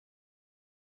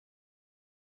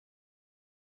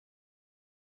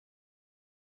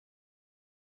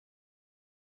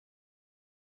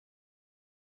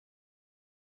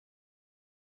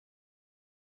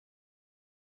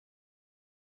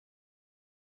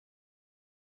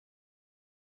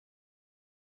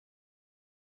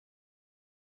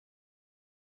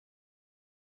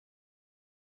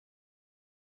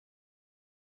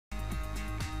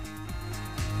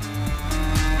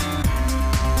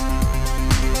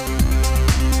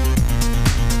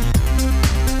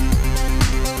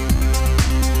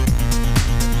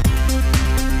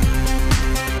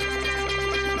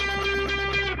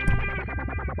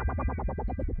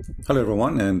Hello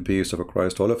everyone, and peace of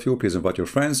Christ to all of you. Please invite your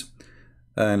friends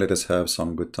and let us have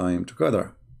some good time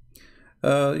together.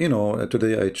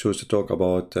 Today I choose to talk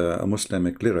about a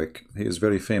Muslim cleric. He is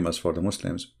very famous for the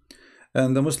Muslims.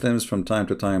 And the Muslims from time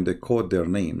to time, they quote their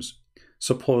names.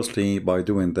 Supposedly by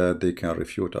doing that, they can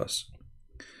refute us.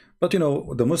 But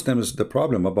the Muslims, the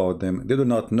problem about them, they do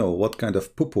not know what kind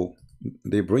of poo-poo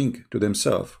they bring to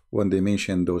themselves when they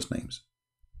mention those names.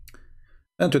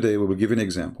 And today we will give an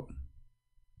example.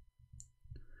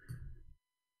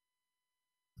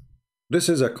 This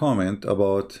is a comment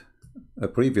about a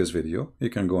previous video. You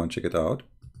can go and check it out.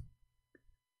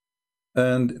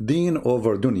 And deen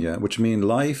over dunya, which means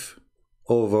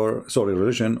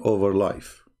religion over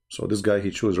life. So this guy, he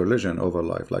chose religion over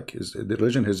life. Like the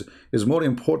religion is more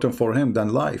important for him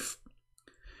than life.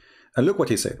 And look what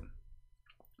he said.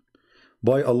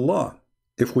 By Allah,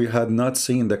 if we had not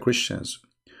seen the Christians,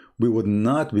 we would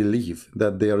not believe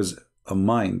that there is a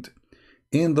mind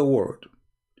in the world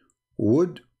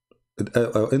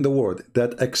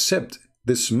that accept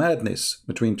this madness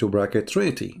between two bracket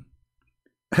Trinity,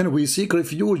 and we seek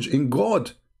refuge in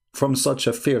God from such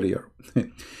a failure.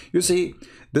 You see,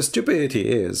 the stupidity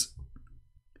is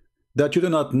that you do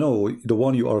not know the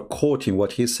one you are quoting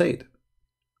what he said.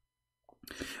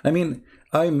 I mean,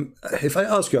 if I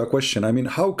ask you a question, I mean,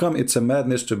 how come it's a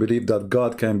madness to believe that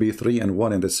God can be three and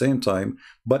one at the same time,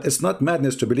 but it's not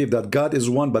madness to believe that God is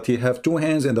one, but he have two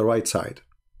hands in the right side?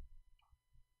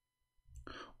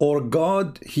 Or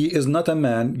God, he is not a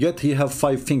man, yet he have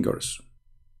 5 fingers.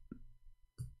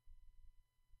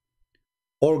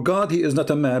 Or God, he is not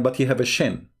a man, but he have a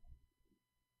shin.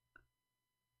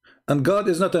 And God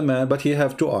is not a man, but he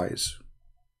have 2 eyes.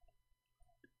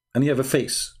 And he have a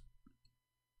face.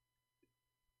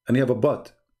 And he have a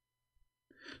butt.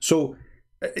 So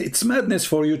it's madness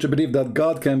for you to believe that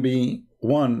God can be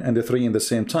 1 and the 3 in the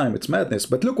same time. It's madness.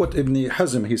 But look what Ibn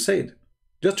Hazm, he said.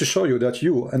 Just to show you that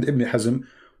you and Ibn Hazm,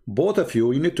 both of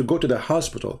you need to go to the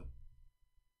hospital.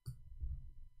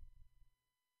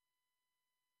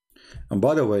 And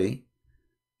by the way,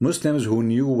 Muslims who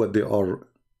knew what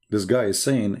this guy is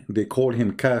saying, they call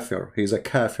him kafir. He's a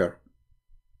kafir.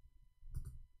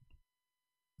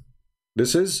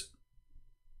 This is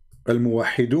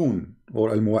al-muwahhidun or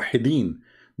al-muwahhideen.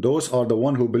 Those are the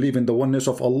one who believe in the oneness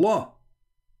of Allah,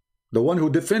 the one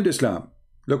who defend Islam.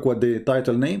 Look what the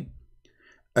title name.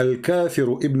 Al-Kafir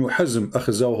Ibn Hazm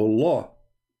akhzahu Allah.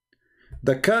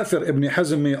 The Kafir Ibn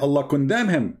Hazm, may Allah condemn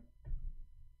him.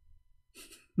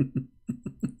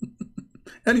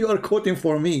 And you are quoting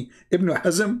for me Ibn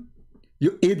Hazm,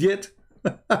 you idiot.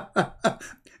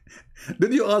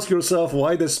 Did you ask yourself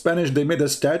why the Spanish, they made the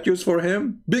statues for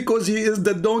him? Because he is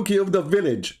the donkey of the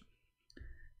village.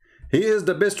 He is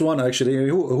the best one, actually.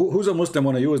 Who's a Muslim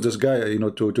want to use this guy,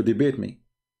 to debate me?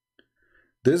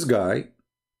 This guy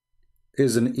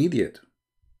is an idiot.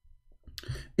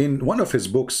 In one of his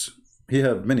books, he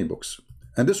have many books,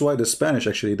 and this is why the Spanish,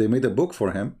 actually, they made a book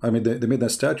for him. I mean, they made the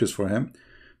statues for him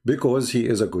because he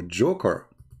is a good joker.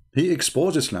 He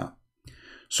exposed Islam.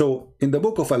 So in the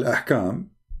book of Al-Ahkam,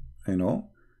 Ibn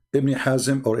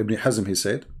Hazm, he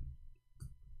said,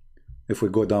 if we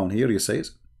go down here, he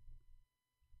says,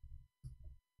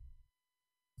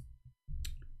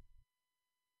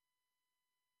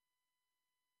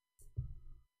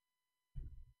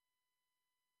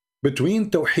 between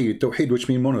Tawhid, which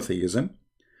means monotheism,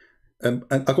 and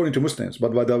according to Muslims,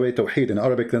 but by the way, Tawhid in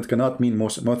Arabic that cannot mean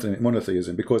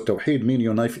monotheism, because Tawhid means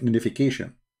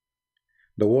unification.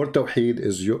 The word Tawhid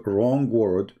is your wrong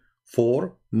word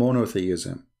for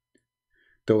monotheism.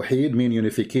 Tawhid means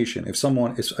unification. If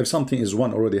something is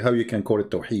one already, how you can call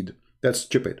it Tawhid? That's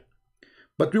stupid.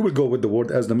 But we will go with the word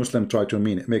as the Muslim try to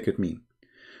make it mean.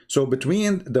 So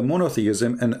between the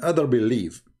monotheism and other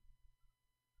belief,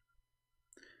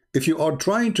 if you are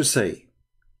trying to say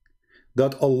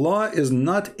that Allah is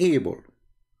not able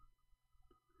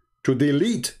to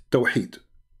delete Tawheed,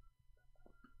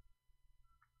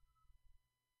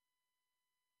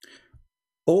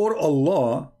 or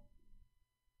Allah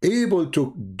able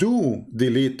to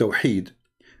delete Tawheed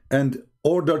and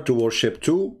order to worship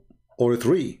 2 or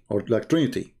 3 or like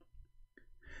Trinity,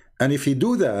 and if he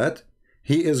do that,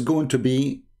 he is going to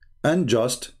be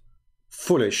unjust,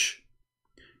 foolish.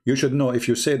 You should know, if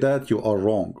you say that, you are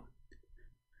wrong.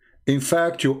 In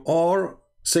fact, you are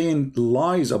saying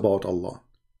lies about Allah,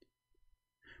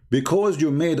 because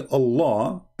you made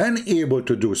Allah unable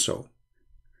to do so,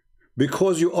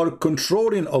 because you are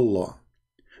controlling Allah,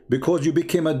 because you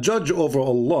became a judge over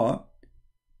Allah,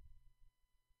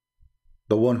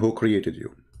 the one who created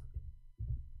you.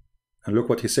 And look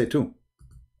what he said too.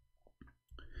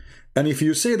 And if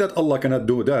you say that Allah cannot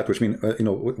do that, which means, you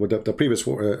know, with the previous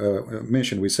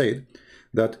mention we said,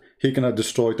 that he cannot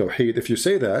destroy Tawhid. If you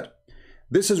say that,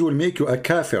 this will make you a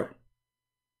kafir.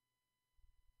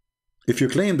 If you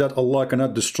claim that Allah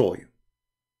cannot destroy.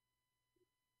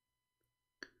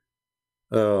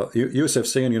 Yusuf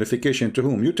saying unification to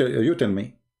whom? You tell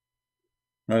me.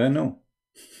 I don't know.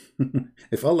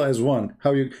 If Allah is one,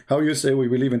 how you say we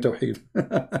believe in Tawhid?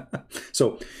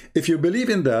 So, if you believe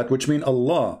in that, which means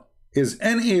Allah is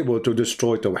unable to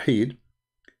destroy Tawhid,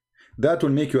 that will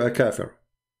make you a kafir.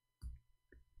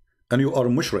 And you are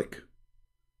mushrik.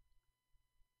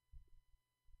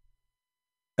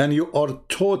 And you are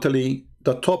totally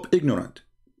the top ignorant.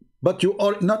 But you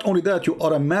are not only that, you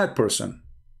are a mad person.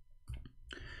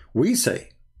 We say,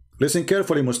 listen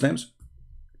carefully, Muslims.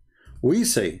 We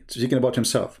say, speaking about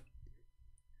himself,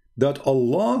 that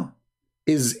Allah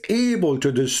is able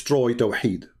to destroy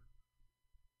Tawheed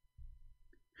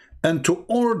and to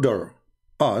order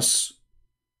us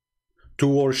to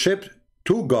worship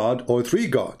two gods or three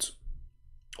gods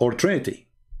or Trinity,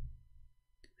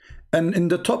 and in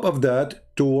the top of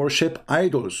that to worship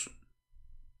idols.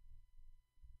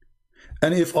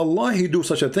 And if Allah he do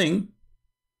such a thing,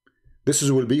 this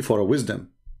will be for a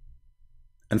wisdom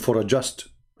and for a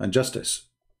justice.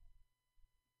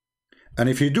 And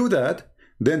if you do that,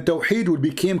 then Tawheed will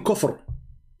become kufr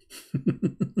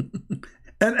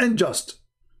and unjust.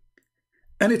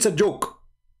 And it's a joke.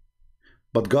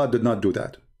 But God did not do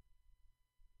that.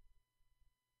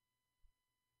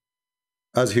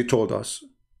 As he told us,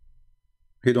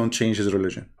 he don't change his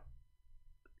religion.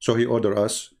 So he ordered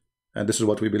us, and this is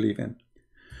what we believe in.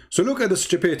 So look at the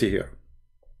stupidity here.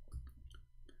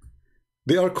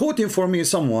 They are quoting for me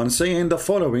someone saying the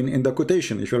following in the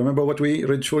quotation, if you remember what we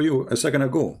read for you a second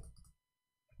ago.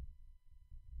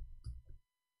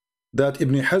 That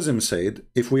Ibn Hazm said,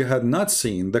 if we had not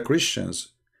seen the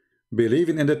Christians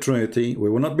believing in the Trinity, we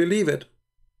would not believe it.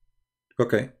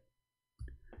 Okay.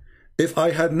 If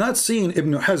I had not seen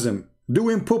Ibn Hazm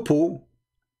doing poo-poo,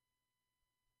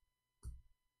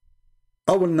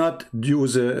 I will not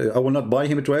buy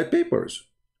him toilet papers,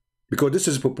 because this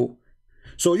is poo-poo.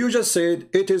 So you just said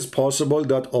it is possible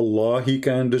that Allah he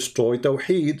can destroy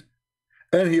Tawheed,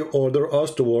 and he order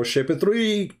us to worship a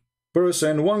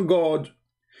three-person, one God.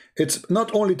 It's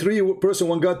not only three-person,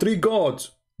 one God, three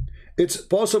gods. It's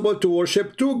possible to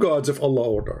worship two gods if Allah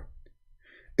order.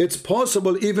 It's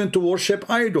possible even to worship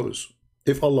idols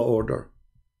if Allah order.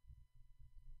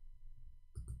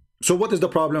 So what is the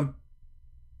problem?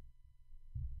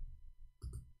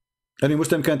 Any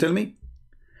Muslim can tell me?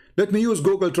 Let me use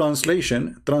Google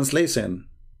translation. I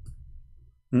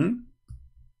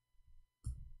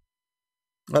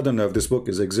don't know if this book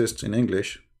exists in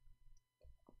English.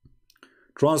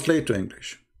 Translate to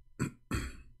English.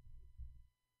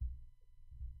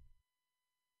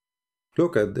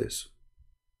 Look at this.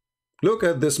 Look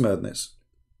at this madness.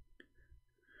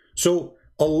 So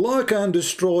Allah can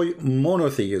destroy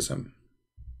monotheism.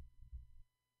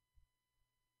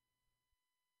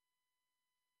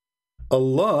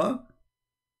 Allah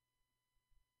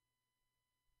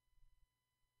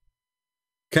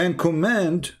can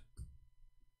command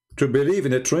to believe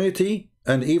in a Trinity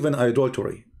and even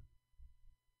idolatry.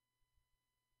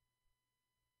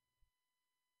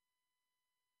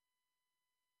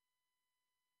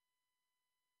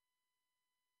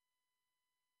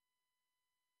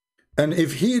 And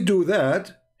if he do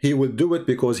that, he will do it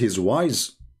because he's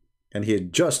wise and he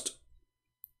is just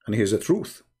and he is the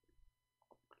truth.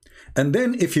 And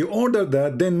then if you order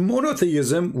that, then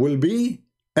monotheism will be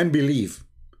unbelief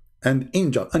and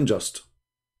unjust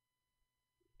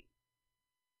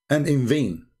and in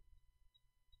vain.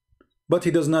 But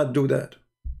he does not do that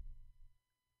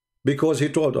because he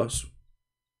told us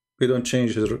he don't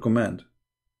change his command.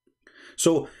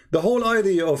 So the whole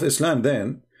idea of Islam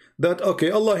then, that okay,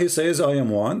 Allah he says I am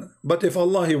one, but if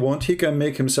Allah he want, he can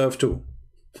make himself two.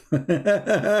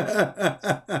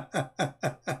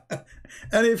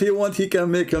 And if he want, he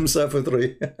can make himself a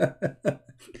three.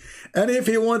 And if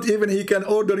he want, even he can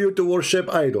order you to worship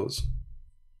idols.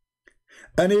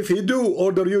 And if he do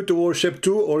order you to worship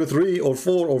two or three or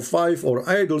four or five or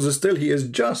idols, still he is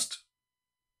just.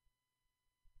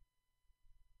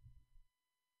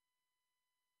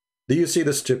 Do you see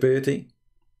the stupidity?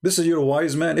 This is your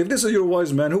wise man. If this is your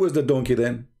wise man, who is the donkey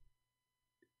then?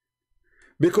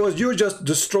 Because you just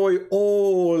destroy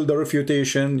all the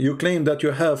refutation you claim that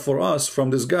you have for us from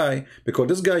this guy. Because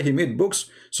this guy, he made books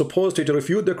supposedly to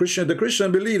refute the Christian. The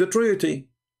Christian believe the Trinity.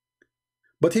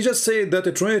 But he just said that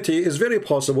the Trinity is very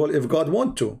possible if God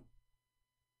want to.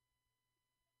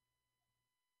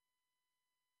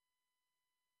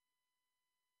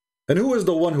 And who is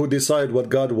the one who decide what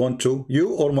God want to? You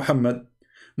or Muhammad?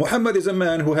 Muhammad is a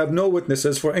man who have no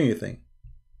witnesses for anything.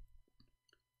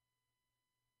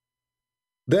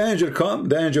 The angel come,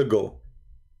 the angel go.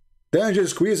 The angel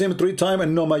squeeze him 3 times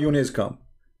and no mayonnaise come.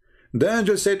 The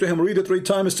angel say to him, read it 3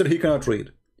 times, still he cannot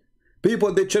read.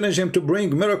 People, they challenge him to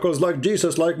bring miracles like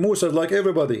Jesus, like Musa, like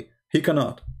everybody. He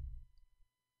cannot.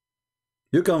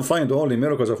 You can find only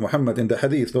miracles of Muhammad in the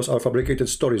hadith. Those are fabricated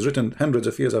stories written hundreds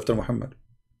of years after Muhammad.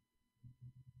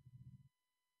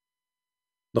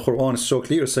 The Quran is so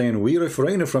clear saying, we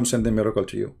refrain from sending miracle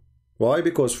to you. Why?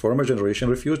 Because former generation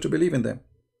refused to believe in them.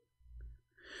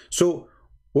 So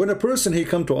when a person he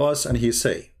come to us and he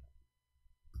say,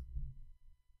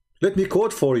 let me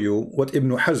quote for you what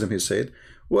Ibn Hazm he said.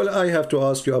 Well, I have to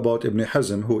ask you about Ibn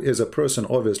Hazm, who is a person,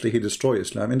 obviously he destroyed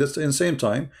Islam. In the same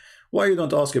time, why you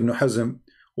don't ask Ibn Hazm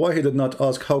why he did not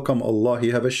ask how come Allah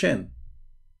he have a shin?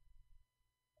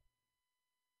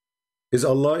 Is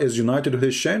Allah is united with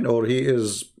his shin, or he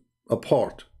is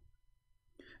apart?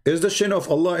 Is the shin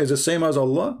of Allah is the same as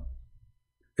Allah?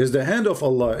 Is the hand of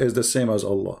Allah is the same as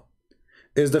Allah?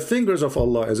 Is the fingers of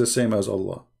Allah is the same as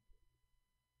Allah?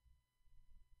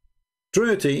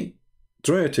 Trinity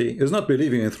is not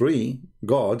believing in 3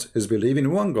 gods, is believing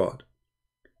in 1 God.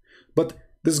 But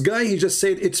this guy, he just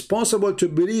said it's possible to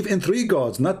believe in 3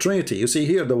 gods, not Trinity. You see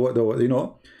here, the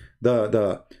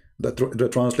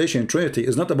translation Trinity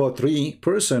is not about 3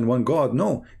 person, 1 God.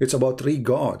 No, it's about 3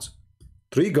 gods.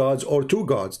 3 gods or 2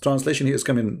 gods. Translation here is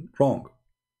coming wrong.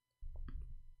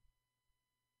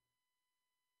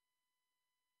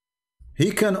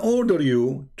 He can order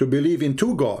you to believe in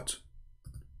 2 gods.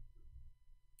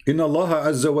 إن الله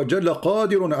عز وجل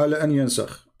قادر على أن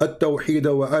ينسخ التوحيد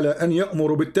وعلى أن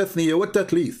يأمر بالتثنية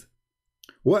والتثليث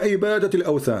وعبادة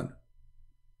الأوثان.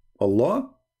 Allah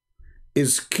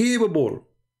is capable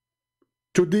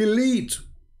to delete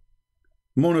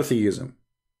monotheism,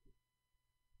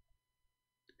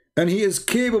 and he is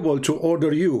capable to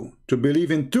order you to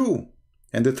believe in 2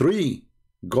 and the 3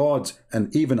 gods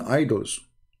and even idols.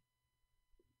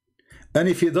 And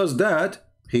if he does that,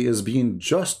 he is being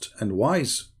just and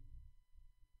wise.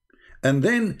 And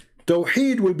then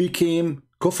Tawhid will become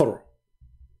kufr,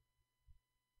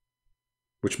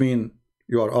 which means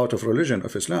you are out of religion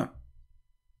of Islam.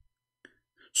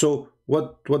 So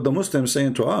what the Muslims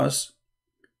saying to us,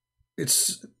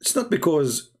 it's not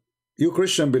because you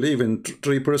Christian believe in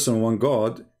 3 person 1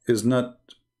 God is not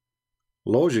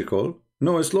logical.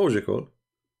 No, it's logical,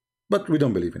 but we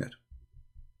don't believe in it.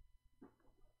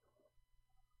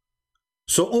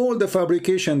 So all the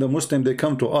fabrication, the Muslim, they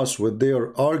come to us with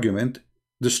their argument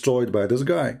destroyed by this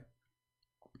guy,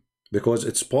 because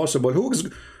it's possible.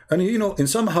 And you know, and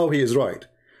somehow he is right.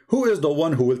 Who is the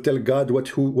one who will tell God what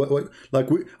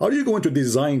are you going to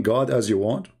design God as you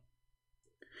want?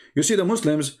 You see, the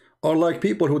Muslims are like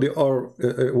people who they are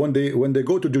when they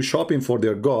go to do shopping for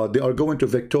their God, they are going to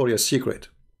Victoria's Secret.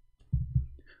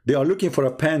 They are looking for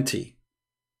a panty.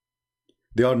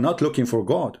 They are not looking for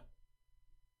God.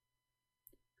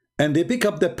 And they pick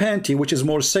up the panty which is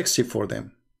more sexy for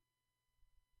them.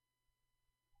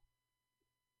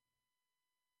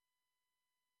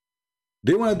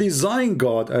 They want to design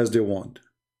God as they want.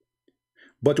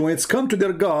 But when it's come to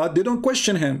their God, they don't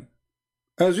question him.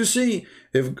 As you see,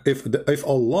 if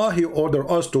Allah he order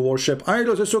us to worship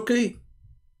idols, it's okay.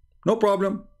 No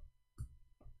problem.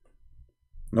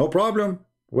 No problem.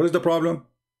 What is the problem?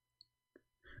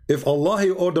 If Allah he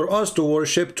order us to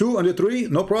worship 2 and 3,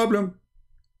 no problem.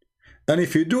 And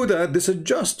if you do that, this is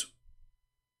just.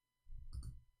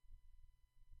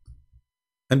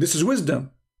 And this is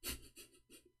wisdom.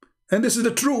 And this is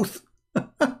the truth.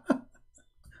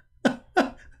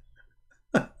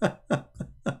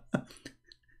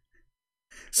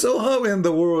 So how in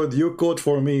the world you quote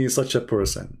for me such a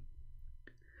person?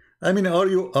 I mean, are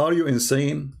you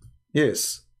insane?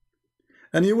 Yes.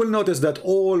 And you will notice that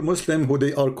all Muslims who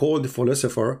they are called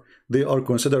philosopher, they are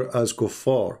considered as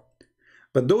kuffar.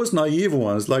 But those naive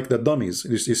ones, like the dummies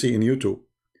you see in YouTube,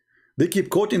 they keep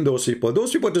quoting those people.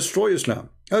 Those people destroy Islam.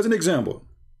 As an example,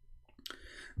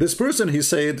 this person, he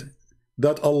said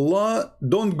that Allah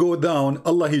don't go down,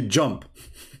 Allah he jump.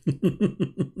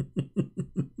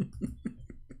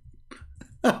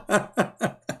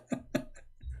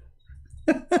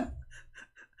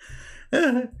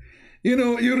 You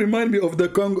know, you remind me of the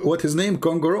what his name,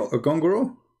 Kongoro? A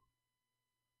Kongoro?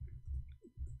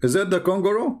 Is that the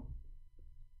Kongoro?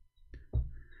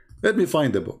 Let me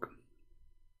find the book.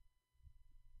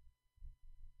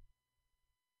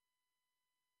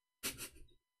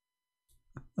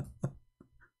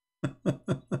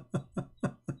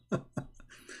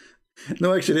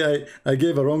 No, actually, I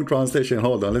gave a wrong translation.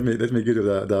 Hold on, let me give you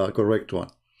the correct one.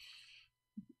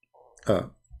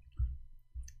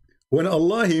 When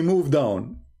Allah he moved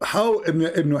down, how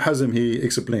Ibn Hazm he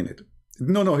explained it?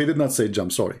 No, he did not say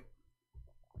jump. Sorry.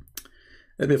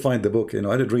 Let me find the book.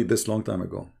 I did read this long time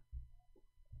ago.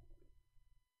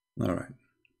 All right.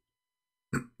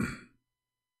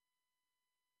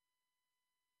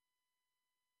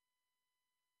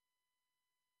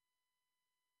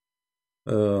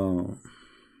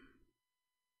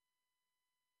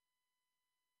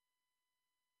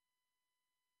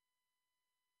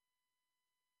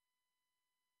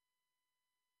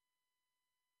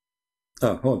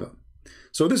 Hold on.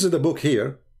 So this is the book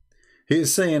here. He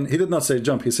is saying, he did not say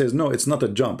jump. He says, no, it's not a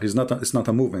jump. It's not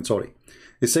a movement. Sorry.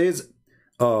 He says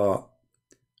that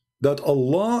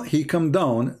Allah, he come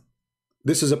down.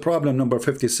 This is a problem number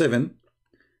 57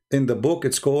 in the book.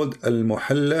 It's called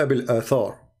Al-Muhalla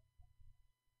bil-Athar.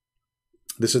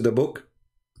 This is the book.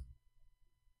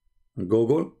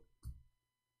 Google.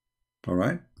 All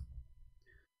right.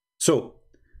 So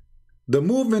the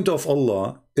movement of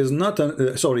Allah is not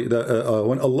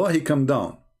when Allah he come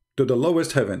down to the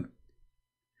lowest heaven,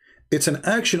 it's an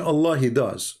action Allah he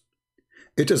does.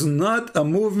 It is not a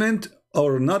movement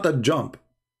or not a jump.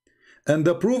 And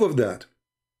the proof of that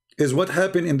is what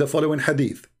happened in the following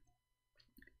hadith.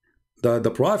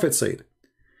 The Prophet said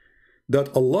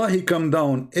that Allah he come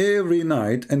down every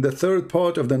night in the third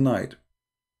part of the night,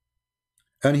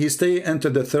 and he stay into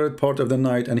the third part of the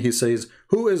night, and he says,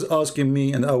 who is asking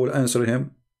me and I will answer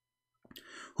him?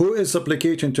 Who is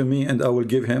supplicating to me and I will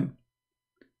give him?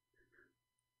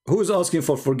 Who is asking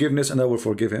for forgiveness and I will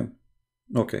forgive him?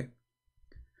 Okay.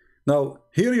 Now,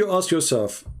 here you ask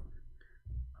yourself,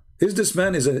 is this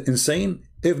man insane?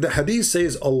 If the hadith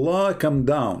says Allah come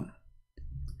down,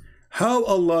 how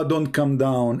Allah don't come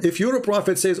down? If your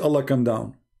prophet says Allah come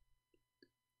down,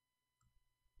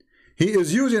 he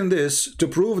is using this to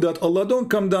prove that Allah don't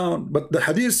come down, but the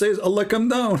hadith says Allah come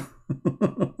down.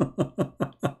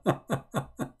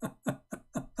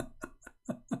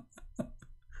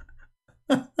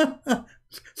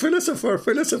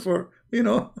 Philosopher,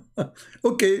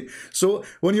 Okay, so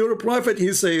when you're a prophet,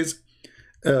 he says,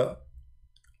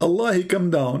 Allah, he come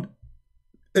down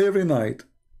every night.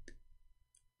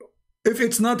 If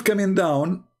it's not coming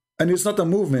down, and it's not a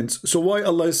movement, so why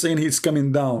Allah is saying he's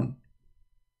coming down?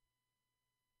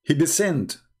 He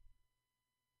descend.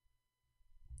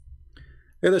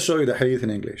 Let us show you the hadith in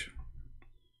English.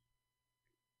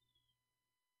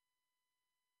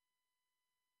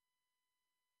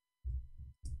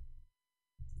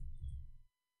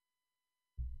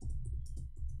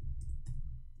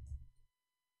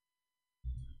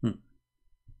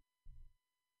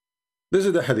 This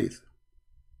is the hadith.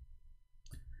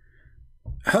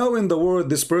 How in the world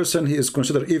this person he is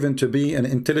considered even to be an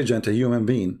intelligent a human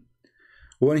being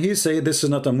when he say this is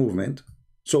not a movement?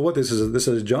 So what this is? This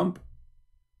is a jump?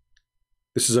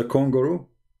 This is a kangaroo?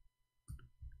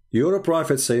 Your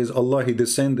prophet says Allah he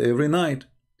descend every night.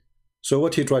 So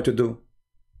what he tried to do?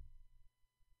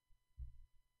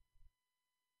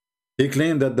 He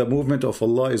claimed that the movement of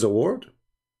Allah is a word.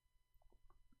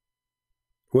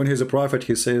 When he's a prophet,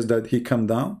 he says that he come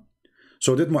down.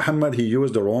 So did Muhammad, he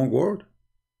used the wrong word?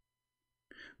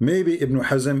 Maybe Ibn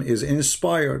Hazm is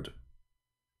inspired.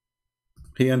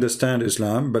 He understands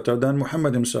Islam better than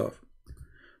Muhammad himself.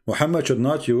 Muhammad should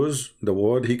not use the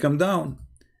word he come down.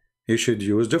 He should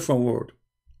use different word.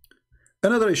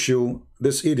 Another issue,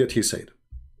 this idiot he said,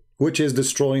 which is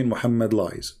destroying Muhammad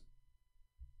lies.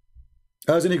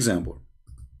 As an example,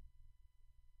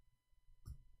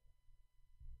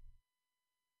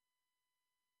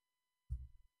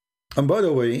 and by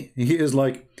the way, he is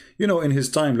like, in his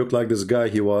time looked like this guy.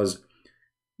 He was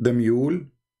the mule,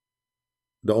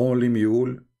 the only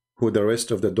mule who the rest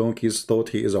of the donkeys thought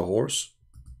he is a horse.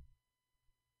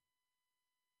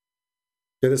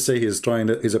 Let us say he is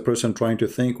a person trying to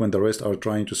think when the rest are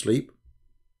trying to sleep.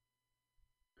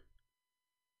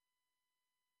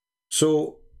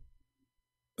 So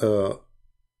there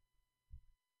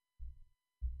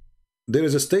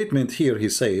is a statement here. He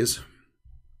says,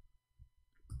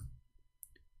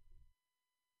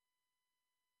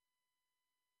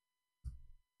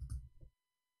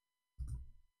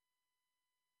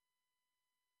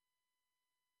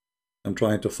 I'm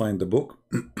trying to find the book.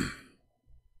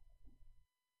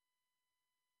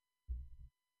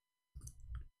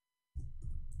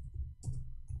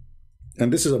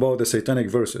 And this is about the satanic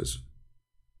verses.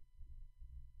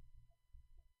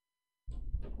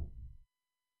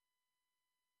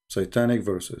 Satanic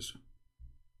verses.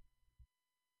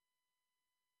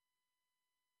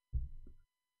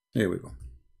 Here we go.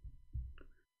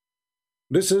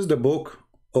 This is the book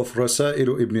of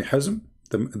Rasailu Ibn Hazm,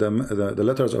 the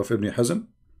letters of Ibn Hazm,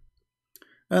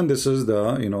 and this is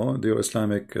the the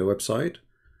Islamic website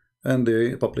and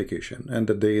the publication and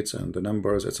the dates and the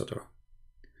numbers, etc.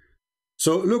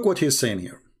 So look what he's saying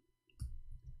here.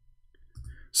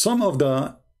 Some of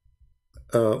the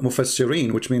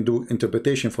Mufassirin, which mean do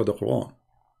interpretation for the Quran,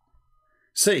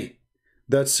 say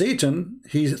that Satan,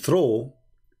 he throw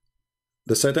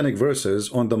the satanic verses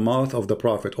on the mouth of the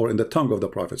Prophet, or in the tongue of the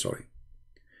Prophet, sorry.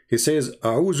 He says,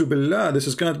 A'udhu Billah,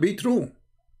 this cannot be true.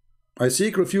 I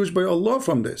seek refuge by Allah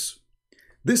from this.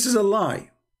 This is a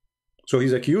lie. So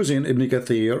he's accusing Ibn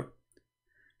Kathir,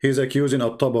 he's accusing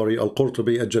Al-Tabari,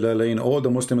 Al-Qurtubi, Al-Jalalain, all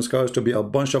the Muslim scholars to be a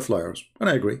bunch of liars. And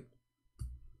I agree.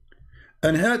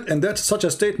 And that such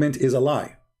a statement is a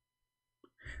lie.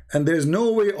 And there's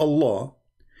no way Allah,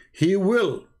 he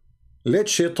will let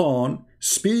Shaitan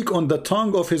speak on the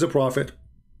tongue of his Prophet.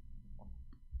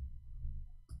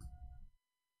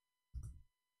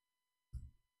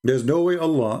 There's no way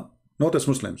Allah, not as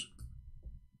Muslims,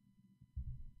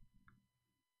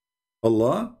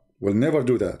 Allah will never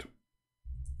do that.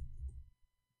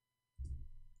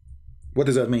 What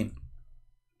does that mean?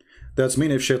 That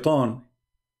means if Shaitan,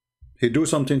 he do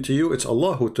something to you, it's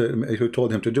Allah who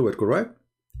told him to do it, correct?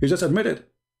 He just admitted.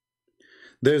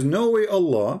 There's no way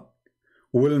Allah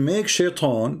will make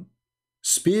Shaitan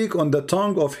speak on the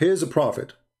tongue of his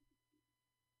Prophet.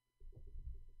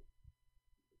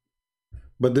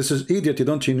 But this is idiot.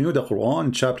 Don't you know the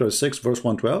Quran, chapter 6, verse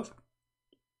 112?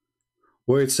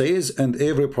 Where it says, and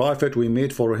every prophet we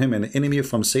made for him an enemy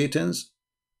from Satan's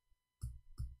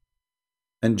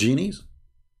and genies.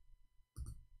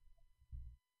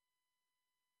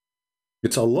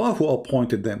 It's Allah who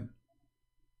appointed them.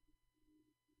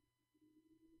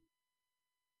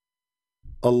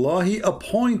 Allah, he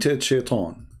appointed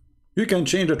Shaitan. You can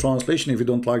change the translation if you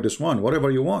don't like this one, whatever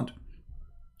you want.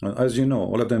 As you know,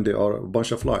 all of them, they are a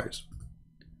bunch of lies.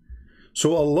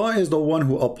 So Allah is the one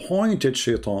who appointed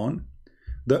Shaitan,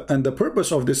 and the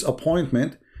purpose of this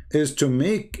appointment is to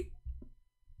make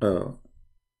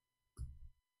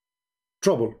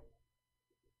trouble.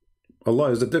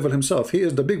 Allah is the devil himself. He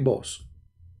is the big boss.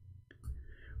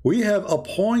 We have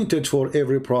appointed for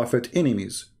every prophet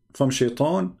enemies from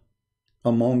Shaitan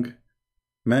among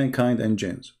mankind and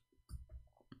jinns.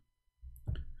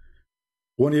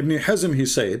 When Ibn Hazm, he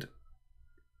said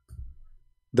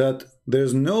that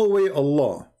there's no way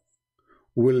Allah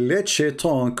will let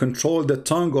Shaitan control the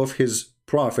tongue of his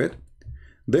prophet,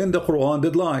 then the Quran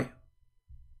did lie.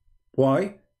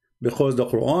 Why? Because the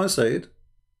Quran said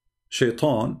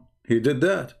Shaitan, he did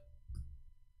that.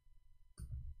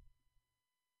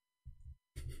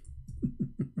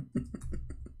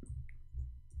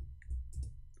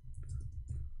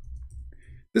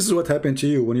 This is what happened to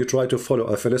you when you try to follow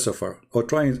a philosopher, or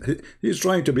he's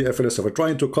trying to be a philosopher,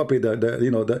 trying to copy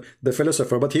the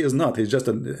philosopher, but he is not. He's just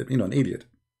an idiot.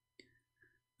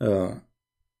 This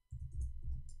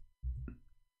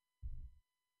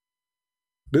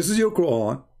is your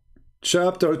Quran,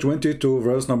 chapter 22,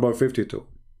 verse number 52.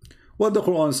 What the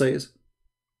Quran says?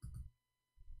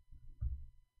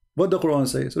 What the Quran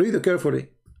says? Read it carefully.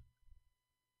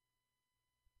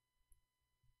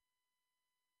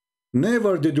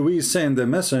 Never did we send a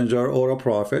messenger or a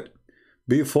prophet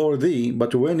before thee,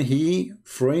 but when he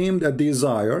framed a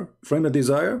desire,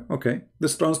 okay,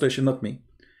 this translation, not me.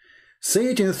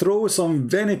 Satan throws some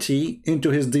vanity into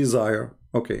his desire,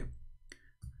 okay.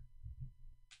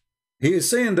 He is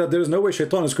saying that there is no way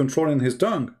Shaitan is controlling his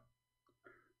tongue,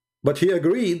 but he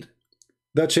agreed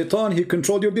that Shaitan, he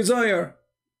controlled your desire.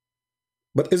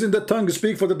 But isn't the tongue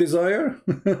speak for the desire?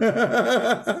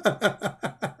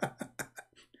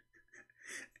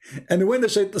 And when the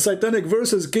satanic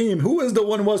verses came, who is the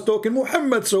one who was talking?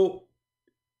 Muhammad. So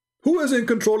who is in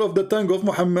control of the tongue of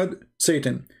Muhammad?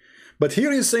 Satan. But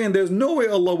here he's saying there's no way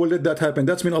Allah will let that happen.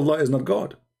 That means Allah is not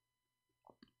God,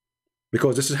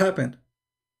 because this has happened.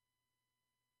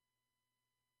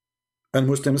 And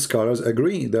Muslim scholars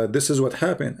agree that this is what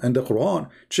happened. And the Quran,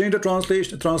 change the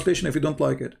translation if you don't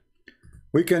like it.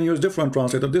 We can use different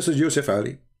translator. This is Yusuf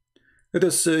Ali. Let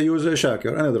us use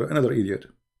Shakir, another idiot.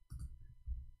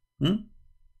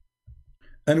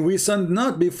 And we send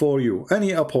not before you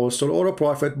any apostle or a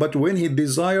prophet, but when he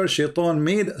desired, Shaitan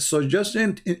made a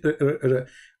suggestion,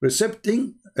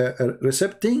 recepting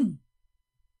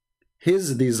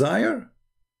his desire,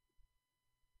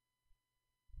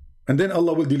 and then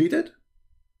Allah will delete it.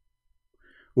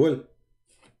 Well,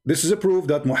 this is a proof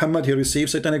that Muhammad, he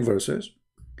received satanic verses,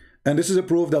 and this is a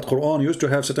proof that Quran used to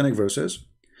have satanic verses,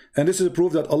 and this is a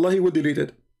proof that Allah, he will delete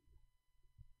it.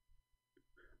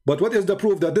 But what is the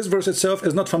proof that this verse itself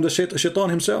is not from the shaitan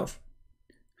himself?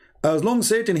 As long as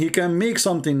Satan, he can make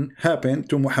something happen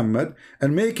to Muhammad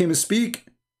and make him speak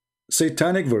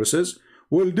satanic verses,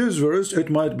 well, this verse, it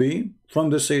might be from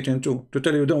the Satan too, to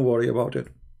tell you, don't worry about it.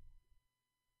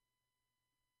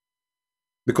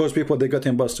 Because people, they got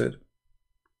him busted.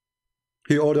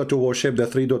 He ordered to worship the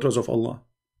 3 daughters of Allah.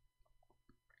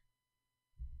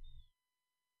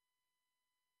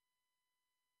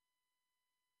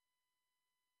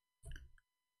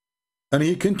 And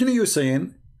he continues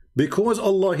saying, because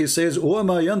Allah, he says,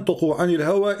 وَمَا يَنْطُقُ عَنِ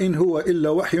الْهَوَىٰ إِنْ هُوَ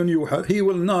إِلَّا وَحْيٌ يُوحَىٰ. He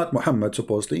will not, Muhammad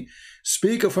supposedly,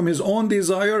 speak from his own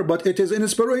desire, but it is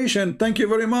inspiration. Thank you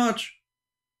very much.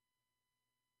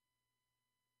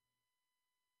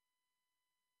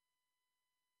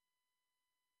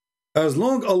 As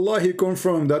long Allah, he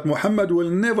confirmed that Muhammad will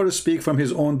never speak from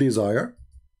his own desire,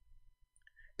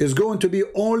 is going to be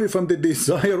only from the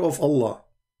desire of Allah.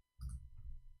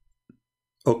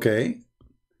 Okay.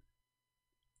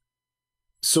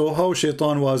 So how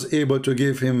Shaitan was able to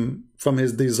give him from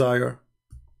his desire?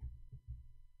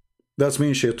 That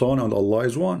means Shaitan and Allah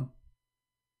is one.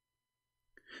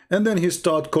 And then he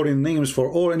start calling names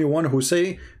for all anyone who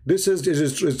say this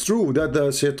is true that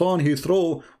the Shaitan, he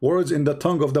throw words in the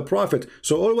tongue of the Prophet.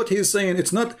 So all what he is saying,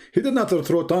 it's not, he did not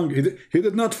throw tongue, he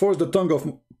did not force the tongue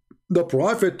of the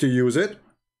Prophet to use it,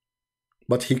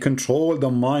 but he controlled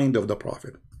the mind of the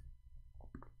Prophet.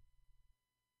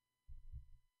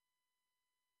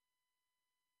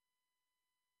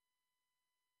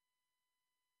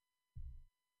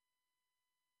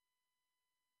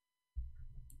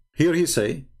 Here he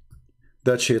say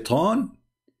that Shaitan,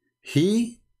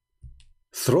 he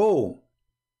throw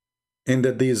in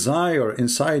the desire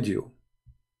inside you.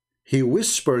 He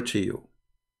whisper to you.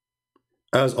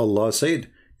 As Allah said,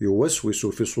 يُوَسْوِسُ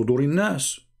فِي صُدُورِ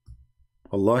النَّاسِ.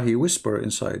 Allah, he whisper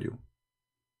inside you.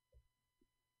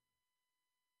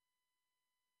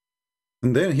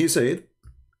 And then he said,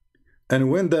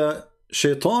 and when the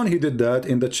Shaitan, he did that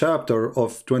in the chapter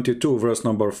of 22, verse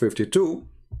number 52,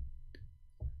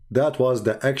 that was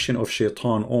the action of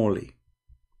Shaitan only.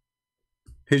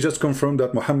 He just confirmed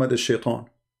that Muhammad is Shaitan.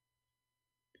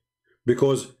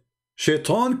 Because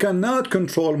Shaitan cannot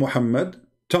control Muhammad's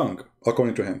tongue,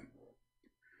 according to him.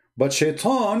 But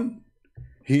Shaitan,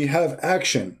 he have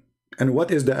action. And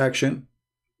what is the action?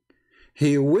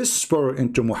 He whisper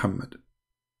into Muhammad.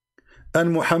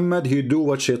 And Muhammad, he do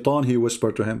what Shaitan, he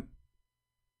whisper to him.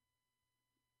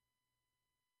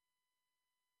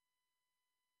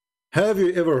 Have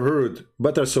you ever heard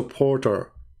better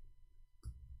supporter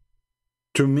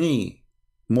to me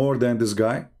more than this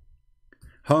guy?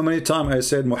 How many times I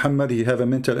said Muhammad, he have a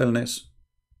mental illness?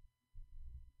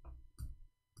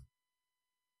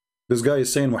 This guy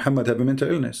is saying Muhammad have a mental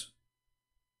illness.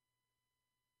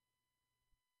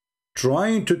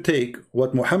 Trying to take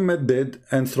what Muhammad did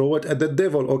and throw it at the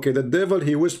devil. Okay, the devil,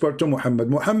 he whispered to Muhammad.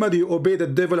 Muhammad, he obeyed the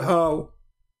devil how?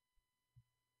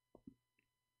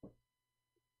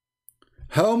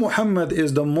 How Muhammad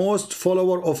is the most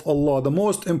follower of Allah, the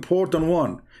most important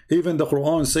one. Even the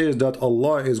Quran says that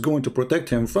Allah is going to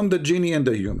protect him from the genie and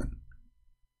the human.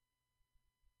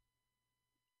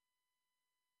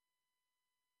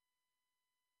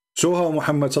 So how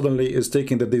Muhammad suddenly is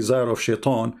taking the desire of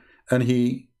Shaitan and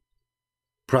he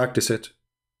practice it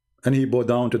and he bow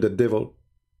down to the devil,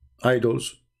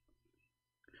 idols.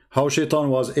 How Shaitan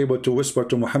was able to whisper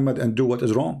to Muhammad and do what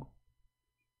is wrong.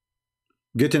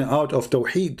 Getting out of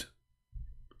Tawhid,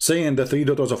 saying the 3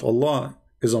 daughters of Allah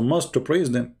is a must to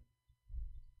praise them.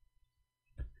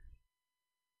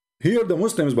 Here the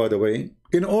Muslims, by the way,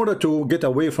 in order to get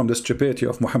away from the stupidity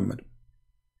of Muhammad,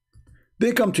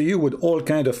 they come to you with all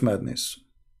kind of madness.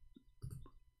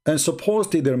 And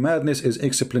supposedly their madness is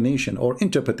explanation or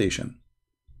interpretation.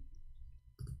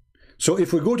 So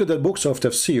if we go to the books of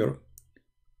tafsir,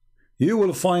 you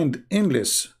will find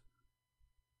endless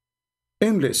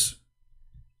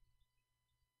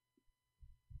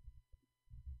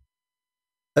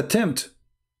attempt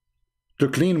to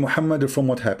clean Muhammad from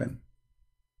what happened,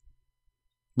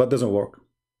 but doesn't work.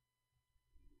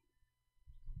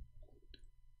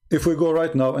 If we go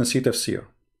right now and see tafsir,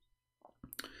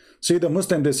 see the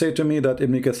Muslim, they say to me that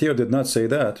Ibn Kathir did not say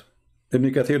that.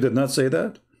 Ibn Kathir did not say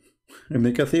that.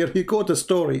 Ibn Kathir, he quote a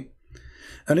story,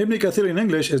 and Ibn Kathir in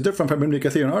English is different from Ibn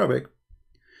Kathir in Arabic.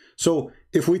 So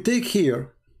if we take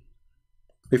here,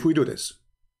 if we do this,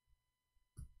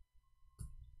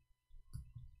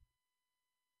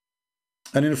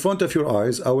 and in front of your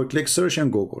eyes, I will click search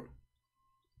in Google.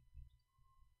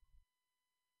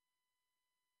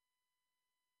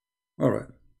 All right.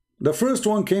 The first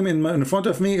one came in front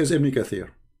of me is Ibn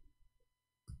Kathir.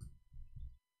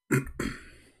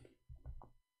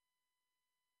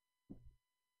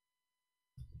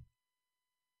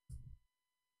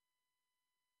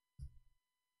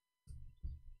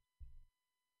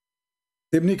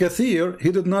 Ibn Kathir, he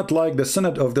did not like the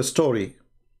sanad of the story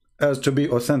as to be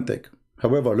authentic.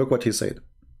 However, look what he said.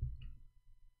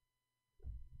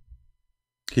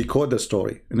 He quoted the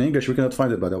story. In English, we cannot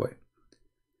find it, by the way.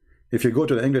 If you go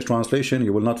to the English translation,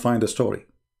 you will not find the story.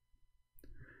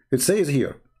 It says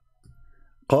here,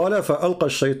 قال فألقى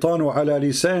الشيطان على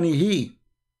لسانه.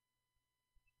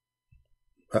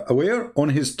 Where? On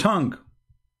his tongue.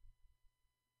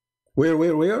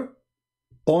 Where?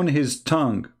 On his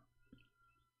tongue.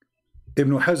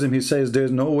 Ibn Hazm, he says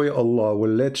there's no way Allah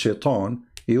will let shaitan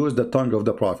use the tongue of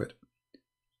the Prophet.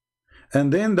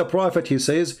 And then the Prophet, he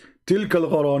says, تِلْكَ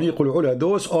الْغَرَانِيقُ الْعُلَى.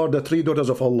 Those are the three daughters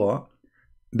of Allah.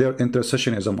 Their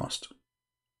intercession is a must.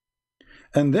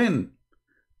 And then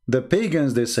the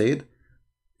pagans, they said,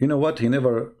 you know what, he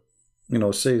never, you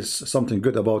know, says something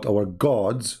good about our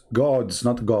gods,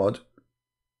 not God,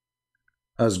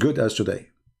 as good as today.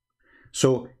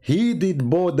 So he did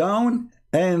bow down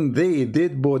and they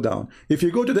did bow down. If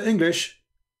you go to the English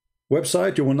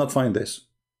website, you will not find this.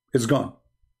 It's gone.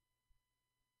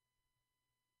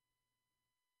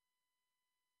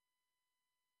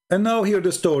 And now hear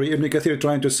the story, Ibn Kathir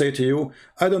trying to say to you,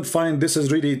 I don't find this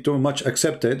is really too much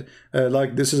accepted,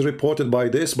 like this is reported by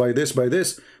this, but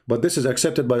this is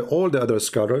accepted by all the other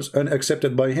scholars and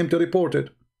accepted by him to report it.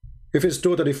 If it's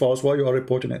totally false, why you are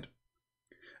reporting it?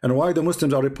 And why the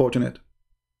Muslims are reporting it?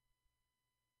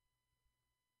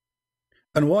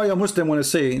 And why a Muslim want to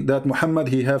say that Muhammad,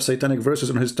 he have satanic verses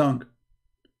on his tongue?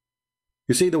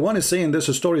 You see, the one is saying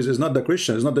this stories is not the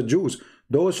Christians, not the Jews.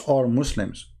 Those are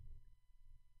Muslims.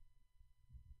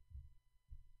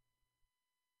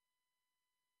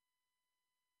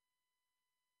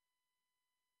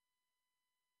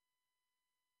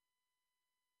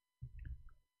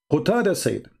 Qatada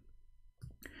said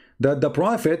that the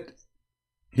Prophet,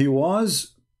 he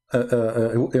was,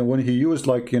 when he used,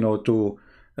 like, you know, to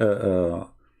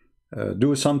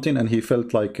do something and he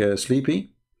felt like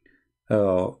sleepy,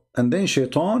 and then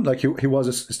shaitan, like he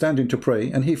was standing to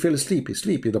pray and he felt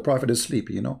sleepy. The Prophet is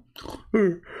sleepy, you know.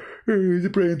 He's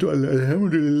praying to Allah.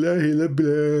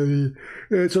 Alhamdulillah.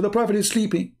 So the Prophet is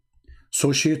sleepy.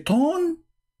 So shaitan,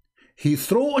 he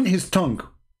throw on his tongue.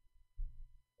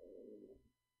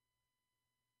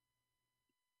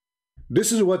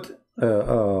 This is what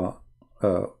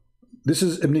this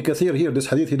is Ibn Kathir here. This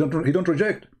hadith he don't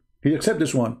reject. He accept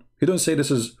this one. He don't say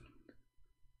this is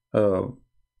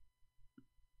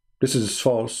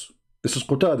false. This is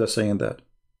Qatada saying that.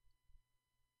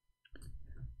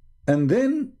 And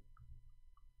then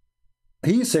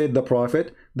he said, the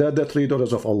Prophet, that the three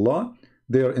daughters of Allah,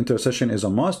 their intercession is a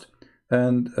must,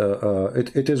 and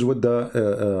it is with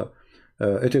the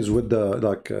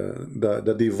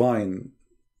the divine,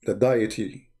 the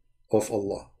deity of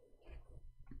Allah.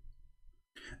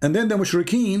 And then the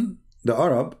mushrikeen, the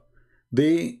Arab,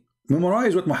 they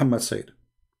memorize what Muhammad said.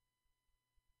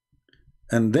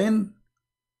 And then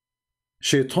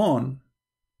shaitan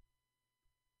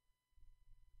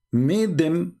made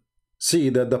them see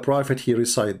that the Prophet, he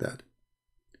recite that.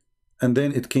 And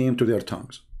then it came to their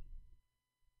tongues.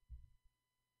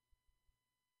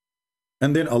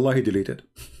 And then Allah, he deleted.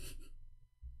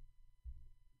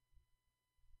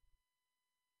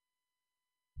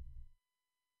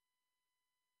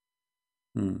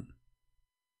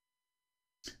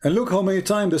 And look how many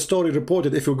times the story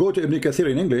reported. If you go to Ibn Kathir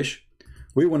in English,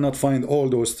 we will not find all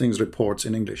those things reports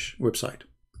in English website.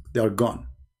 They are gone.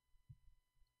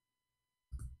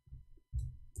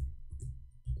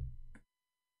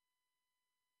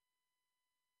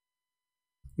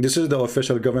 This is the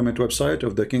official government website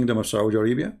of the Kingdom of Saudi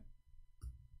Arabia.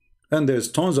 And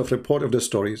there's tons of report of the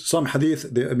stories. Some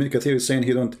hadith, the Ibn Kathir is saying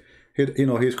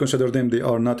he's considered them, they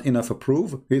are not enough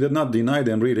proof. He did not deny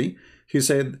them really. He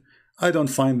said, I don't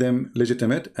find them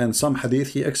legitimate, and some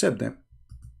hadith he accept them.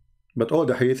 But all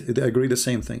the hadith, they agree the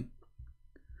same thing.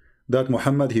 That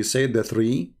Muhammad, he said the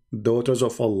three daughters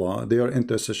of Allah, their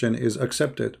intercession is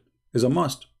accepted, is a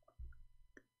must.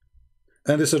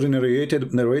 And this is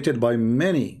narrated by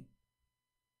many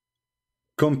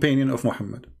companions of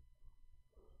Muhammad.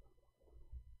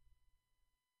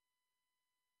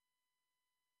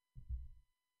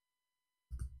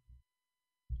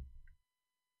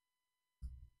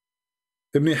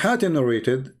 Ibn Hatim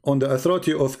narrated on the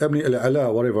authority of Ibn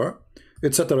al-Ala, whatever,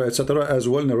 etc., as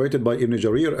well narrated by Ibn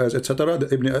Jarir, as etc.,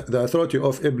 the authority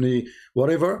of Ibn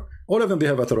whatever, all of them, they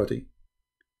have authority.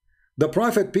 The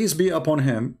Prophet, peace be upon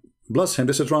him, bless him,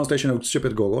 this is a translation of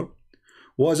stupid Google,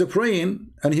 was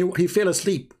praying and he fell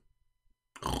asleep.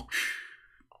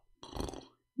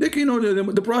 Like, you know,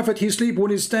 the prophet, he sleep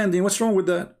when he's standing. What's wrong with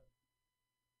that?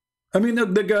 I mean,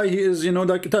 the guy, he is, you know,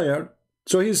 like tired.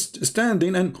 So he's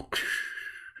standing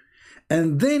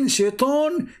and then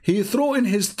Shaitan, he throw in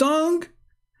his tongue,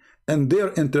 and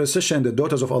their intercession, the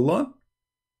daughters of Allah,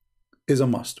 is a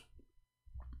must.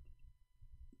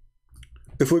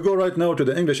 If we go right now to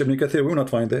the English Ibn Kathir, we will not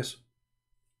find this.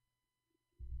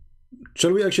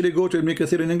 Shall we actually go to Ibn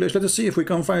Kathir in English? Let us see if we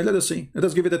can find it. Let us see. Let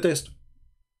us give it a test.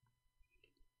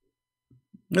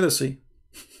 Let us see.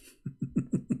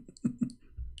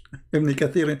 Ibn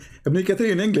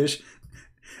Kathir in English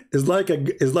is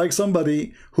like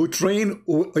somebody who train,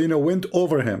 you know, went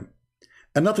over him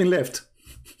and nothing left.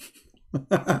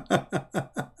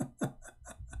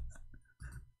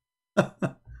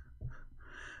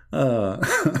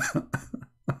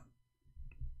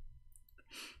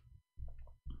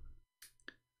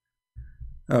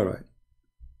 All right.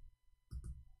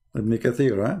 Ibn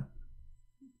Kathir, huh?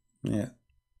 Yeah.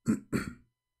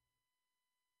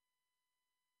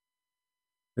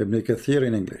 Ibn Kathir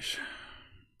in English.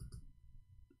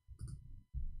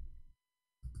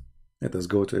 Let us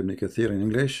go to Ibn Kathir in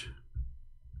English.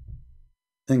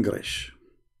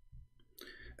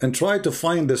 And try to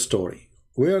find the story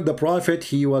where the prophet,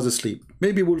 he was asleep.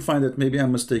 Maybe we'll find it. Maybe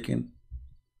I'm mistaken.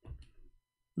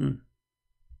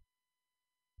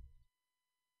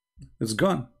 It's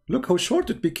gone. Look how short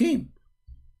it became.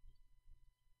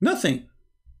 Nothing.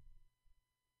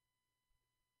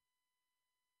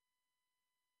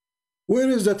 Where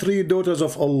is the three daughters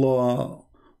of Allah?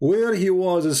 Where he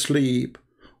was asleep?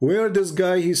 Where this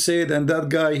guy he said and that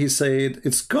guy he said?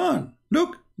 It's gone.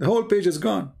 Look, the whole page is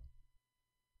gone.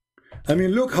 I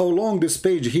mean, look how long this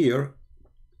page here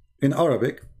in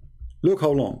Arabic. Look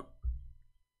how long.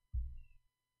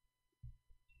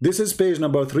 This is page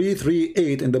number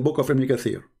 338 in the book of Ibn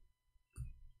Kathir.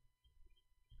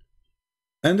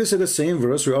 And this is the same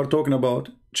verse we are talking about,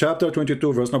 chapter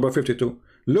 22, verse number 52.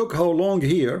 Look how long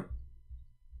here,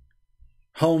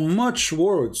 how much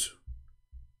words.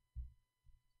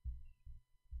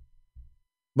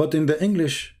 But in the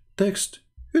English text,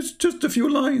 it's just a few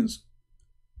lines.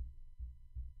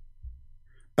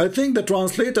 I think the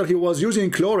translator, he was using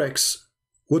Clorox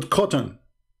with cotton.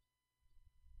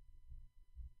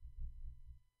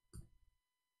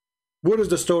 Where is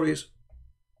the stories?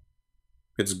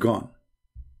 It's gone.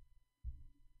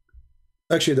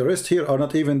 Actually, the rest here are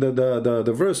not even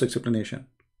the verse explanation.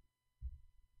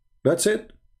 That's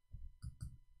it.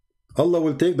 Allah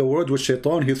will take the word which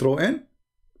Shaitan he throw in.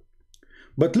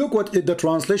 But look what the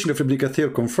translation of Ibn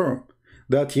Kathir confirm.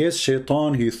 That yes,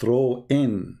 Shaitan he throw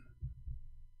in.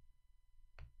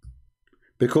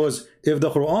 Because if the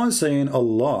Quran saying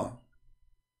Allah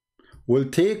will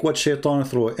take what Shaitan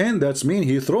throw in, that's mean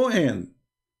he throw in.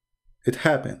 It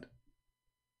happened.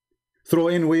 Throw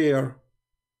in where?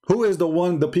 Who is the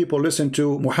one the people listen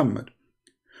to? Muhammad.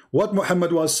 What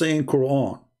Muhammad was saying,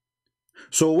 Quran.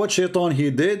 So what Shaitan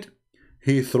he did,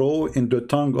 he throw in the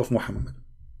tongue of Muhammad.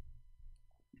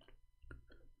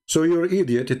 So you're an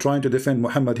idiot, he trying to defend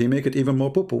Muhammad, he make it even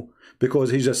more poo-poo, because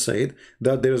he just said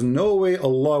that there is no way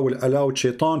Allah will allow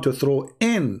Shaitan to throw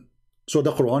in. So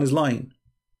the Quran is lying.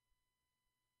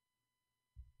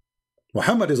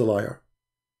 Muhammad is a liar.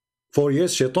 For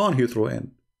yes, Shaitan he threw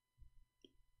in.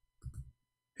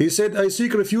 He said, I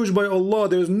seek refuge by Allah.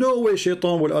 There is no way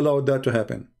Shaitan will allow that to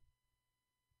happen.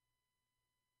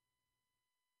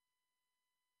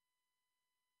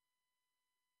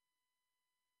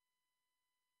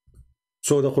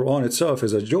 So the Quran itself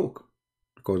is a joke.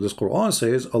 Because this Quran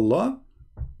says Allah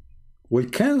will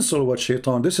cancel what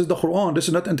Shaitan. This is the Quran. This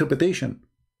is not interpretation.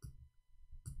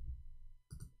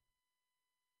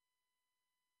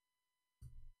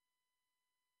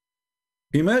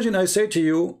 Imagine I say to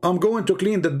you, I'm going to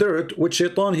clean the dirt which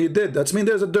Shaitan he did. That's mean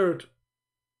there's a dirt.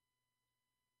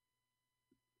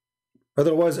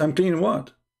 Otherwise, I'm cleaning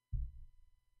what?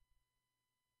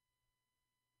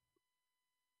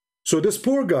 So this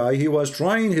poor guy, he was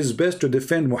trying his best to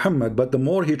defend Muhammad, but the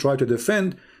more he tried to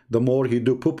defend, the more he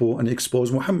do poo-poo and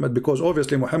expose Muhammad, because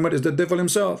obviously Muhammad is the devil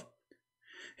himself.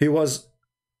 He was,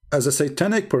 as a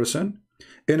satanic person,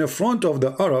 in front of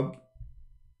the Arab.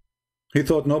 He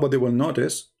thought nobody will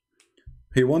notice.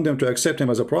 He wanted them to accept him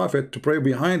as a prophet, to pray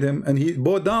behind him, and he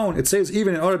bowed down. It says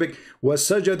even in Arabic,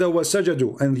 وَسَجَدَ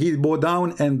وَسَجَدُوا, and he bowed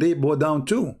down and they bowed down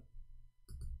too.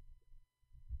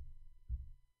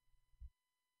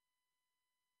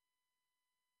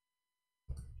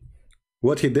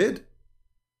 What he did?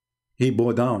 He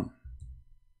bowed down.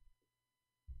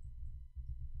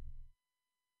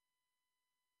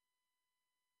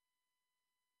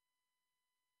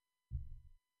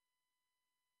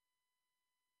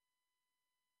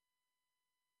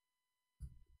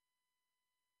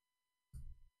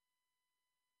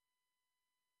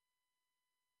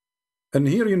 And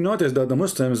here you notice that the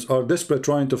Muslims are desperate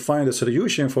trying to find a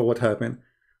solution for what happened.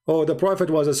 Oh, the Prophet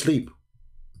was asleep.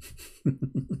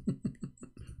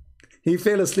 He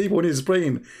fell asleep when he's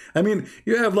praying. I mean,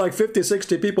 you have like 50,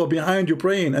 60 people behind you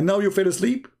praying, and now you fell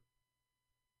asleep?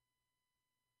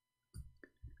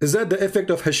 Is that the effect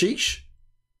of hashish?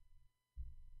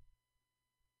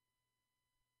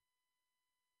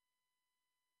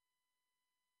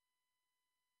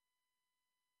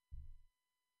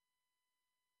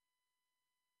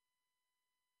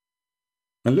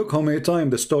 And look how many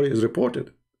times the story is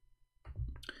reported.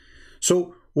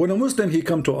 So when a Muslim, he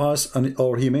come to us and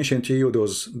or he mentioned to you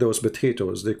those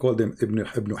potatoes, they call them Ibn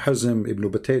Hazm,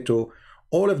 Ibn Potato,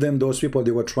 all of them, those people,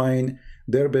 they were trying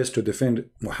their best to defend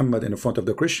Muhammad in front of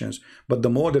the Christians. But the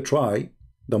more they try,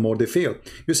 the more they fail.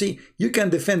 You see, you can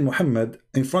defend Muhammad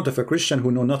in front of a Christian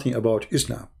who know nothing about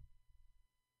Islam.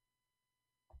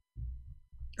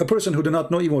 A person who do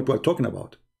not know even what we're talking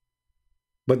about.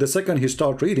 But the second he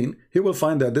start reading, he will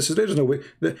find that this is there's no way.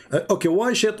 Okay,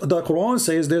 why the Quran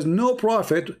says there's no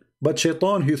prophet but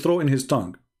shaitan he throw in his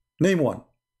tongue? Name one.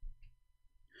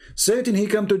 Satan, he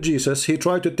come to Jesus, he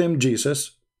tried to tempt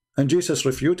Jesus, and Jesus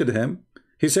refuted him.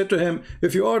 He said to him,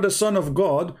 if you are the Son of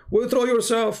God, withdraw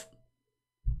yourself.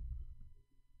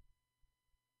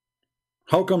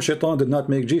 How come shaitan did not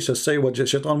make Jesus say what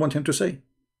shaitan want him to say?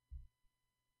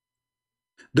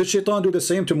 Did shaitan do the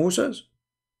same to Moses?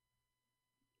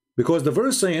 Because the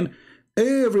verse saying,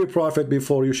 every prophet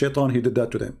before you, shaitan, he did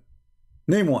that to them.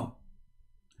 Name one.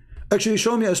 Actually,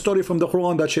 show me a story from the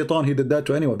Quran that shaitan, he did that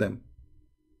to any of them.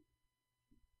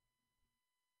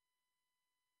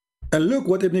 And look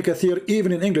what Ibn Kathir,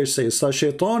 even in English, says. So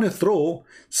shaitan throw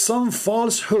some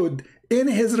falsehood in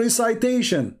his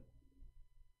recitation.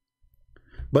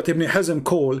 But Ibn Hazm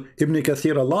called Ibn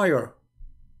Kathir a liar.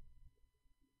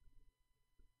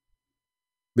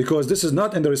 Because this is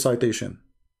not in the recitation.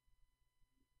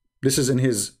 This is in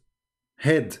his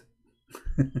head.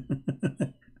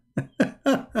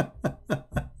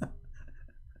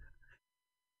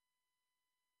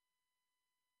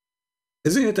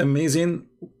 Isn't it amazing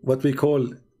what we call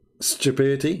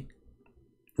stupidity,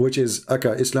 which is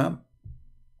Aka Islam?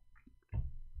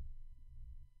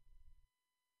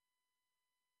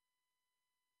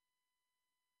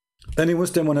 Any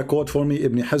Muslim want to quote for me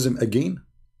Ibn Hazm again?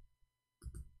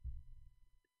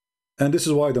 And this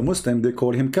is why the Muslim, they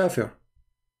call him kafir.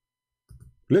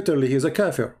 Literally, he is a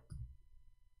kafir.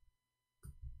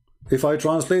 If I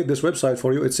translate this website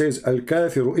for you, it says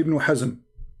Al-Kafiru Ibn Hazm.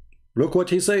 Look what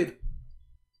he said.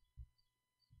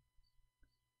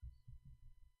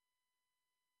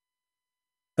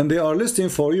 And they are listing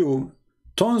for you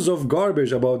tons of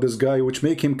garbage about this guy which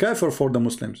make him kafir for the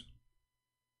Muslims.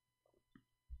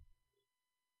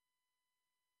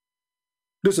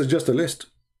 This is just a list.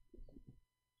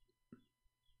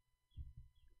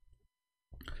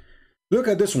 Look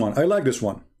at this one. I like this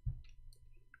one.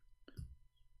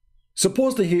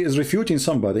 Supposedly he is refuting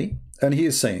somebody and he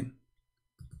is saying,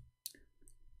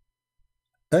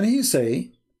 and he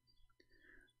say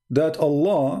that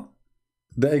Allah,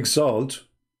 the Exalt,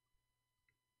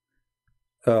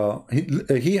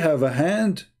 he have a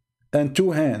hand and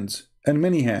two hands and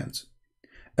many hands,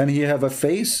 and he have a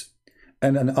face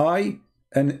and an eye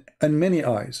and many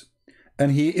eyes,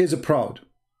 and he is proud.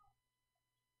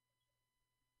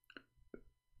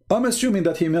 I'm assuming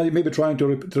that he may be trying to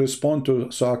respond to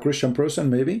a Christian person,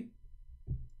 maybe.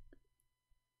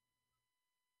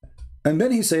 And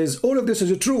then he says, all of this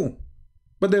is true,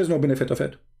 but there is no benefit of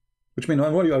it. Which means,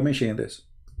 why you are mentioning this?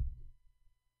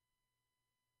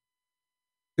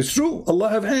 It's true, Allah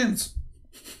have hands.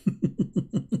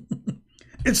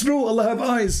 It's true, Allah have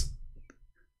eyes.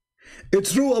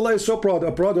 It's true, Allah is so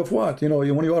proud. Proud of what? You know,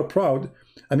 when you are proud,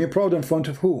 I mean proud in front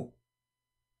of who?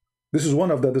 This is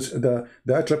one of the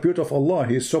attribute of Allah.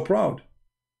 He is so proud.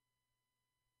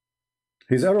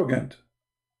 He's arrogant.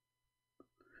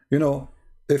 You know,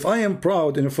 if I am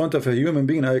proud in front of a human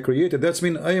being I created, that's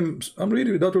mean I'm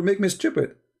really, that will make me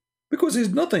stupid. Because he's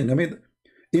nothing. I mean,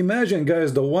 imagine,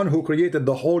 guys, the one who created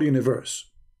the whole universe.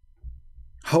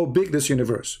 How big this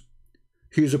universe.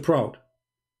 He's proud.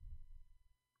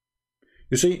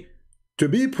 You see, to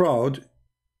be proud,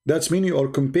 that's meaning you are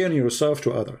comparing yourself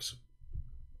to others.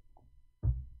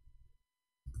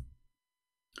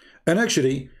 And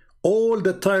actually, all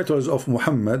the titles of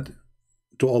Muhammad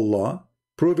to Allah,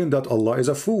 proving that Allah is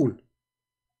a fool.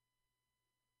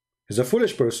 He's a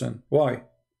foolish person. Why?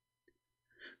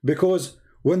 Because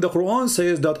when the Quran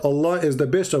says that Allah is the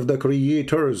best of the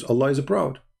creators, Allah is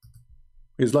proud.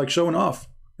 He's like showing off.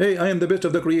 Hey, I am the best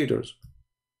of the creators.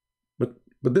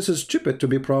 But this is stupid to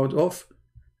be proud of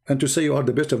and to say you are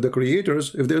the best of the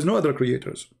creators if there's no other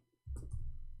creators?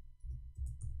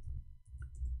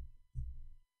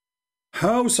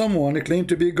 How someone claimed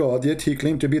to be God, yet he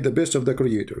claimed to be the best of the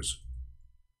creators?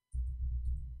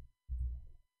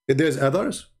 If there's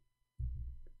others?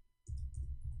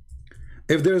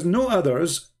 If there's no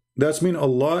others, that means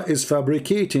Allah is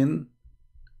fabricating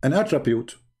an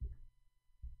attribute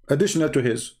additional to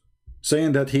his,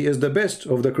 saying that he is the best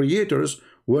of the creators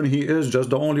when he is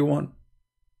just the only one.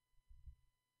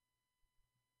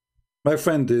 My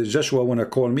friend Joshua wanna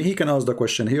call me, he can ask the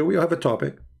question here. We have a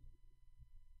topic.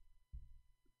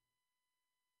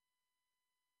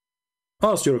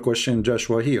 Ask your question,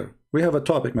 Joshua, here. We have a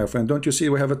topic, my friend. Don't you see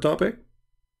we have a topic?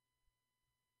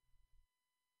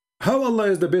 How Allah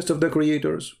is the best of the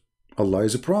creators? Allah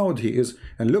is proud, he is.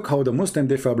 And look how the Muslim,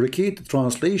 they fabricate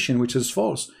translation which is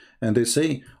false. And they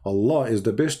say Allah is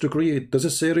the best to create. Does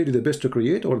it say really the best to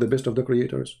create or the best of the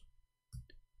creators?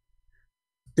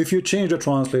 If you change the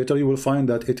translator, you will find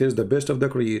that it is the best of the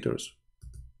creators.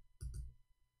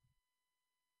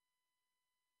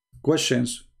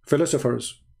 Questions,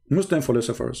 philosophers, Muslim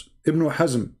philosophers, Ibn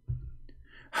Hazm.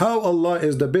 How Allah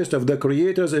is the best of the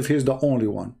creators if he is the only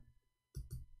one?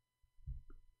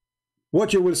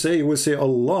 What you will say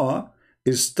Allah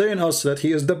is telling us that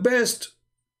he is the best.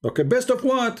 Okay, best of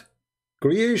what?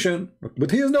 Creation.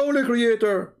 But he is the only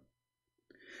creator.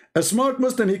 A smart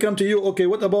Muslim, he come to you, okay,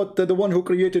 what about the one who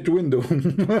created window?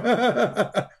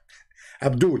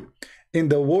 Abdul, in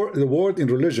the word in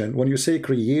religion, when you say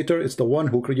creator, it's the one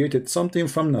who created something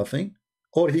from nothing,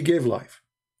 or he gave life.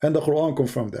 And the Quran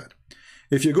confirmed that.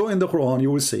 If you go in the Quran,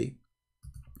 you will see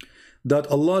that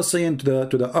Allah is saying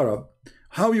to the Arab,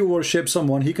 how you worship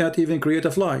someone, he cannot even create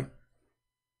a fly.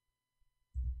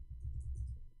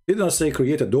 He did not say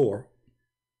create a door.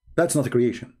 That's not a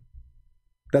creation.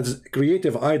 That's a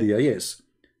creative idea, yes.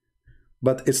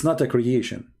 But it's not a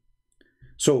creation.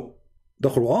 So, the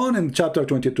Quran in chapter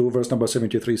 22, verse number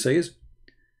 73 says,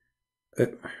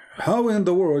 how in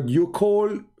the world you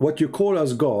call what you call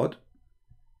as God,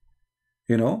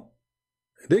 you know,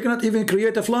 they cannot even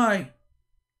create a fly.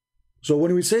 So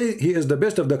when we say he is the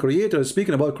best of the creators,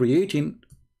 speaking about creating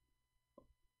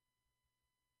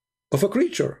of a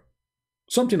creature,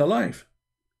 something alive.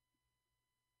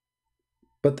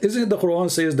 But isn't the Quran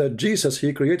says that Jesus,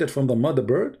 he created from the mother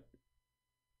bird?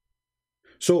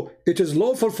 So it is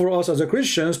lawful for us as a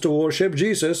Christians to worship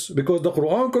Jesus because the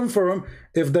Quran confirms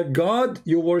if the God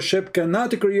you worship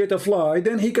cannot create a fly,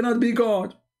 then he cannot be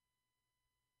God.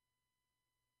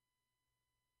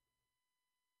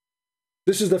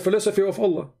 This is the philosophy of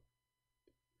Allah.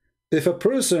 If a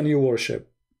person you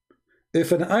worship,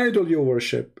 if an idol you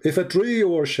worship, if a tree you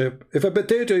worship, if a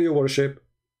potato you worship,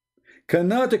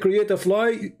 cannot create a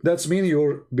fly, that means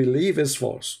your belief is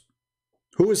false.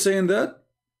 Who is saying that?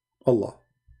 Allah.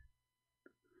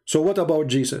 So what about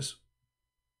Jesus?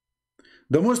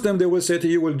 The Muslim, they will say to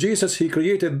you, well, Jesus, he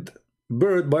created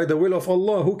bird by the will of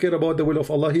Allah. Who care about the will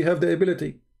of Allah? He have the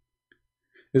ability.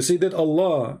 You see that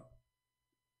Allah...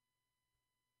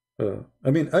 I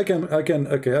mean, okay,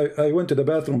 I went to the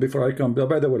bathroom before I come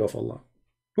by the will of Allah.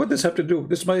 What does this have to do?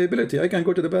 This is my ability. I can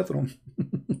go to the bathroom.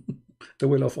 The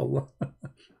will of Allah.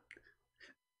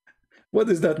 What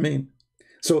does that mean?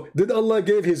 So, did Allah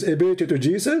give his ability to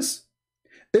Jesus?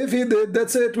 If he did,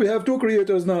 that's it. We have two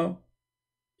creators now.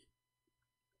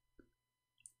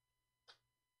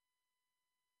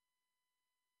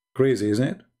 Crazy,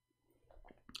 isn't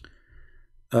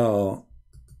it?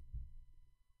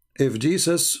 If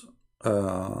Jesus,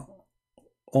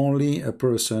 only a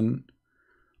person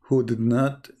who did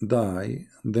not die,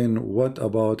 then what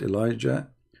about Elijah,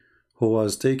 who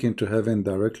was taken to heaven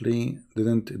directly,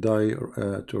 didn't die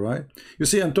to right? You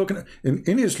see, I'm talking,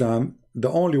 in Islam,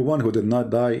 the only one who did not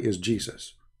die is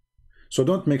Jesus. So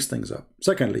don't mix things up.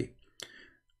 Secondly,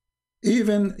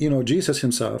 even, you know, Jesus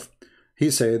himself,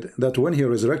 he said that when he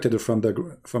resurrected from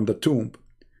the tomb,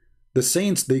 the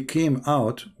saints, they came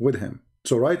out with him.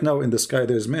 So right now in the sky,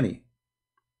 there's many.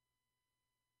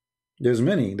 There's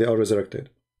many, they are resurrected.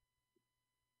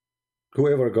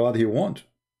 Whoever God he wants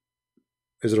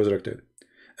is resurrected.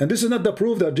 And this is not the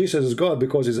proof that Jesus is God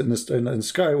because he's in the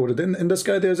sky, or in the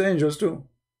sky there's angels too.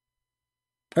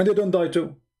 And they don't die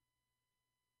too.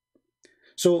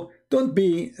 So don't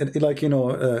be like, you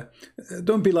know,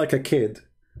 don't be like a kid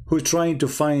who's trying to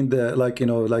find like, you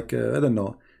know, like, I don't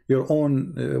know, your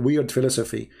own weird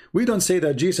philosophy. We don't say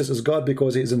that Jesus is God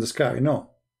because he is in the sky. No.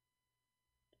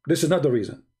 This is not the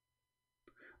reason.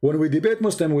 When we debate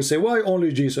Muslim, we say, why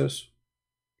only Jesus?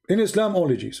 In Islam,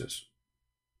 only Jesus.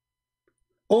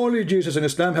 Only Jesus in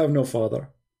Islam have no father.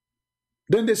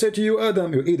 Then they say to you,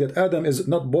 Adam, you idiot, Adam is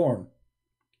not born.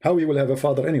 How he will have a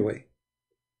father anyway?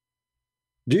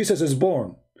 Jesus is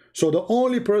born. So the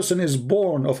only person is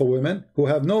born of a woman who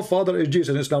have no father is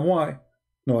Jesus in Islam. Why?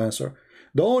 No answer.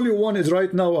 The only one is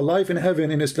right now alive in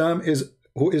heaven in Islam is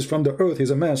who is from the earth. He's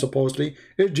a man supposedly.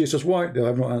 Is Jesus. Why? They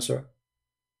have no answer.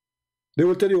 They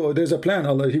will tell you, oh, there's a plan.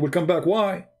 Allah, he will come back.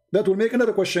 Why? That will make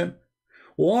another question.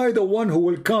 Why the one who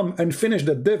will come and finish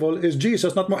the devil is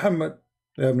Jesus, not Muhammad?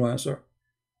 They have no answer.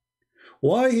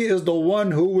 Why he is the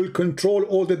one who will control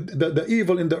all the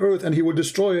evil in the earth and he will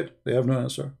destroy it? They have no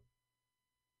answer.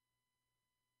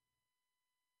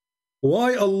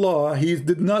 Why Allah, he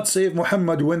did not save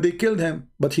Muhammad when they killed him,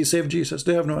 but he saved Jesus?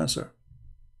 They have no answer.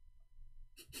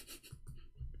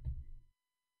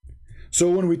 So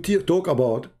when we talk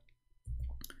about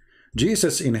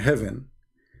Jesus in heaven,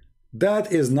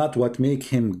 that is not what make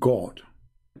him God.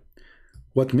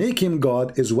 What make him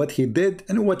God is what he did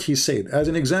and what he said. As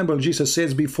an example, Jesus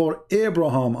says, before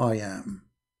Abraham I am.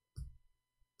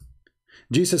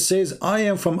 Jesus says, I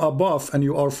am from above and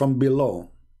you are from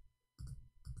below.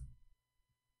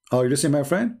 Are you listening, my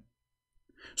friend?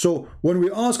 So when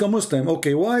we ask a Muslim,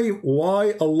 okay,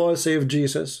 why Allah saved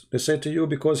Jesus? They say to you,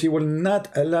 because he will not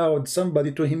allow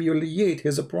somebody to humiliate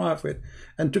his prophet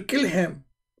and to kill him.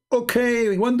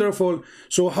 Okay, wonderful.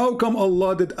 So how come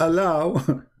Allah did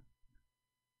allow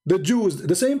the Jews,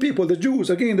 the same people, the Jews,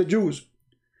 again the Jews,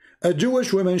 a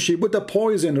Jewish woman, she put a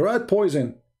poison, rat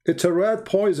poison. It's a rat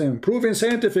poison, proven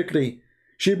scientifically.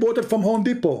 She bought it from Home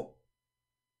Depot.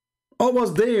 I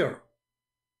was there.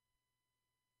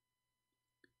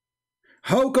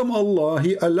 How come Allah,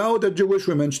 he allowed the Jewish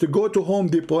women to go to Home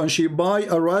Depot and she buy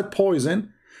a rat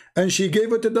poison and she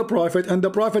gave it to the Prophet, and the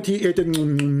Prophet, he ate it.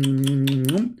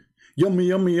 Yummy,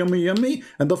 yummy, yummy, yummy.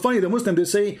 And the funny, the Muslim, they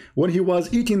say when he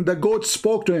was eating, the goat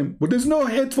spoke to him. But there's no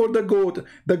head for the goat.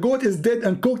 The goat is dead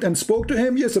and cooked and spoke to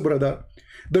him. Yes, brother.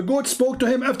 The goat spoke to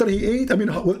him after he ate. I mean,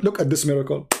 look at this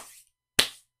miracle.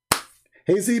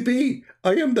 Hey, CP,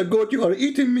 I am the goat. You are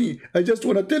eating me. I just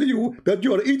want to tell you that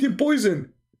you are eating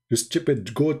poison. You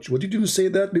stupid goat. What did you say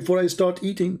that before I start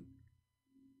eating?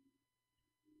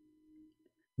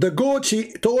 The goat,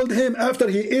 she told him after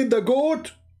he ate the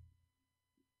goat.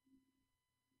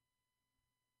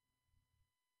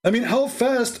 I mean, how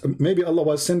fast? Maybe Allah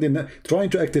was trying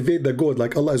to activate the goat,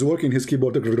 like Allah is working his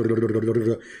keyboard,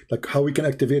 like how we can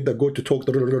activate the goat to talk.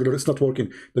 It's not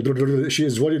working. She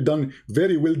is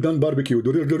very well done barbecue.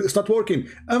 It's not working.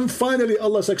 And finally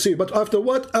Allah succeeded. But after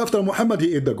what? After Muhammad,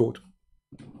 he ate the goat.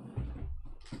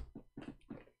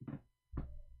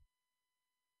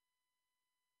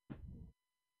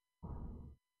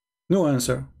 No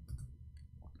answer.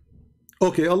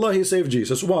 Okay, Allah, he saved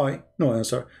Jesus. Why? No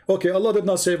answer. Okay, Allah did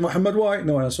not save Muhammad. Why?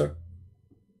 No answer.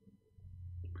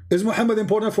 Is Muhammad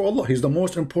important for Allah? He's the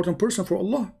most important person for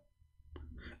Allah.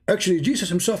 Actually, Jesus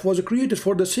himself was created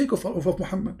for the sake of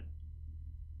Muhammad.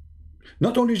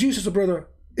 Not only Jesus, brother.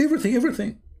 Everything,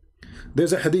 everything.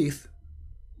 There's a hadith.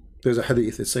 There's a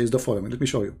hadith. It says the following. Let me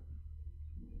show you.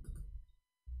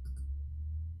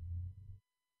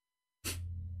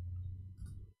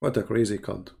 What a crazy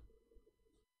cult.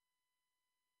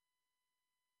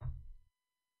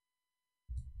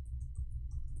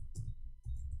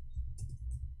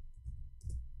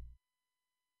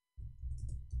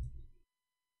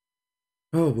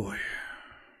 Oh boy.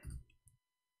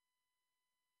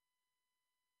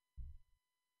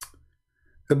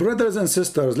 Brothers and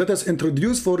sisters, let us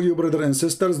introduce for you, brothers and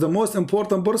sisters, the most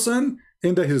important person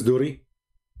in the history.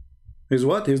 Is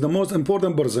what? He's the most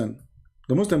important person.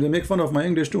 The Muslims, they make fun of my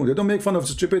English too. They don't make fun of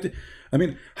stupidity. I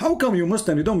mean, how come you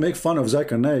Muslim, you don't make fun of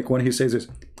Zakir Naik when he says this?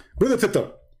 Brother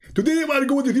sister, today I'm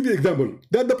going to give you an example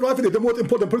that the Prophet is the most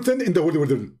important person in the whole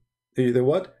world. The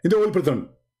what? In the whole person.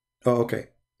 Oh, okay.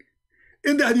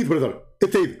 In the hadith, brother,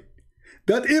 it says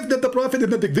that if the Prophet did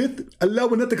not exist, Allah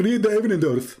will not create the heaven and the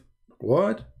earth.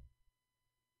 What?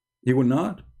 He will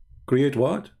not create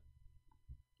what?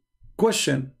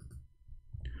 Question.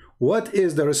 What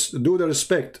is the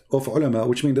respect of ulama,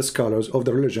 which mean the scholars of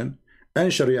the religion,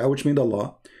 and Sharia, which mean the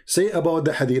law, say about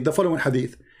the hadith, the following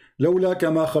hadith, لولا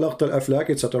كما خلقت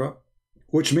الأفلاك, etc.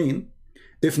 Which mean,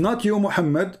 if not you,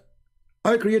 Muhammad,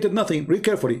 I created nothing. Read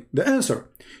carefully. The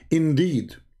answer.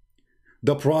 Indeed,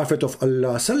 the Prophet of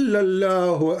Allah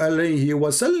sallallahu alayhi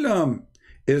wasallam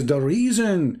is the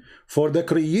reason for the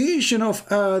creation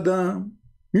of Adam.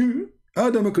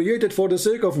 Adam created for the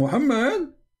sake of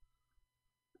Muhammad.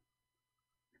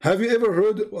 Have you ever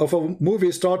heard of a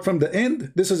movie start from the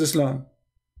end? This is Islam.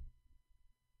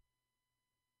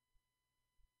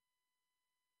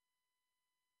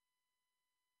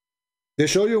 They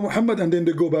show you Muhammad and then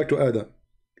they go back to Adam.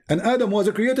 And Adam was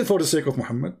created for the sake of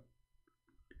Muhammad.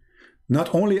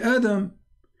 Not only Adam.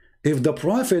 If the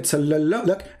Prophet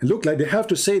sallallahu, look like they have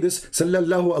to say this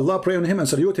sallallahu, Allah pray on him and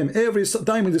salute him every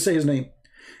time they say his name.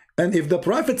 And if the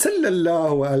Prophet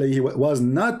sallallahu alayhi was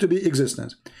not to be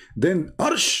existence, then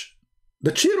Arsh,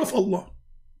 the chair of Allah,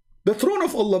 the throne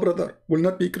of Allah, brother, will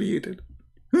not be created.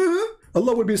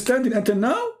 Allah will be standing until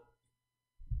now.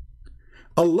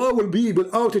 Allah will be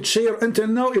without a chair until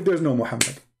now if there's no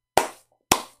Muhammad.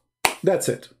 That's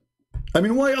it. I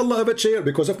mean, why Allah have a chair?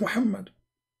 Because of Muhammad.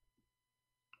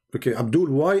 Okay, Abdul,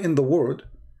 why in the world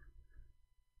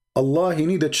Allah he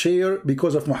need a chair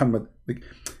because of Muhammad? I'm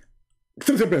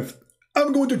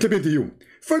going to explain to you.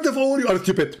 First of all, you are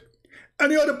stupid.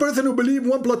 And you are a person who believe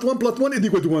 1 + 1 + 1 is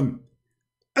equal to 1.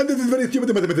 And this is very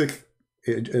stupid mathematics.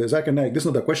 Zakir Naik, this is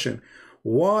not the question.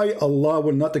 Why Allah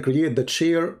will not create the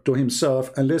chair to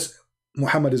himself unless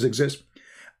Muhammad exists?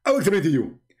 I will explain to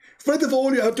you. First of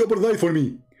all, you have to apologize for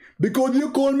me. Because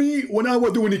you called me when I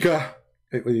was doing nikah.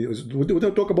 We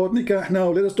don't talk about nikah now.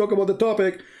 Let us talk about the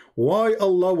topic. Why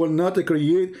Allah will not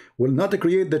create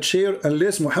the chair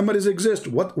unless Muhammad exists?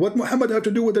 What Muhammad have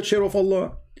to do with the chair of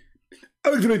Allah? I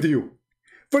will explain to you.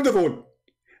 First of all,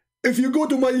 if you go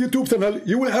to my YouTube channel,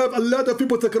 you will have a lot of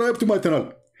people subscribe to my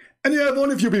channel. And you have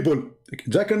only a few people.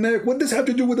 Zakir Naik, what does have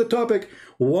to do with the topic?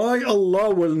 Why Allah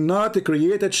will not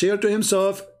create a chair to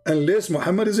himself unless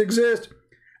Muhammad exists?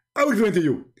 I will explain to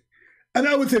you. And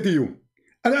I will say to you,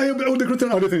 and I am all the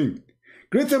Christian are listening.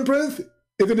 Christian Prince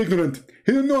is an ignorant.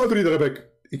 He doesn't know how to read Arabic.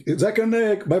 Zakir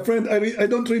Naik, my friend, I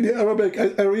don't read Arabic.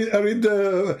 I read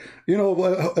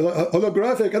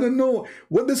holographic. I don't know.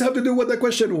 What does have to do with the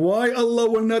question? Why Allah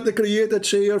will not create a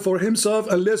chair for himself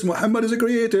unless Muhammad is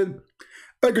created?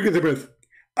 Okay, Christian Prince,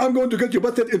 I'm going to get you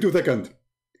busted in 2 seconds.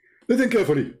 Listen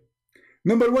carefully.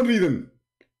 Number 1 reason.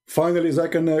 Finally,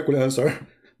 Zakir Naik will answer.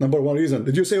 Number 1 reason.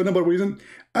 Did you say number 1 reason?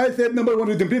 I said number 1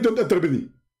 reason. Please don't interrupt me.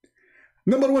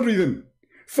 Number 1 reason.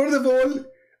 First of all,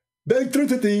 the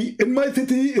electricity in my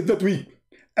city is not weak.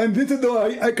 And this is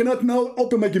why I cannot now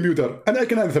open my computer. And I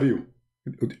can answer you.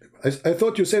 I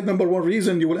thought you said number 1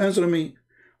 reason. You will answer me.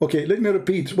 Okay, let me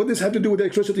repeat. What does have to do with the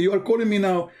electricity? You are calling me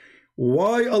now.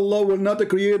 Why Allah will not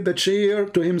create the chair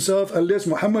to himself unless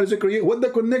Muhammad is created? What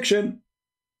the connection?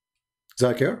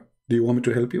 Zakir, do you want me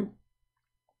to help you?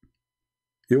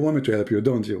 You want me to help you,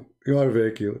 don't you? You are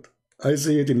very cute. I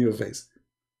see it in your face.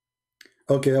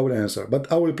 Okay, I will answer, but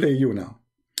I will play you now.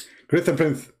 Christian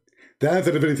Prince, the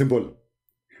answer is very simple.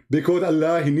 Because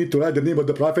Allah, he need to write the name of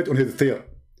the Prophet on his chair.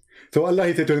 So Allah,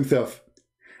 he said to himself,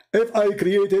 if I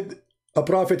created a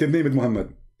Prophet, his name is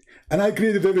Muhammad, and I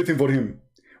created everything for him,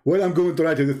 well, I'm going to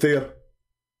write his chair.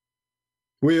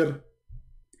 Where?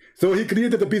 So he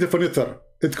created a piece of furniture.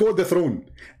 It's called the throne.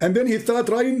 And then he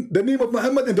started writing the name of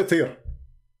Muhammad in the chair.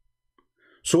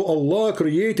 So Allah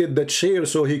created the chair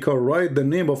so he could write the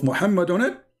name of Muhammad on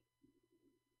it?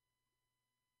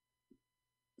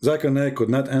 Zakir Naik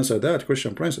could not answer that.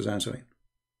 Christian Prince is answering.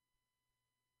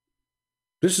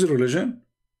 This is religion.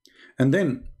 And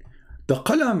then the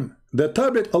qalam, the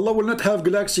tablet, Allah will not have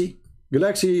galaxy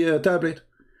tablet.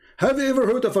 Have you ever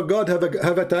heard of a God have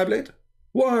a tablet?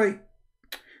 Why?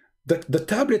 The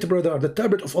tablet, brother, the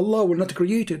tablet of Allah will not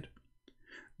create it.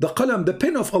 The qalam, the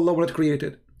pen of Allah will not create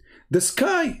it. The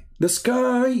sky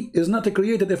is not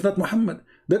created if not Muhammad.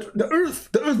 The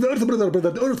earth, brother,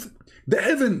 the earth, the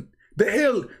heaven, the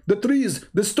hell, the trees,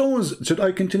 the stones. Should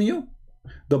I continue?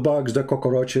 The bugs, the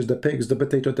cockroaches, the pigs, the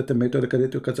potato, the tomato, the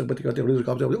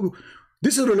potato.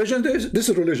 This is religion. This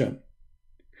is religion.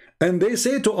 And they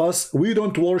say to us, we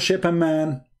don't worship a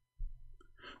man.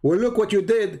 Well, look what you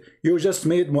did. You just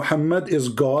made Muhammad is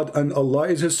God and Allah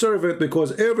is his servant,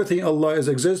 because everything Allah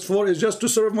exists for is just to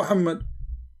serve Muhammad.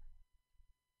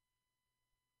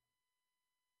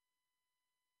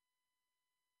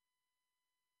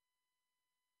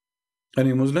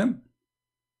 Any Muslim?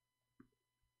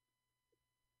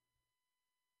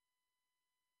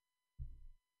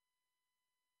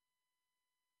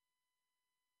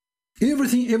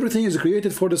 Everything is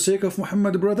created for the sake of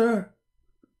Muhammad, brother.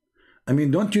 I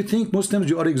mean, don't you think Muslims,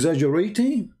 you are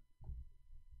exaggerating?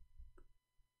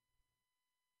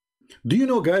 Do you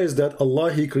know, guys, that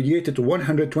Allah, he created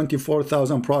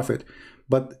 124,000 prophets,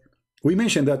 but we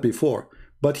mentioned that before,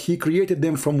 but he created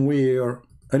them from where?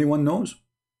 Anyone knows?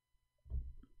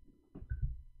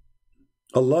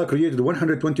 Allah created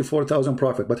 124,000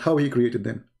 prophets, but how he created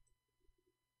them?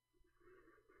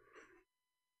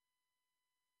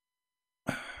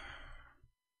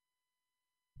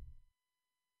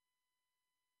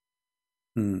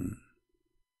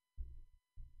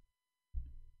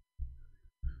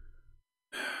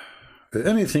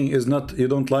 Anything is not, you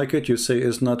don't like it, you say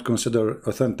is not considered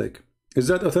authentic. Is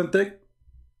that authentic?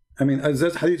 I mean, as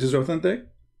that hadith is authentic?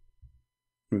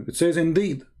 It says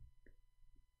indeed.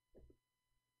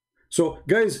 So,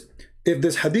 guys, if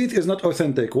this hadith is not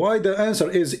authentic, why the answer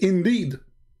is indeed?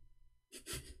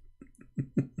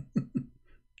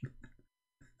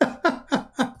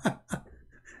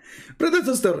 Brother,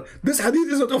 sister, this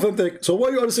hadith is not authentic. So why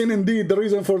you are saying indeed the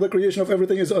reason for the creation of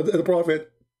everything is the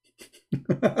Prophet?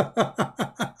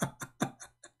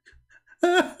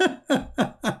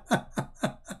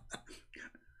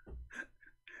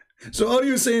 So are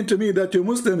you saying to me that you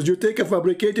Muslims, you take a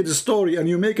fabricated story and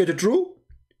you make it true?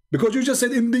 Because you just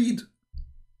said indeed.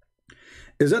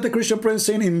 Is that the Christian prince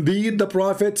saying indeed the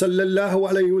Prophet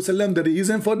sallallahu alaihi wasallam the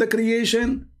reason for the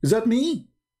creation? Is that me?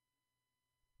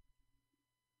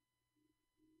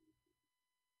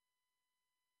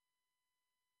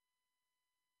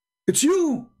 It's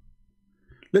you.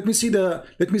 Let me see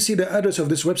the address of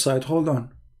this website. Hold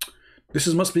on.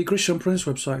 Must be Christian Prince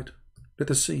website.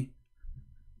 Let us see.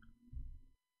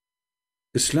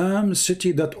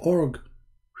 Islamcity.org.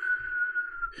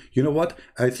 You know what?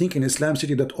 I think in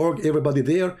Islamcity.org everybody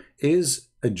there is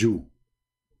a Jew.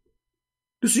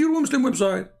 This is your Muslim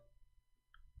website.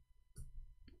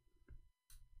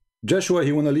 Joshua,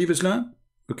 you want to leave Islam?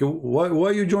 Okay,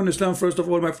 why you join Islam first of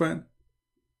all, my friend?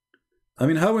 I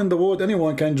mean, how in the world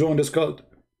anyone can join this cult?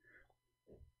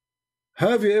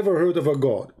 Have you ever heard of a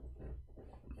God?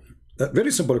 A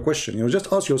very simple question. You know,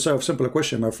 just ask yourself a simple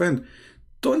question, my friend.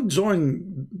 Don't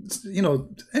join, you know,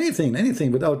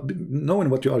 anything without knowing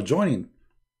what you are joining.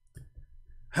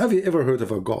 Have you ever heard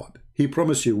of a God? He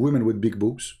promised you women with big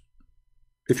boobs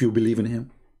if you believe in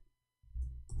him.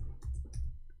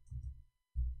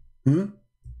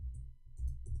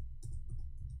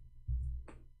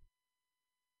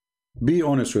 Be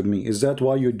honest with me. Is that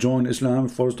why you join Islam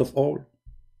first of all?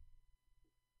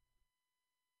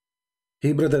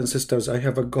 Hey, brothers and sisters, I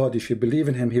have a God. If you believe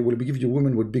in him, he will give you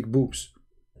women with big boobs.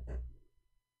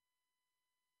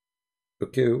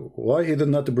 Okay, why he did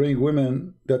not bring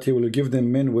women that he will give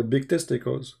them men with big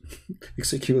testicles?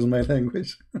 Excuse my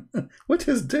language. What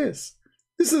is this?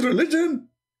 This is religion.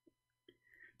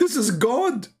 This is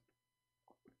God.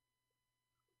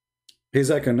 Hey,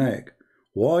 Zachariah,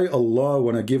 why Allah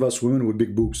wanna give us women with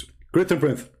big boobs? Great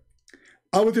Prince,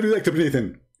 I want to react to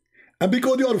anything. And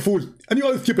because you are a fool and you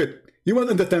are stupid, you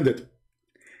won't understand it.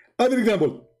 Another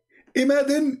example.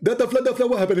 Imagine that the flood of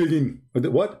Noah happened again.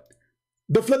 What?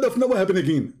 The flood of Noah happened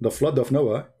again. The flood of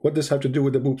Noah? What does have to do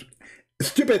with the boobs?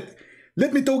 Stupid.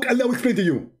 Let me talk and I'll explain to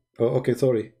you. Oh, okay,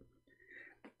 sorry.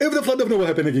 If the flood of Noah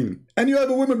happened again, and you have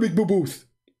a woman with boobs,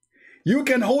 you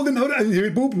can hold in her and her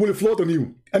boob will float on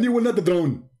you, and you will not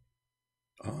drown.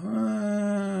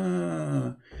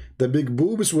 Ah, the big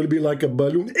boobs will be like a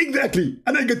balloon. Exactly.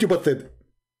 And I get you busted.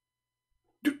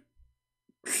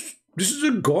 This is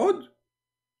a God?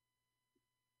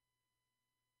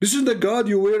 This is the God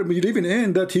you were believing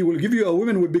in, that he will give you a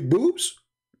woman with big boobs?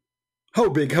 How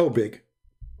big? How big?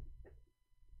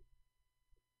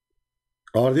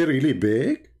 Are they really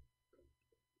big?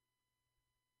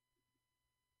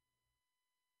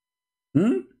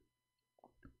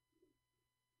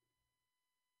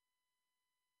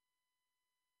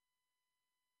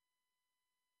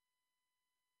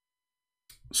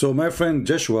 So my friend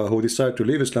Joshua, who decided to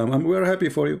leave Islam, we're happy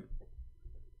for you.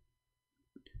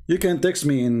 You can text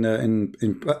me in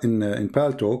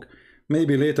Pal Talk.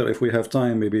 Maybe later, if we have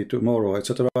time, maybe tomorrow,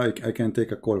 etc. I can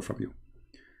take a call from you,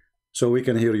 so we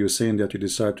can hear you saying that you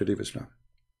decide to leave Islam.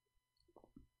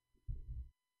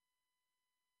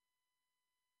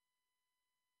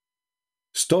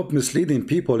 Stop misleading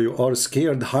people. You are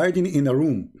scared, hiding in a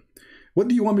room. What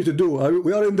do you want me to do?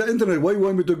 We are in the internet. Why you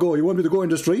want me to go? You want me to go in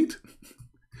the street?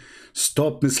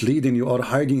 Stop misleading. You are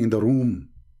hiding in the room.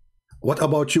 What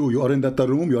about you? You are in that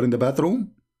room? You are in the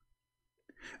bathroom?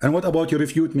 And what about you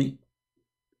refute me?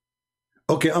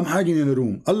 Okay, I'm hiding in a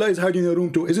room. Allah is hiding in a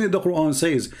room too. Isn't it the Quran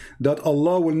says that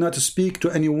Allah will not speak to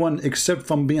anyone except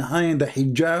from behind the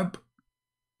hijab?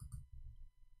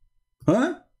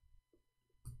 Huh?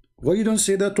 Why you don't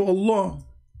say that to Allah?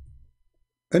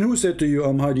 And who said to you,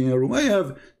 I'm hiding in a room? I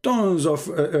have tons of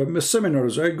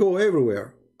seminars. I go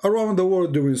everywhere, around the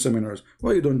world doing seminars.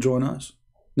 Why you don't join us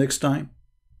next time?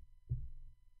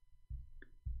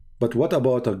 But what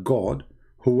about a God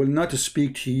who will not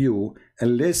speak to you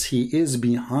unless he is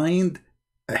behind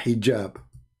a hijab?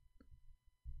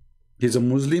 He's a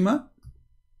Muslima?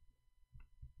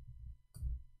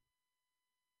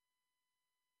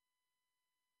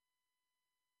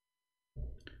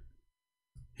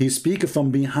 He speaks from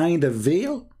behind a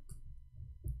veil?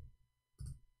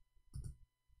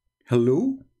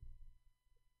 Hello?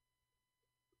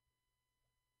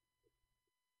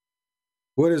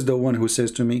 Where is the one who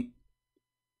says to me,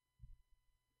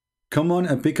 come on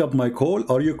and pick up my call?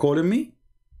 Are you calling me?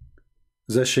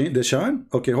 The Shan?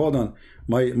 Okay, hold on.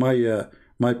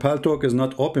 My pal talk is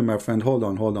not open, my friend. Hold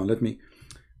on. Let me.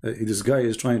 This guy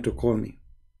is trying to call me.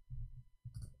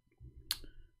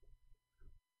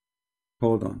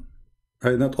 Hold on. I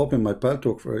have not opened my pal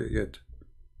talk for it yet.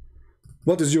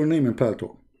 What is your name in pal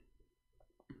talk?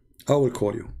 I will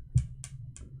call you.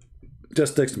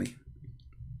 Just text me.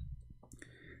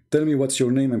 Tell me what's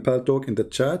your name in pal talk in the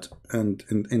chat and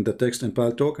in the text in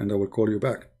pal talk, and I will call you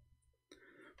back.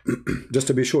 Just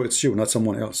to be sure it's you, not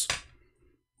someone else,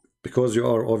 because you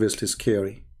are obviously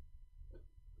scary.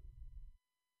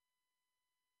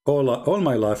 All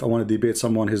my life I want to debate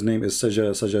someone. His name is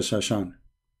Sajja Shashan,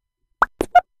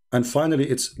 and finally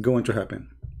it's going to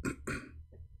happen.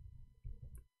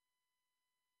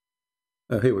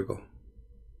 Here we go.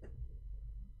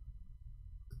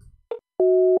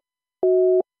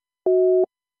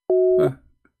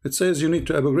 It says you need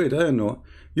to upgrade. I don't know.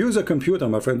 Use a computer,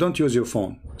 my friend. Don't use your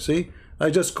phone. See,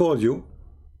 I just called you.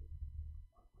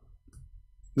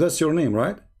 That's your name,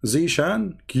 right?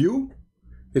 Zishan Q.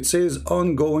 It says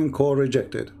ongoing call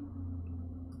rejected.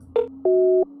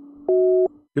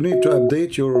 You need to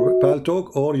update your pal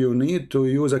talk, or you need to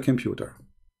use a computer.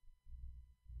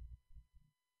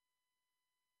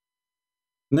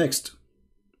 Next.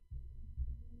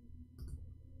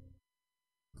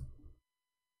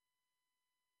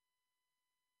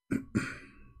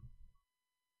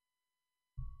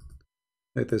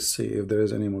 Let us see if there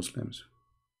is any Muslims.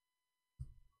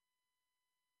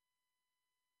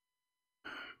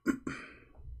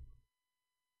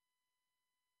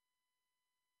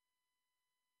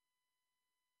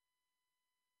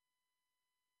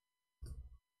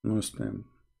 Muslim.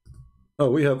 Oh,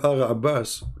 we have Agha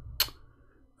Abbas.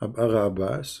 Agha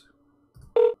Abbas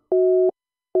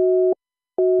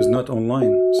is not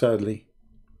online, sadly.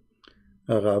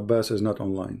 Agha Abbas is not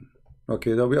online.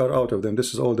 Okay, now we are out of them.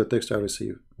 This is all the text I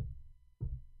receive.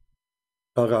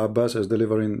 Agha Abbas is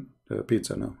delivering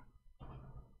pizza now.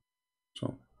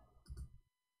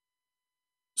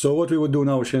 So what we would do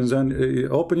now, Shenzhen,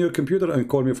 open your computer and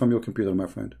call me from your computer, my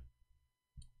friend.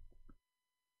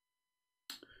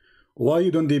 Why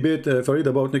you don't debate Farid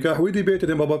about nikah? We debated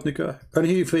him about nikah and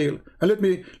he failed. And let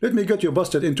me get you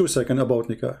busted in 2 seconds about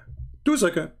nikah. 2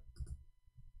 seconds.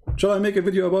 Shall I make a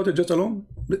video about it just alone?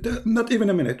 Not even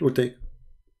a minute will take.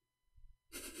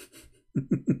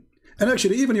 And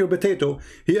actually, even your potato,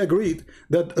 he agreed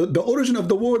that the origin of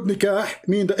the word nikah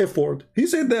means the F word. He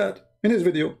said that in his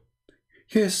video.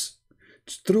 Yes,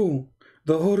 it's true.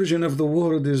 The origin of the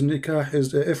word is nikah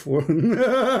is the F word.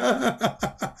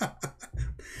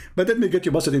 But let me get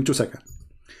you busted in 2 seconds.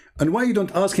 And why you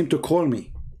don't ask him to call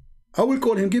me? I will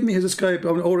call him. Give me his Skype,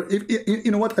 or if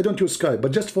you know what, I don't use Skype,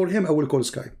 but just for him I will call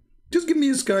Skype. Just give me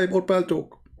his Skype or pal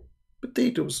talk.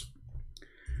 Potatoes.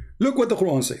 Look what the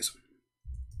Quran says.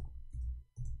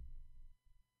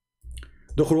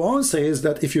 The Quran says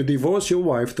that if you divorce your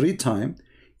wife 3 times,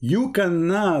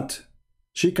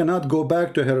 she cannot go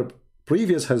back to her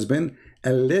previous husband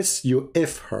unless you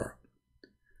F her.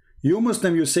 You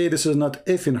Muslim, you say this is not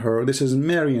F-ing her, this is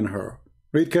marrying her.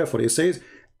 Read carefully. It says,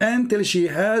 until she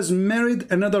has married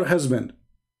another husband.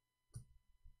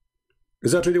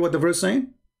 Is that really what the verse is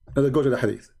saying? Let's go to the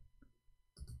hadith.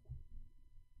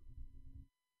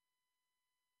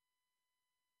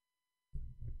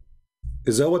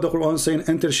 Is that what the Quran is saying?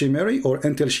 Until she marry, or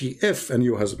until she F a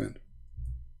new husband?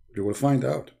 You will find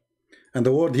out. And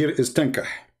the word here is tankah.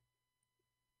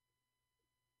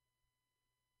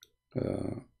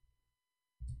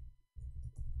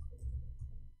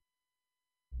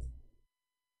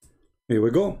 Here we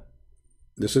go.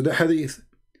 This is the hadith.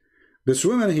 This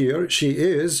woman here, she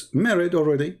is married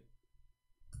already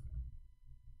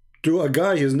to a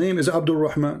guy. His name is Abdul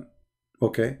Rahman.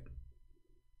 Okay.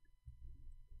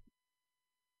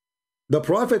 The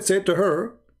Prophet said to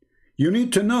her, you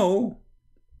need to know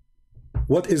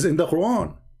what is in the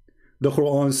Quran. The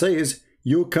Quran says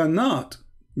you cannot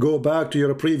go back to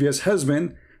your previous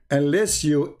husband unless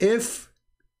you F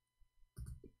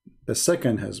the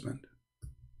second husband.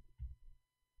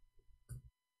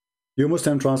 You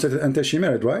Muslim translated until she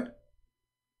married, right?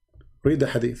 Read the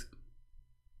hadith.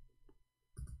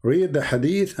 Read the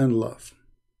hadith and love.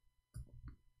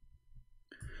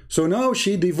 So now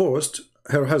she divorced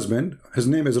her husband. His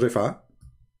name is Rifa.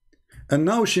 And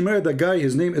now she married a guy.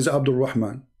 His name is Abdul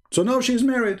Rahman. So now she's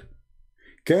married.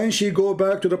 Can she go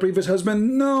back to the previous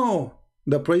husband? No.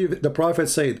 The Prophet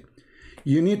said,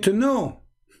 you need to know.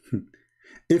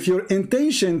 If your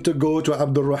intention to go to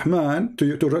Abdul Rahman,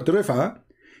 to Rifa,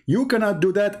 You cannot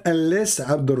do that unless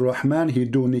Abdul Rahman he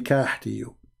do nikah to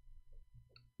you.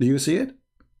 Do you see it?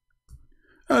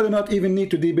 I do not even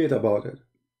need to debate about it.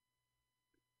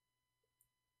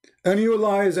 And you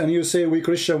lies and you say we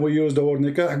Christian will use the word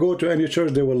nikah. Go to any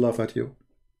church, they will laugh at you.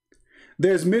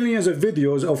 There's millions of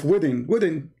videos of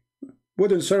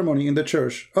wedding ceremony in the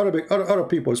church. Arab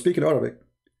people speaking Arabic.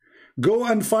 Go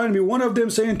and find me one of them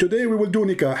saying today we will do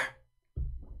nikah.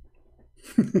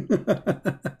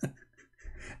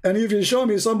 And if you show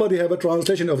me somebody have a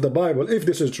translation of the Bible, if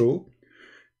this is true,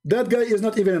 that guy is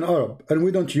not even an Arab and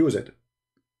we don't use it.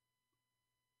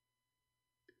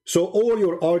 So all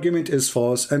your argument is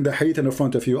false and the hadith in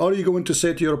front of you. Are you going to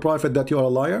say to your prophet that you are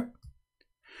a liar?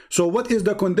 So what is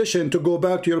the condition to go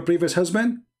back to your previous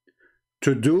husband?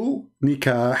 To do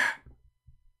nikah.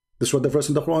 This is what the verse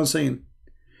in the Quran is saying.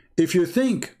 If you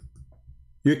think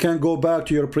you can go back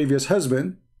to your previous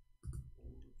husband,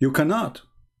 you cannot.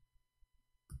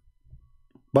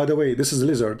 By the way, this is a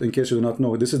lizard, in case you do not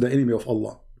know. This is the enemy of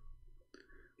Allah.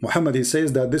 Muhammad, he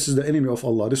says that this is the enemy of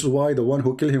Allah. This is why the one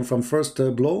who killed him from first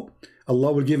blow,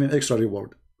 Allah will give him extra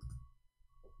reward.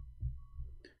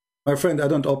 My friend, I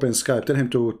don't open Skype. Tell him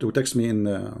to text me in...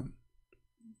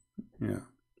 yeah.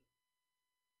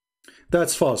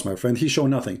 That's false, my friend. He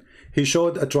showed nothing. He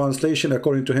showed a translation.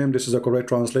 According to him, this is a correct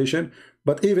translation.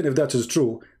 But even if that is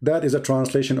true, that is a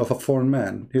translation of a foreign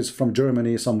man. He's from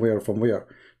Germany, somewhere, from where.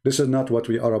 This is not what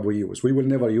we Arab use. We will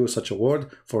never use such a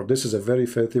word, for this is a very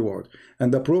filthy word.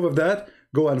 And the proof of that,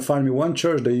 go and find me one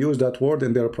church they use that word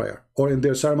in their prayer or in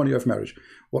their ceremony of marriage.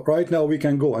 Well, right now we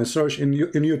can go and search in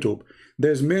YouTube.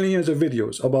 There's millions of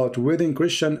videos about wedding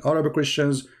Christian, Arab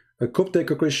Christians,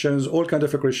 Coptic Christians, all kinds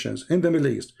of Christians in the Middle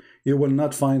East. You will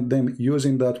not find them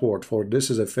using that word, for this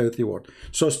is a filthy word.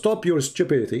 So stop your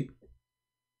stupidity.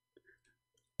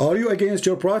 Are you against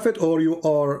your prophet or you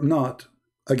are not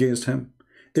against him?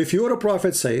 If your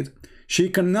prophet said she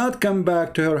cannot come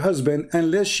back to her husband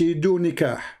unless she do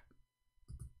nikah,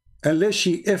 unless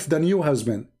she if the new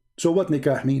husband. So what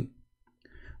nikah mean?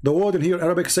 The word in here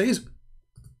Arabic says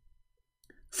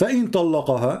فإن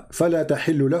طلقها فلا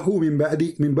تحل له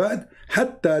من بعد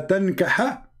حتى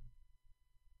تنكح,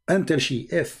 until she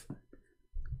if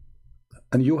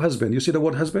a new husband. You see the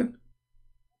word husband?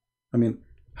 I mean,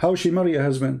 how she marry a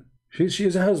husband? She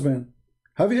is a husband.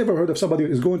 Have you ever heard of somebody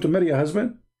who is going to marry a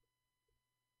husband?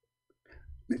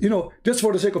 You know, just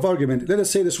for the sake of argument, let us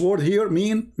say this word here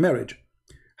mean marriage.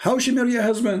 How she marry a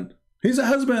husband? He's a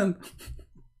husband.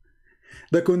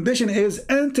 The condition is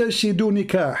until she do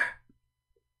nikah,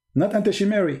 not until she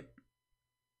marry.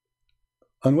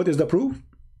 And what is the proof?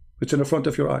 It's in the front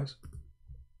of your eyes.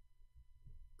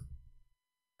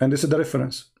 And this is the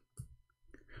reference.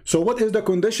 So what is the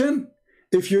condition?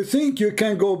 If you think you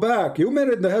can go back, you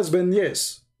married the husband,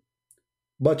 yes,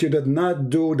 but you did not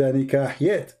do the nikah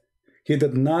yet. He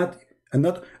did not, and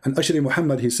actually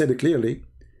Muhammad, he said it clearly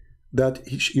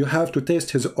that you have to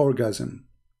taste his orgasm.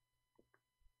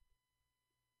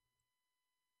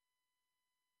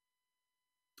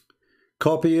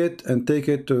 Copy it and take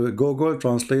it to Google,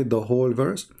 translate the whole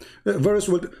verse. Verse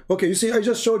would, okay, you see, I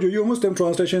just showed you your Muslim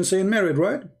translation saying married,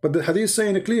 right? But the hadith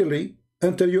saying it clearly,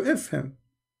 until you if him.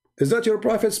 Is that your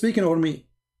prophet speaking or me?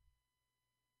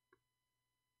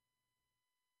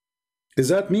 Is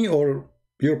that me or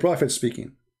your prophet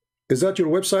speaking? Is that your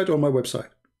website or my website?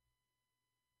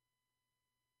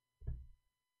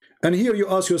 And here you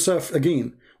ask yourself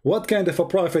again, what kind of a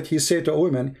prophet he said to a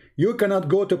woman, you cannot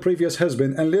go to previous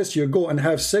husband unless you go and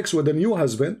have sex with a new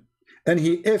husband, and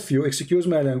he F you, excuse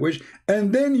my language,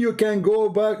 and then you can go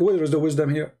back. Where is the wisdom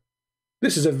here?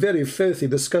 This is a very filthy,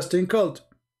 disgusting cult.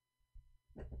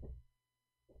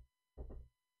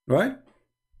 Right?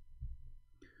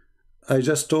 I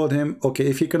just told him, okay,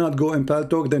 if he cannot go in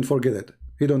Paltalk, then forget it.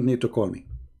 He don't need to call me.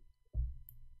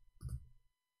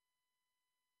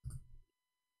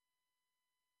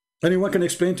 Anyone can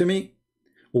explain to me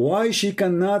why she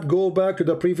cannot go back to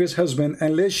the previous husband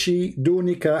unless she do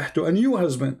nikah to a new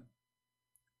husband?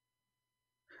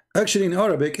 Actually, in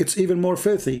Arabic, it's even more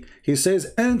filthy. He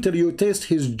says, until you taste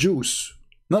his juice,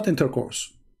 not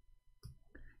intercourse.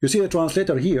 You see, the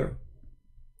translator here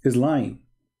is lying.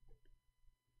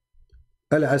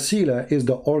 Al-asila is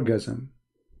the orgasm.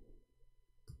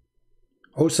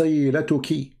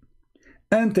 Usaylatuki.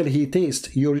 Until he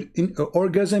tastes your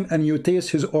orgasm and you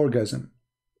taste his orgasm.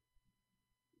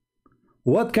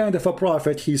 What kind of a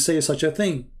prophet he says such a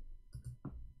thing?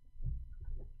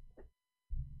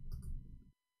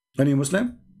 Any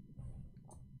Muslim?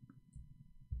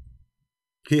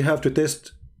 He have to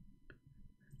test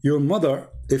your mother.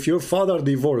 If your father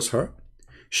divorced her,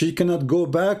 she cannot go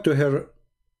back to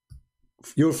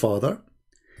your father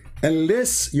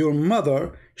unless your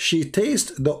mother, she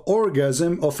tastes the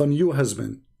orgasm of a new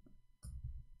husband.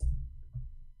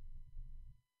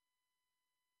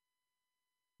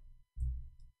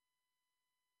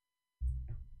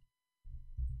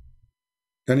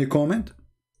 Any comment?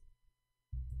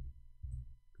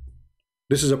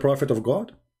 This is a prophet of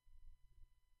God?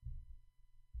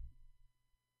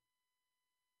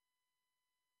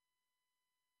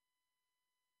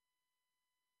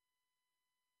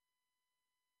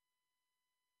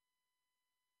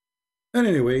 And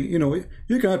anyway, you know,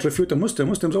 you cannot refute a Muslim.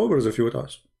 Muslims always refute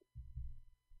us.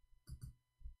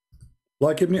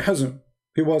 Like Ibn Hazm,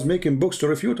 he was making books to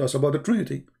refute us about the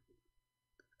Trinity.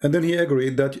 And then he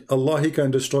agreed that Allah, he can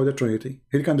destroy the Trinity.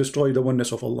 He can destroy the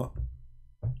oneness of Allah.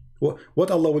 What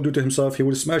Allah will do to himself, he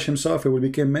will smash himself, he will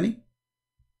become many.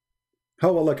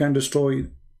 How Allah can destroy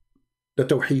the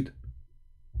Tawhid?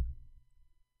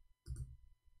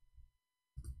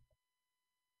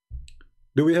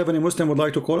 Do we have any Muslim would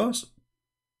like to call us?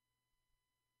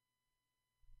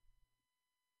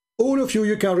 All of you,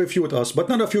 you can refute us, but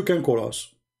none of you can call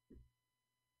us.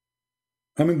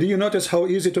 I mean, do you notice how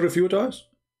easy to refute us?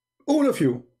 All of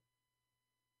you.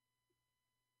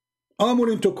 I'm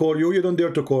willing to call you, you don't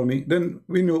dare to call me. Then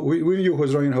we knew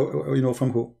who's running, you know,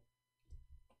 from who.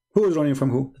 Who is running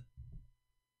from who?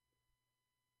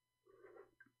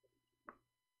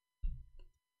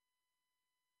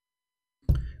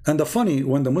 And the funny,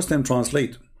 when the Muslim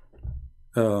translate,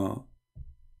 they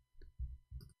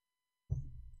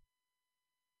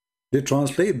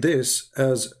translate this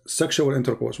as sexual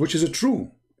intercourse, which is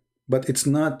true, but it's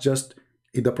not just.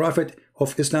 The Prophet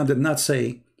of Islam did not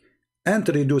say,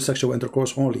 enter you do sexual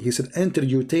intercourse only. He said, enter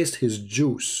you taste his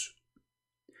juice.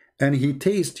 And he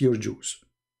tastes your juice.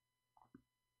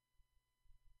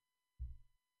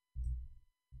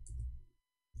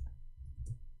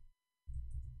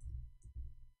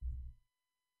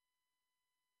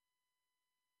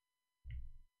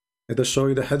 Let us show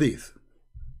you the hadith.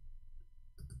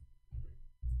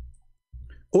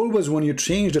 Always when you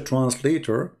change the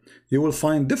translator, you will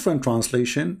find different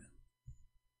translation,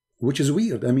 which is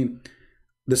weird. I mean,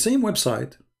 the same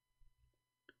website,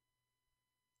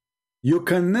 you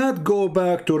cannot go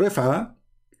back to Rif'a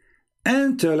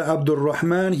and tell Abdul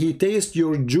Rahman he tastes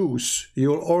your juice,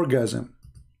 your orgasm.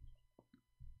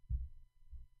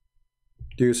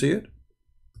 Do you see it?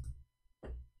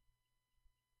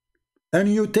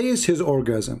 And you taste his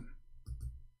orgasm.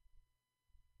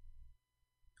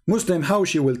 Muslim, how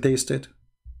she will taste it?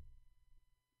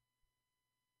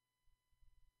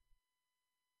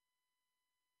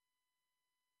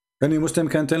 Any Muslim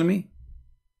can tell me?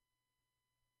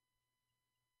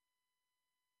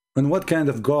 And what kind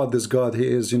of God this God he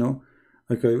is, you know?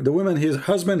 Okay, the woman, his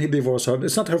husband, he divorced her.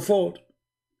 It's not her fault.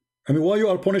 I mean, why you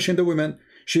are punishing the woman?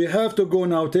 She have to go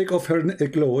now, take off her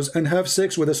clothes and have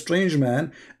sex with a strange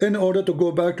man in order to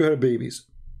go back to her babies.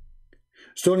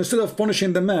 So instead of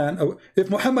punishing the man, if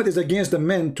Muhammad is against the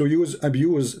men to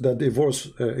abuse the divorce,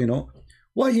 you know,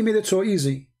 why he made it so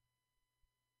easy?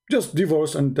 Just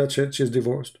divorce and that's it, she's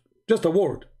divorced. Just a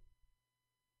word.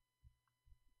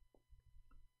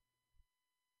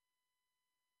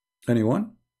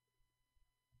 Anyone?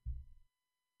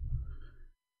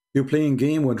 You're playing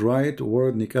game with right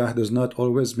word. Nikah does not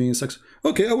always mean sex.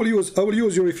 Okay, I will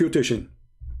use your refutation.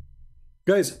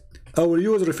 Guys, I will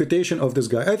use refutation of this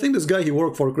guy. I think this guy, he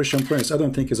worked for a Christian prince. I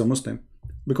don't think he's a Muslim.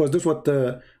 Because this is what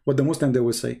the Muslim, they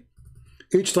will say.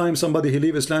 Each time somebody he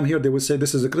leave Islam here, they will say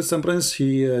this is a Christian prince.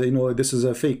 He, you know, this is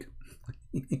a fake.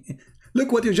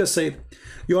 Look what you just said.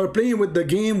 You are playing with the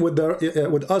game with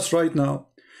us right now.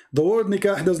 The word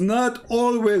nikah does not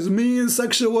always mean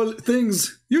sexual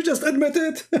things. You just admit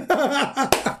it.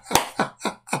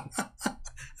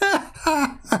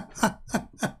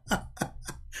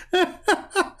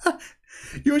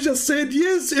 You just said,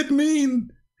 yes, it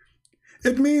means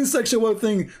sexual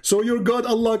thing. So your God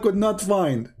Allah could not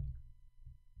find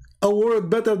a word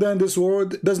better than this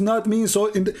word. Does not mean so.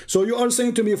 So you are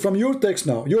saying to me from your text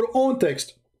now, your own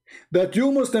text, that you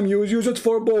Muslim use it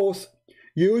for both.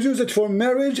 You use it for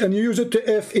marriage and you use it to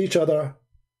F each other.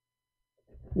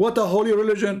 What a holy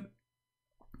religion.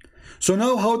 So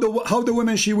now how the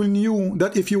woman, she will knew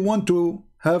that if you want to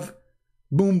have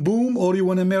boom boom or you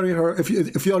want to marry her, if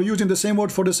you are using the same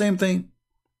word for the same thing.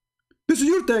 This is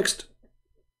your text.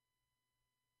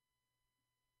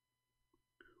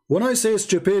 When I say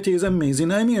stupidity is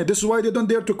amazing, I mean it. This is why they don't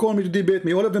dare to call me to debate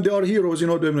me. All of them, they are heroes, you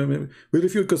know. We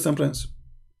refute Christian prince.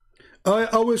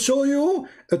 I will show you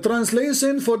a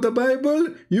translation for the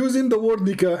Bible using the word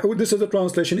nikah. This is a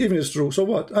translation, even it's true. So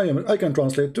what? I can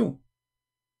translate too.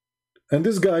 And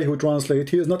this guy who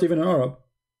translates, he is not even an Arab.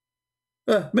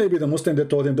 Maybe the Muslim, they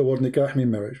told him the word nikah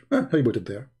mean marriage. He put it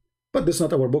there. But this is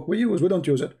not our book we use. We don't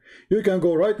use it. You can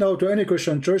go right now to any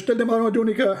Christian church, tell them I don't do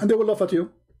nikah, and they will laugh at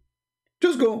you.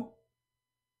 Just go.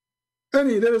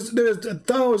 There's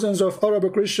thousands of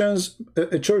Arab Christians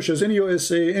churches in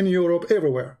USA, in Europe,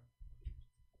 everywhere.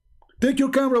 Take your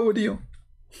camera with you.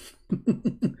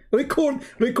 record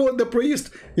the priest,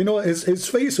 you know, his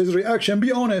face, his reaction.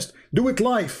 Be honest. Do it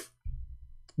live.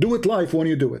 Do it live when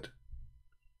you do it.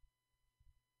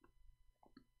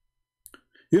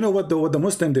 You know what the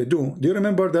Muslim they do? Do you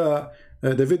remember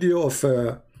the video of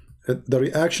the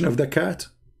reaction of the cat?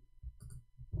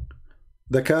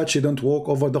 The cat, she don't walk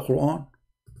over the Quran.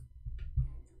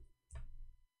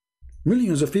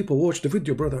 Millions of people watch the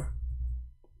video, brother.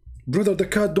 Brother, the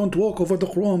cat don't walk over the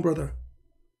Quran, brother.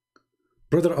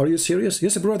 Brother, are you serious?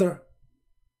 Yes, brother.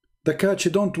 The cat, she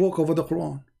don't walk over the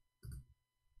Quran.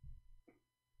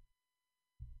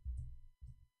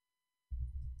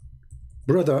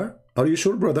 Brother, are you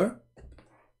sure, brother?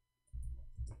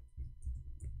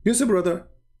 Yes, brother.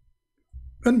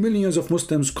 And millions of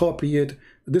Muslims copy it.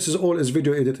 This is all is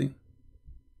video editing.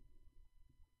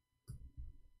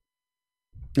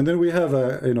 And then we have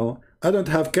you know, I don't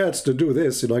have cats to do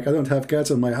this. Like, I don't have cats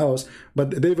in my house.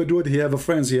 But David Wood, he have a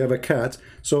friend, he have a cat.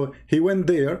 So he went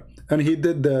there and he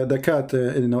did the cat,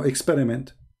 you know,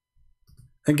 experiment.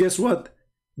 And guess what?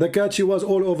 The cat, she was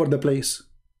all over the place.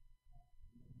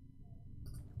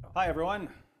 Hi, everyone.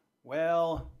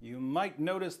 Well, you might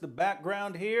notice the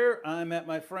background here. I'm at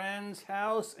my friend's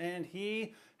house and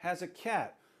he has a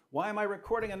cat. Why am I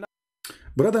recording another?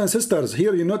 Brothers and sisters,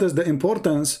 here you notice the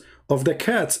importance of the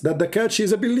cat, that the cat, she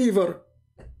is a believer.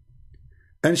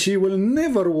 And she will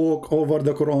never walk over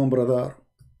the Quran, brother.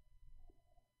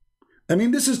 I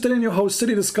mean, this is telling you how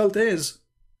silly this cult is.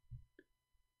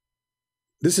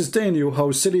 This is telling you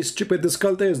how silly, stupid this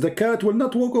cult is. The cat will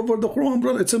not walk over the Quran,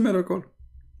 brother. It's a miracle.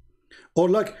 Or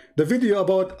like the video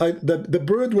about the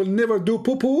bird will never do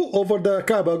poo-poo over the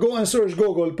Kaaba. Go and search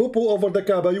Google, poo-poo over the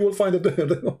Kaaba. You will find it there,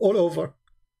 all over.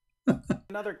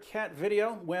 Another cat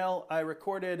video. Well, I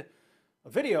recorded a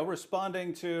video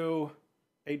responding to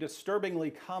a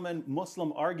disturbingly common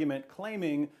Muslim argument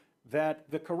claiming that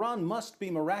the Quran must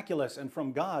be miraculous and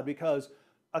from God because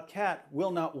a cat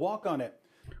will not walk on it.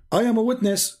 I am a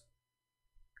witness.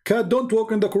 Cat don't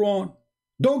walk in the Quran.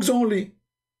 Dogs only.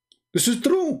 This is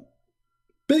true.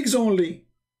 Pigs only.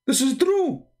 This is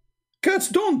true. Cats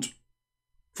don't.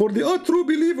 For the true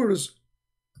believers.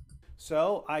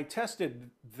 So I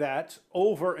tested that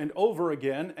over and over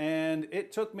again, and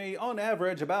it took me on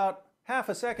average about half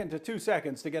a second to 2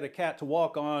 seconds to get a cat to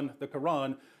walk on the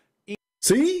Quran.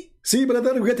 See,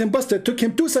 brother, we get him busted. It took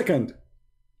him 2 seconds.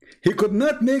 He could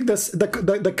not make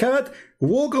the cat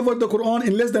walk over the Quran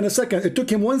in less than a second. It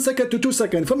took him 1 second to 2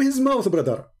 seconds from his mouth,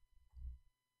 brother.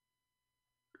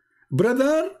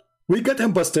 Brother, we got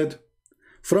him busted.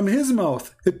 From his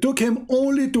mouth, it took him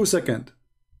only 2 seconds.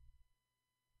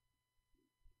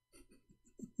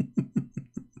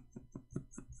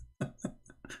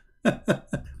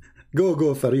 Go,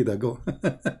 Farida, go.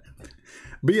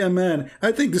 Be a man.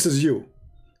 I think this is you.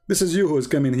 This is you who is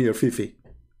coming here, Fifi.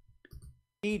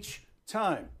 Each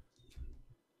time.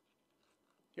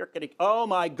 You're kidding. Oh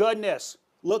my goodness.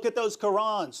 Look at those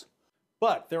Qurans.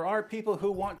 But there are people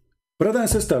who want... Brothers and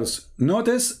sisters,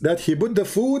 notice that he put the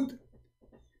food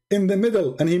in the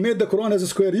middle and he made the Quran as a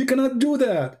square. You cannot do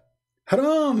that.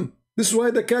 Haram. This is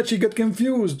why the cat, she get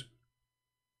confused.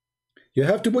 You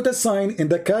have to put a sign in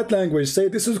the cat language. Say,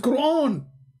 this is Quran.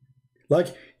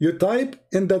 Like, you type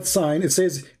in that sign, it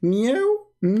says, meow,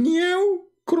 meow,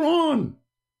 Quran.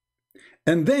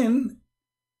 And then,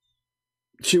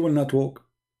 she will not walk.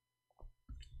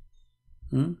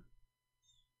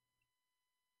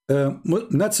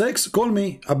 Not sex, call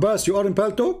me. Abbas, you are in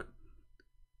Paltalk?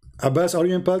 Abbas, are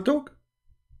you in Paltalk?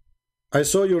 I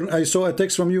saw a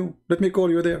text from you. Let me call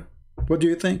you there. What do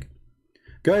you think?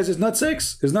 Guys, it's not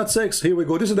sex. It's not sex. Here we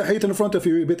go. This is the hadith in front of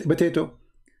you, potato.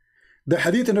 The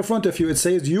hadith in front of you, it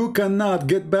says you cannot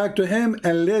get back to him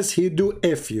unless he do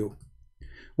F you.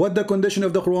 What the condition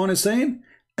of the Quran is saying?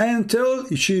 Until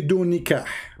she do nikah.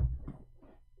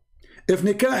 If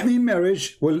nikah mean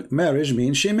marriage, well, marriage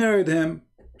means she married him.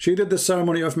 She did the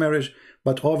ceremony of marriage.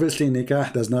 But obviously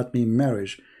nikah does not mean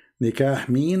marriage. Nikah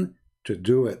mean to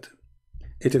do it.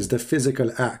 It is the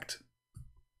physical act.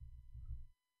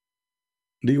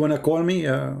 Do you want to call me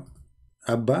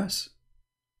Abbas?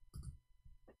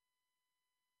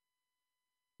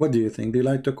 What do you think? Do you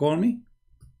like to call me?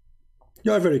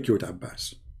 You are very cute,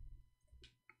 Abbas.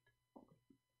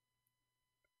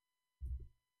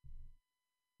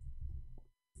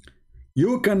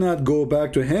 You cannot go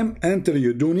back to him until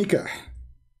you do nikah.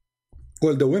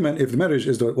 Well, the women, if marriage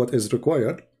is what is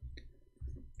required,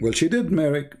 well, she did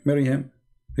marry him.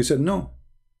 He said, no.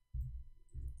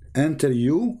 Enter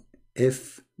you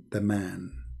if the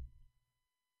man.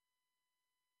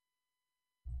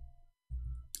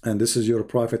 And this is your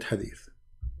Prophet hadith.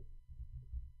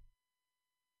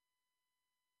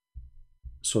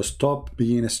 So stop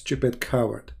being a stupid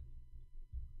coward.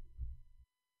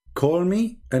 Call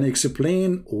me and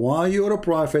explain why you're a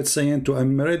prophet saying to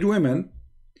unmarried women,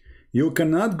 you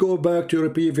cannot go back to your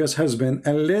previous husband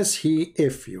unless he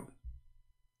if you.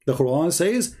 The Quran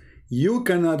says you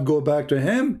cannot go back to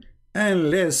him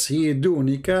unless he do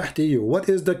nikah to you. What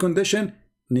is the condition?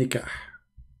 Nikah.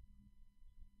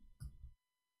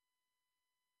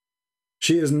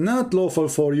 She is not lawful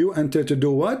for you until to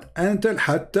do what? Until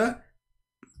hatta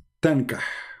tankah.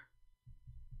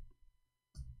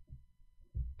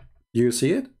 Do you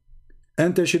see it?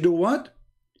 Until she do what?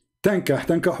 Tankah.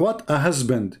 Tankah what? A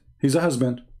husband. He's a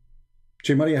husband.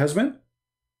 She marry a husband?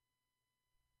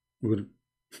 Good.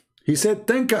 He said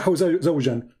tankah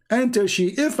zawjan. Until she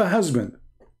if a husband.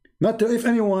 Not to if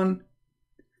anyone.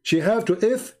 She have to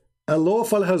if a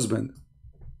lawful husband.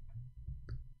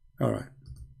 All right.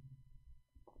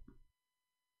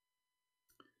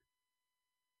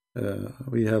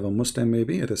 We have a Muslim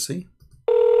maybe. Let us see.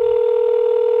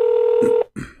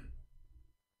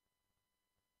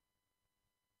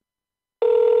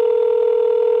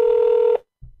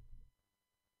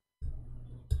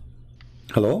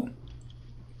 Hello?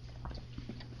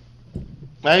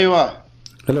 Aywa.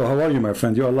 Hello, how are you, my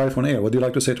friend? You are live on air. What do you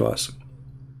like to say to us?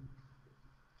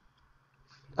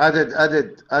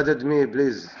 Added me,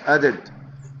 please. Added.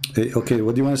 Hey, okay,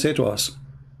 what do you want to say to us?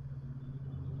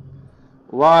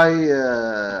 Why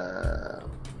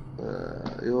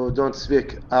you don't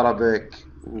speak Arabic?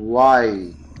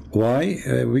 Why? Why?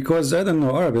 Because I don't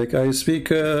know Arabic. I speak,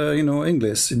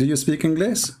 English. Do you speak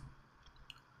English?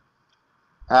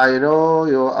 I know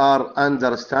you are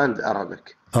understand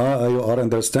Arabic. You are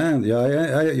understand.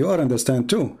 Yeah, you are understand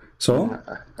too. So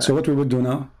what we would do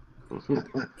now?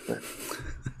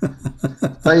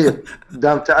 طيب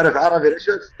دام تعرف عربي ليش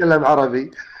ما تتكلم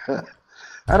عربي؟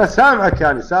 أنا سامعك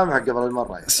يعني سامعك قبل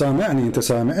المرة يعني. سامعني أنت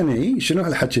سامعني شنو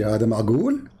هالحكي هذا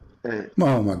معقول؟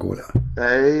 ما هو معقول.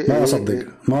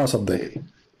 ما أصدق.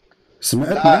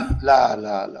 سمعتني؟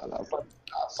 لا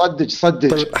صدق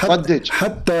طيب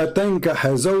حتى تنكح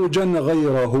زوجا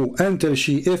غيره until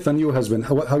she if a new husband.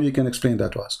 How you can explain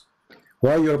that to us?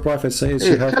 Why your prophet says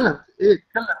she have...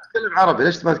 تكلم عربي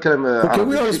ليش ما تتكلم عربي؟ Okay,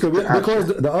 we are speaking because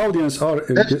the audience are...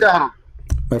 ليش تعرف؟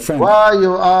 My friend, why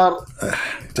you are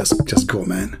just go,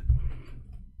 man.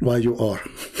 Why you are?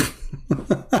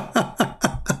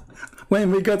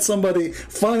 When we got somebody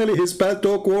finally his pal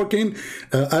talk working,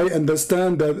 I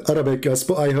understand that Arabic.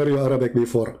 I heard you Arabic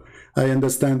before. I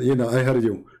understand. I heard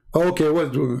you. Okay,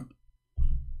 what?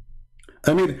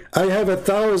 I mean, I have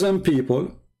 1,000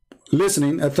 people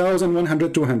listening,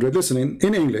 1,100, 200 listening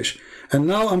in English, and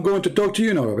now I'm going to talk to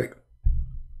you in Arabic.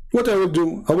 What I will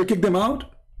do? I will kick them out.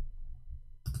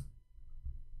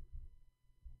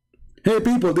 Hey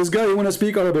people, this guy, you want to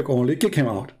speak Arabic only, kick him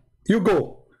out. You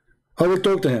go. I will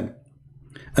talk to him.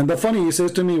 And the funny, he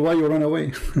says to me, why you run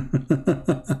away?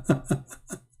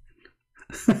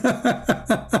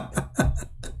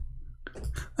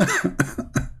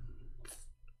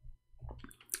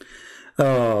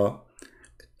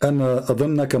 أنا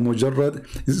أظنك مجرد.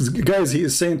 Guys, he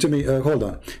is saying to me, hold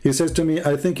on. He says to me,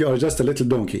 I think you are just a little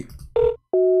donkey.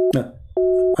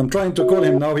 I'm trying to call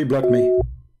him now, he blocked me.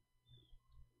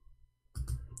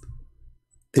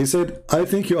 He said, I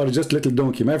think you are just little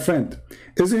donkey. My friend,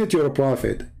 isn't it your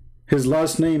prophet? His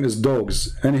last name is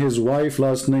dogs, and his wife's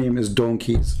last name is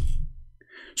donkeys.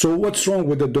 So what's wrong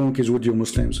with the donkeys with you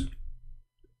Muslims?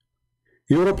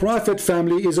 Your prophet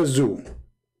family is a zoo.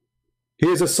 He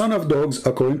is a son of dogs,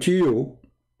 according to you,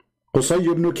 Qusay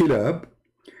ibn Kilab,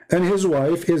 and his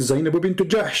wife is Zainab bint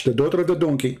Jahsh, the daughter of the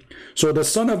donkey. So the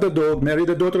son of the dog married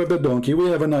the daughter of the donkey. We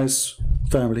have a nice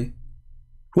family.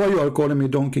 Why you are calling me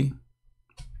donkey?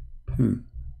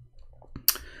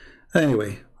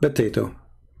 Anyway, potato.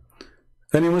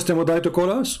 Any Muslim would like to call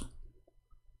us?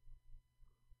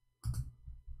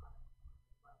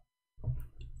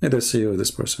 Let us see who this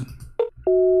person.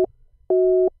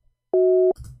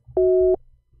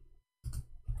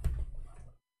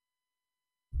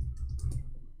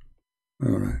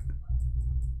 All right.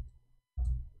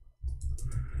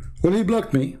 Well, he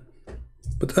blocked me,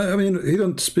 but I mean, he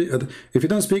don't speak. If he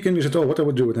don't speak English at all, what I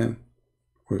would do with him?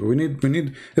 We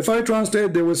need. If I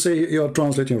translate, they will say you are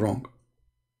translating wrong.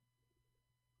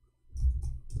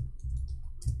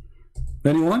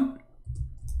 Anyone?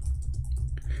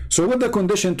 So what the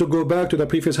condition to go back to the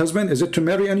previous husband? Is it to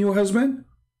marry a new husband?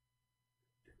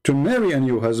 To marry a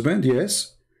new husband,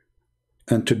 yes.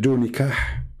 And to do nikah.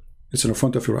 It's in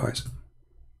front of your eyes.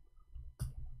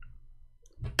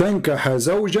 تنكح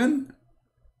زوجا.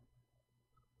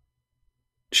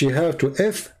 She have to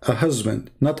F a husband,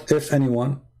 not F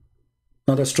anyone,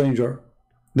 not a stranger.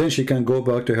 Then she can go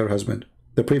back to her husband,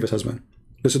 the previous husband.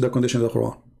 This is the condition of the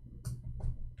Quran.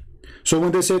 So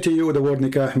when they say to you the word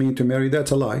nikah mean to marry,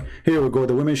 that's a lie. Here we go,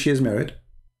 the woman, she is married,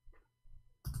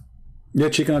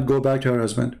 yet she cannot go back to her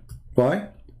husband. Why?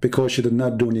 Because she did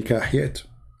not do nikah yet.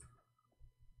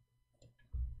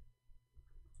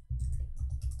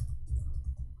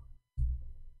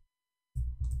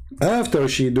 After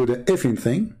she do the effing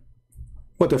thing,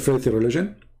 what a filthy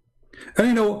religion. And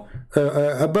you know,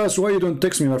 Abbas, why you don't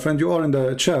text me, my friend? You are in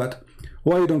the chat.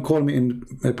 Why you don't call me in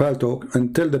Pal Talk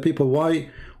and tell the people why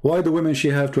the women she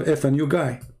have to F a new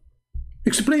guy?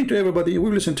 Explain to everybody.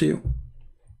 We listen to you.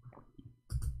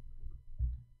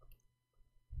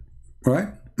 Right?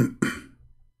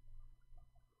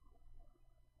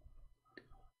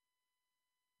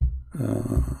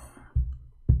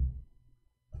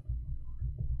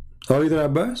 Are you there,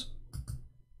 Abbas?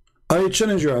 I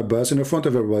challenge you, Abbas, in front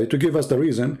of everybody to give us the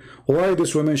reason why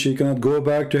this woman, she cannot go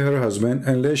back to her husband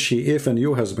unless she F a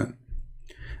new husband.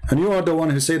 And you are the one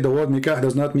who said the word nikah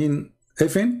does not mean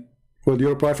effing. Well,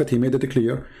 your prophet, he made it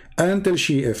clear, until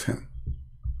she F him.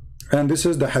 And this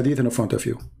is the hadith in front of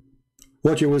you.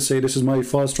 What you will say, this is my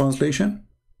false translation?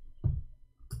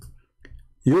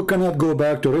 You cannot go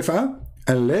back to Rif'a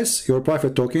unless your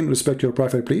prophet talking. Respect your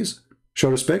prophet, please. Show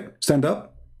respect. Stand up.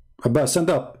 Abbas, stand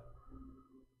up.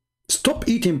 Stop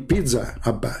eating pizza,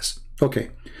 Abbas. Okay.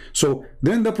 So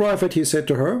then the prophet, he said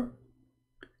to her,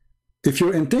 if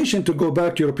your intention to go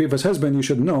back to your previous husband, you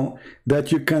should know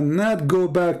that you cannot go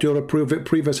back to your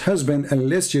previous husband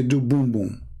unless you do boom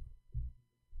boom.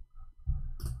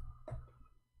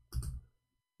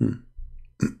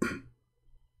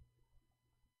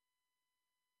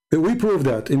 We prove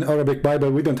that in Arabic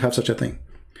Bible we don't have such a thing.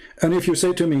 And if you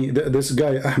say to me, this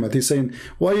guy Ahmed, he's saying,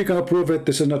 why you cannot prove it?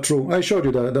 This is not true. I showed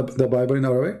you the Bible in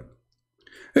Arabic.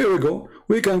 Here we go.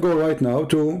 We can go right now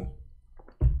to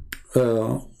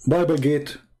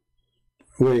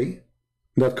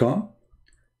BibleGateway.com,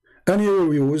 and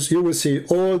you will see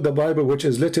all the Bible which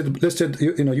is listed,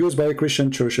 used by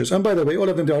Christian churches. And by the way, all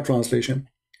of them, they are translation.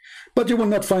 But you will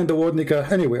not find the word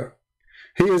nikah anywhere.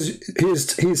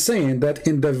 He's saying that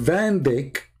in the Van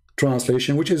Dyck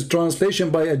translation, which is translation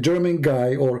by a German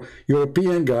guy or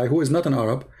European guy who is not an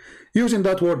Arab, using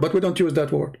that word, but we don't use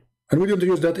that word. And we don't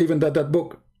use that even that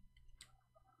book.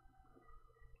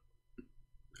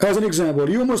 As an example,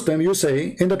 you Muslim, you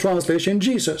say in the translation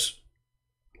Jesus,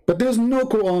 but there's no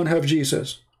Quran have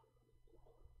Jesus.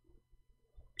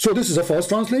 So this is a false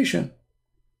translation.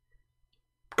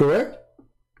 Correct?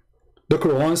 The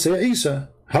Quran say Isa.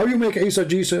 How you make Isa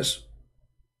Jesus?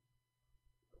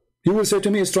 You will say to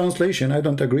me it's translation. I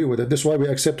don't agree with it. That's why we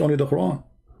accept only the Quran.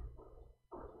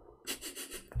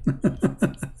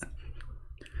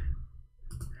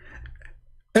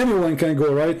 Anyone can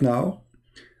go right now.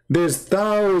 There's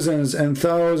thousands and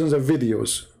thousands of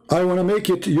videos. I want to make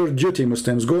it your duty,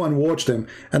 Muslims. Go and watch them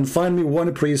and find me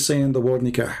one priest saying the word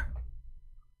nikah.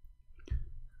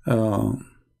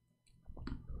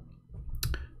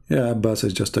 Yeah, Abbas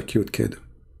is just a cute kid.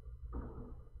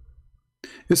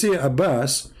 You see,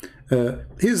 Abbas,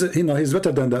 he's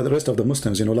better than the rest of the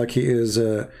Muslims. Like he is.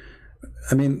 I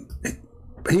mean,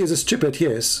 he is stupid,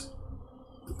 yes,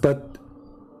 but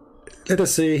let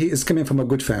us say he is coming from a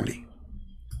good family.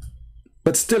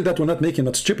 But still, that will not make him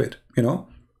not stupid.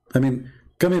 I mean,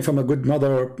 coming from a good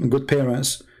mother, good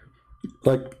parents,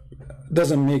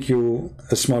 doesn't make you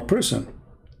a smart person.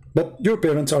 But your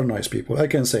parents are nice people. I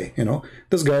can say,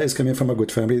 this guy is coming from a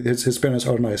good family. His parents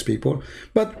are nice people.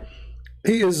 But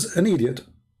he is an idiot.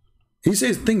 He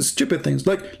says things, stupid things.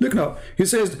 Look now, he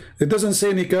says, it doesn't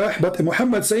say nikah, but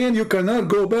Muhammad saying you cannot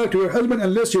go back to your husband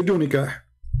unless you do nikah.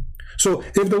 So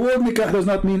if the word nikah does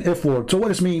not mean F word, so what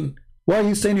does it mean? Why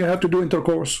he's saying you have to do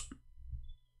intercourse?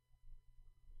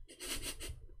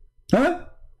 Huh?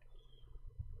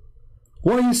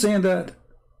 Why are you saying that?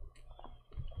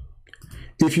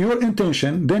 If your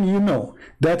intention, then you know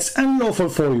that's unlawful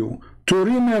for you to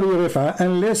remarry Rif'a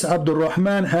unless Abdul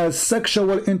Rahman has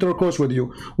sexual intercourse with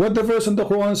you. What the verse in the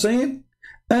Quran saying?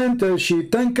 Until she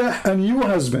tankah a new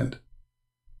husband.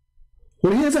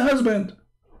 Well, he has a husband.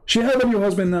 She has a new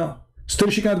husband now. Still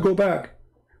she can't go back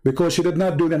because she did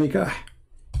not do the nikah.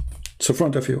 It's in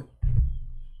front of you.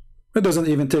 It doesn't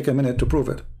even take a minute to prove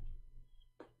it.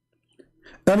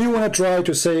 And you want to try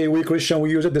to say we Christian, we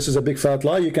use it. This is a big fat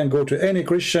lie. You can go to any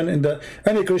Christian in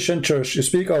any Christian church, you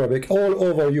speak Arabic, all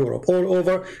over Europe, all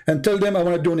over, and tell them I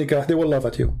want to do nikah. They will laugh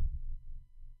at you.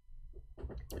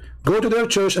 Go to their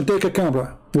church and take a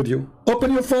camera with you.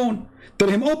 Open your phone. Tell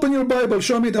him, open your Bible.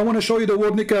 Show me. I want to show you the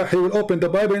word nikah. He will open the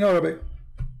Bible in Arabic.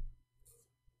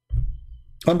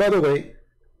 And by the way,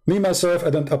 me myself,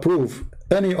 I don't approve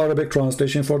any Arabic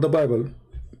translation for the Bible.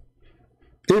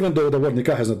 Even though the word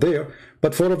nikah is not there,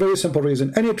 but for a very simple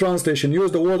reason, any translation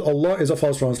use the word Allah is a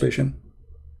false translation.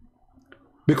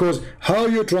 Because how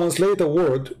you translate a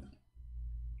word,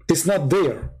 it's not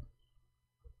there.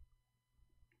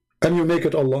 And you make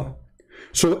it Allah.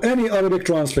 So any Arabic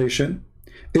translation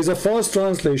is a false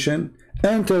translation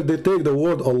until they take the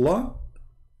word Allah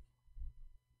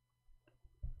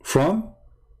from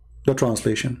the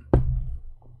translation.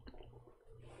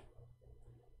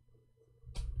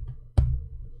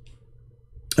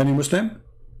 Any Muslim?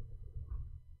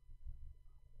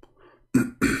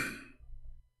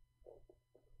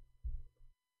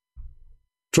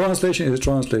 Translation is a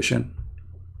translation.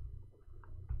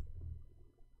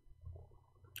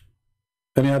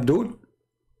 Any Abdul?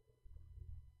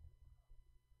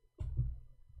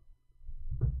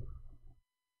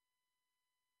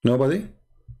 Nobody?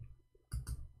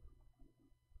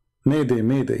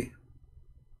 Mayday.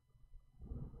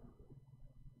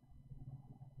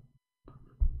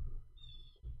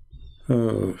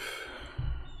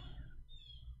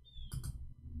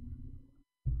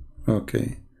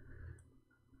 Okay.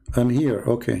 I'm here.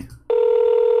 Okay.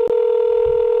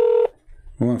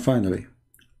 Well, finally.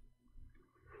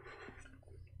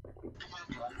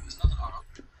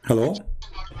 Hello?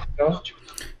 Hello?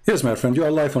 Yes, my friend, you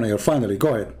are live on air. Finally,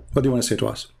 go ahead. What do you want to say to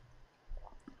us?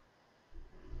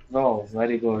 Wow,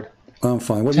 very good. I'm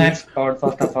fine. Thanks, God,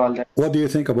 first of all. What do you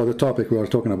think about the topic we are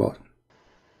talking about?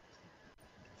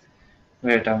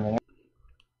 Wait a minute.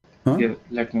 Huh?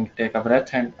 Let me take a breath.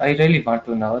 And I really want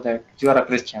to know that you are a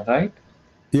Christian, right?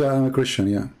 Yeah, I'm a Christian,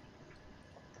 yeah.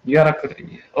 You are a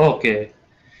okay.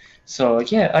 So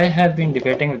yeah, I have been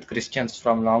debating with Christians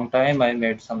from long time. I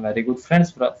made some very good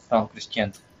friends from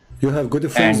Christians. You have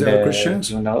good friends that are Christians?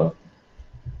 You know,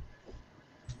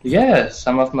 yeah,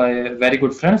 some of my very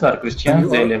good friends are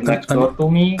Christians. They live next door to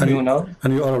me, you know.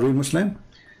 And you are a real Muslim?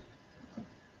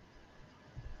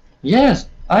 Yes,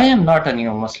 I am not a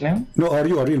new Muslim. No, are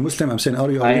you a real Muslim? I'm saying, are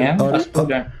you I am a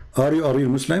student. Are you a real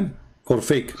Muslim or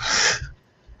fake?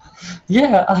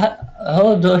 Yeah,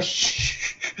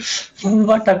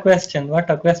 what a question, what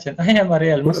a question. I am a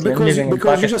real Muslim living in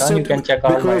Pakistan. You can check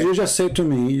out because you just said to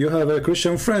me, you have a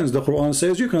Christian friends. The Quran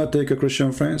says you cannot take a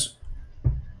Christian friends.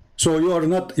 So you are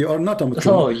not a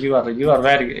Muslim. Oh, you are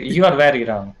very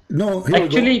wrong. No,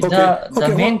 actually,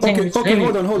 the main thing is really...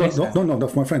 hold on. No,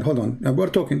 my friend, hold on. We're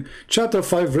talking. Chapter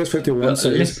 5, verse 51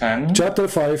 says. Chapter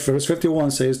 5, verse 51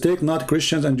 says, take not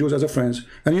Christians and Jews as a friends.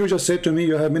 And you just said to me,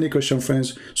 you have many Christian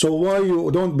friends. So why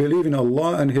you don't believe in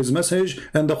Allah and His message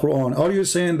and the Quran? Are you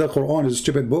saying the Quran is a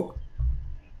stupid book?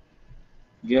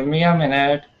 Give me a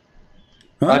minute.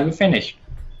 Huh? Are you finished?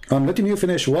 I'm letting you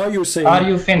finish. Why you saying? Are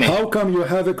you finished? How come you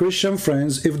have a Christian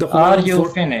friends if the Quran? Are you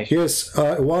finished? Yes.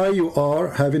 Why you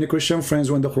are having a Christian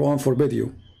friends when the Quran forbid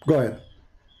you? Go ahead.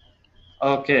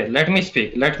 Okay. Let me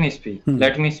speak. Let me speak.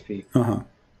 Let me speak.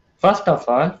 First of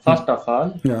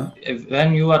all, yeah.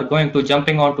 When you are going to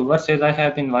jumping onto verses, I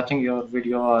have been watching your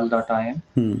video all the time.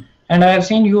 And I have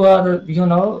seen you are, you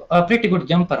know, a pretty good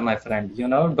jumper, my friend. You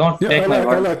know, don't take my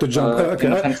word. I like to jump. Okay.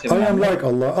 I am like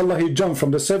Allah. Allah, He jumped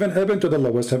from the 7th heaven to the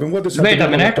lowest heaven. What is happening? Wait a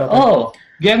minute. Oh,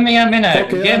 give me a minute.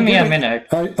 Okay, give me a minute.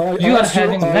 I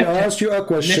asked you a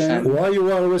question. Listen. Why you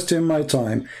are wasting my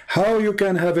time? How you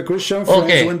can have a Christian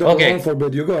friend when the Quran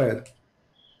forbid you? Go ahead.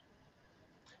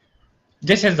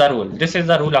 This is the rule. This is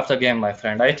the rule of the game, my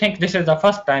friend. I think this is the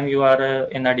first time you are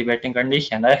in a debating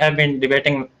condition. I have been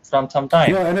debating from some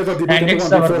time. Yeah, I never debated anyone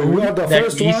before. You are the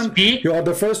first one. You are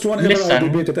the first one ever I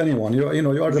debated anyone. You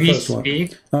are the first one.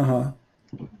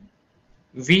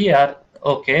 We are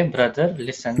okay, brother.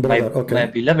 Listen, my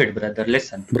beloved brother.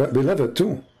 Listen. Beloved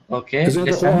too. Okay. Isn't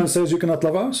the Quran says you cannot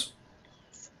love us?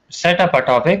 Set up a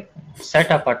topic.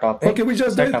 Okay, we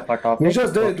just did. We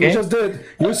just did.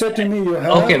 You said to me you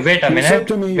have. Okay, wait a minute. You said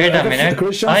to me you have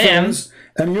Christian friends,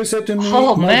 and you said to me,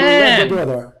 my beloved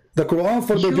brother, the Quran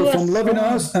forbid you from loving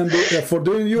us and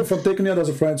forbidding you from taking you as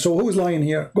a friend. So who is lying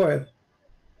here? Go ahead.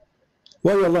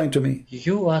 Why are you lying to me?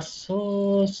 You are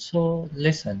so.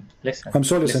 Listen. I'm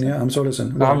so listen. Yeah, I'm so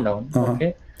listen. Calm down.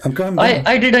 Okay. I'm calm down.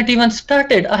 I didn't even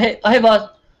started.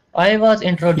 I was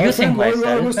introducing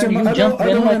myself and you jumped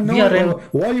in.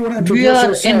 Why you want to introduce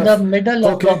yourself? We are in the middle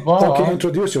of the war. Okay,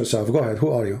 introduce yourself. Go ahead. Who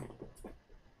are you?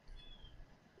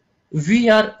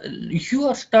 you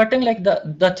are starting like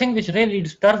the thing which really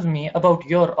disturbs me about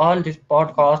your all this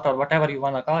podcast or whatever you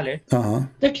want to call it,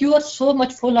 that you are so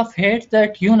much full of hate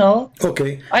that, you know,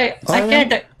 okay, I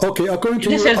can't. Okay, according to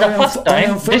this you, is the first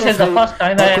time. This is the first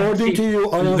time I have according to you,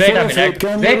 I am wait full a of hate. minute.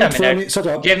 Can Wait you a read for minute. me? Shut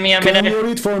up. Give me a Can minute. you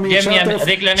read for me? Give me a minute.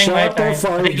 Reclaiming my time.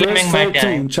 5, Reclaiming my verse 13,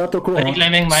 time. chapter Quran.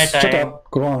 Reclaiming my time. Shut up,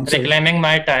 Quran. Say. Reclaiming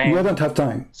my time. You don't have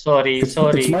time. Sorry. It's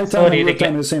my time and your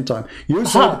time at the same time. You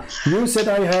said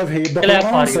I have hate. The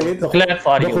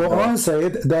Quran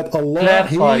said that Allah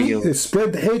he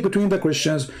spread hate between the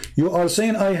Christians. You are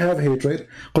saying I have hatred.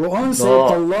 Quran said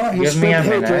Allah he spread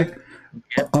hatred.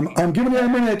 I'm giving you a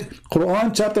minute.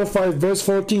 Quran chapter 5 verse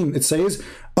 14. It says,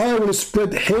 I will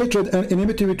spread hatred and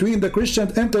enmity between the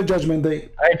Christians until judgment day.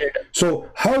 I did. So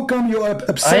how come you are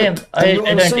upset? I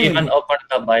didn't even open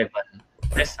the Bible.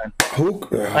 Listen,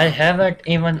 I haven't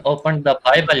even opened the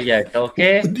Bible yet,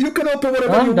 okay? You can open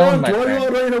whatever you want. Why you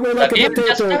are running away like a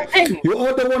potato? You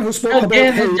are the one who spoke about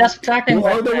hate. You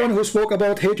are the one who spoke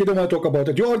about hate. You don't want to talk about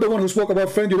it. You are the one who spoke about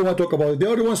friend. You don't want to talk about it.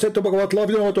 The other one said to talk about love.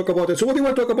 You don't want to talk about it. So what do you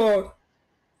want to talk about?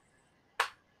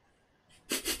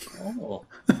 Oh,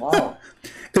 wow.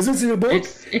 Is this your book?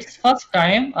 It's first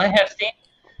time I have seen.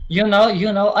 You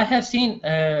know, I have seen.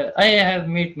 I have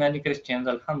met many Christians.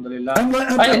 Alhamdulillah. I will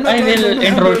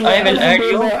add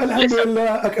you.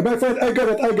 Alhamdulillah. Okay, my friend, I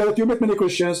got it. You met many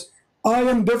Christians. I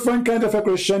am different kind of a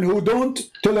Christian who don't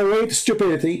tolerate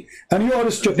stupidity, and you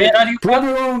are stupid. Where are you from?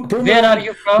 Where are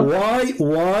you from?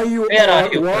 Why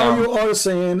you are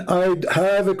saying I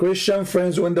have a Christian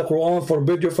friends when the Quran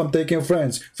forbid you from taking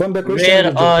friends from the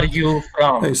Christian? Where are you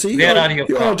from? Hey, see, where are you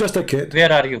from? You are just a kid.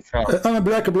 Where are you from? I'm a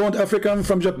black blonde African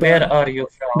from Japan. Where are you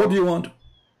from? What do you want?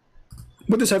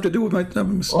 What does this have to do with my?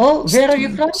 Where are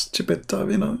you from? Stupid stuff,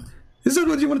 you know. Is that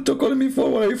what you want to call me for?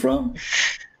 Where are you from?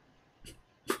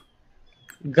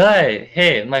 Guy,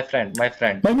 hey, my friend. My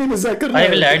name is Zakir. I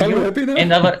will add you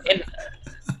in our.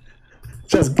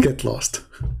 Just get lost.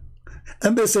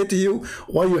 And they say to you,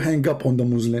 why you hang up on the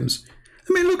Muslims?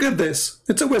 I mean, look at this.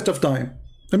 It's a waste of time.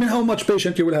 I mean, how much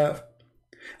patience you will have?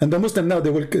 And the Muslim now,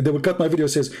 they will cut my video.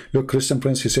 Says, look, Christian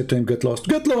Prince, he said to him, get lost.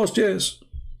 Get lost, yes.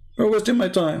 You're wasting my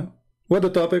time. What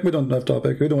the topic? We don't have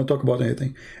topic. We don't want to talk about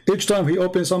anything. Each time he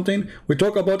opens something, we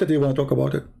talk about it. You want to talk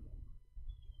about it.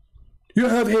 You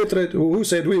have hatred. Who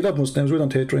said we love Muslims? We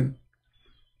don't hate them.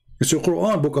 It's your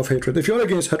Quran book of hatred. If you're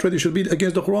against hatred, you should be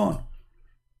against the Quran.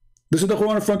 This is the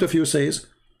Quran in front of you says,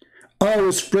 I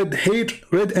will spread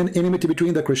hatred and enmity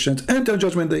between the Christians until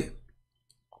judgment day.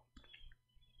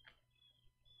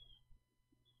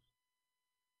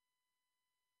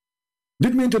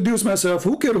 Did me introduce myself?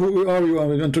 Who cares who are you? I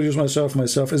will introduce myself.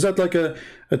 Is that like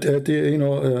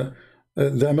the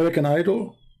American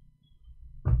Idol?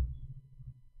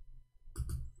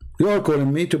 You are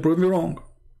calling me to prove me wrong.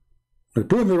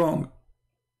 Prove me wrong.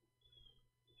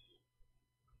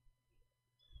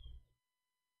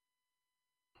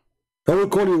 I will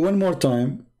call you one more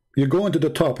time. You go into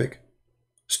the topic.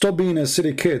 Stop being a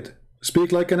silly kid.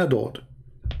 Speak like an adult.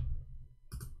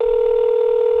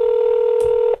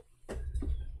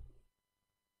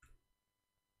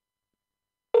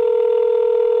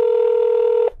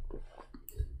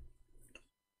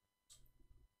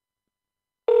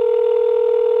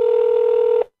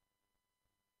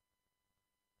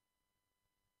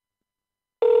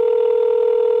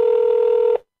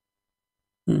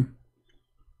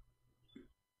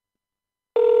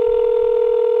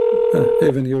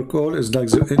 Even your call is like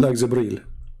Zibril.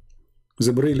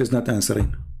 Zibril is not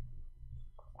answering.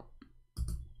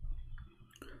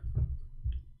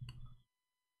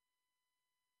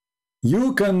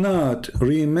 You cannot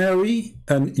remarry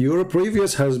your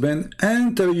previous husband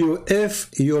until you F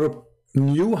your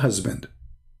new husband.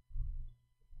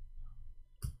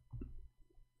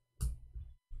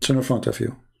 It's in front of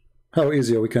you. How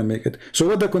easy we can make it. So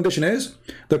what the condition is?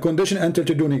 The condition until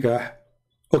to do nikah.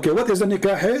 Okay, what is the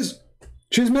nikah is?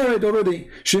 She's married already.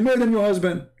 She married a new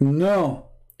husband. No.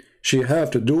 She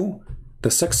have to do the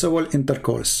sexual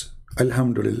intercourse.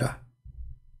 Alhamdulillah.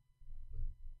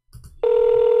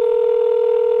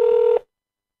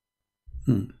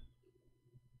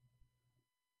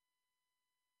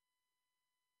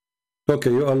 Okay,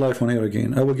 you are live on air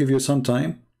again. I will give you some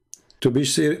time to be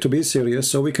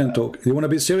serious so we can talk. You want to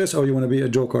be serious or you want to be a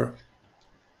joker?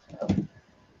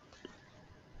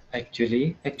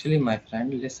 Actually, my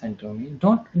friend, listen to me.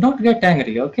 Don't get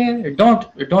angry, okay?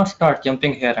 Don't start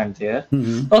jumping here and there.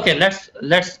 Okay, let's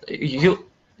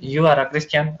you are a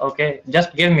Christian, okay?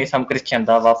 Just give me some Christian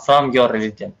dawah from your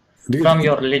religion. Tell me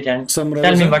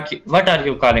what are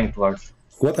you calling towards?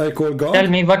 What I call God? Tell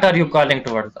me, what are you calling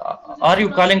towards? Are you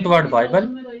calling toward Bible?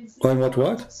 Or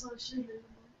what?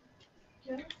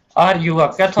 Are you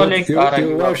a Catholic? Your Are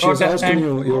you a wife, she's asking Protestant?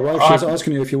 you. Your wife, she's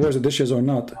asking you if you wash the dishes or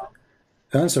not.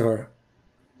 Answer her.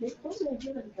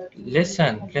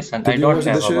 Listen. Did I you don't wash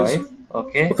the have a dishes? wife.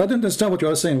 Okay. I don't understand what you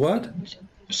are saying. What?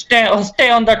 Stay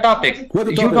on the topic. What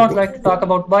the You topic? don't like to talk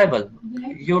about Bible.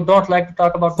 You don't like to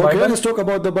talk about Okay, Bible? let's talk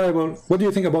about the Bible. What do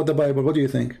you think about the Bible? What do you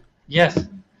think? Yes.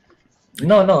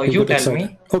 No, you got tell excited.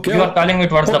 me. Okay, You are calling me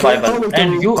towards the okay, I Bible. will tell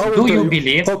And you- I will do tell you you.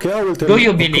 believe? Okay, I will tell Do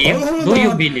you. you believe? Hold Do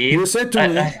you on. believe? You said to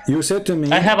me. You said to me.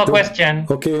 I have a question.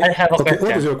 Okay. I have a okay. What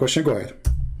question. is your question? Go ahead.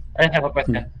 I have a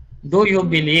question. Do you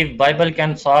believe Bible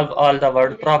can solve all the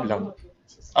world problem?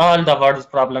 All the world's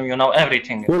problem,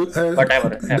 everything. Well, Whatever.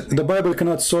 the Bible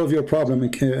cannot solve your problem,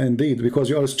 indeed, because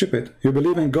you are stupid. You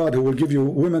believe in God who will give you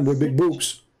women with big boobs.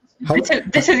 How,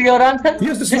 This is your answer?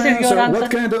 yes, this is my answer.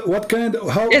 What kind of,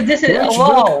 how, Is this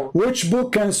wow. Which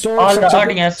book can solve All such the a,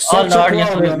 audience, such all the a audience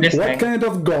who is problem? listening, What kind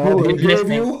of God who he is gave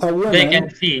listening, you a woman? they can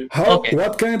see. How, Okay.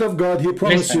 What kind of God he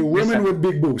promised Listen, you women listen. with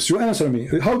big boobs? You answer me.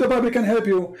 How the Bible can help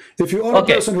you if you are a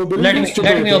Okay. person who believes Let in me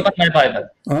stupidity? open my Bible.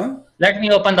 Huh? Let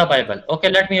me open the Bible. Okay,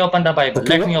 let me open the Bible.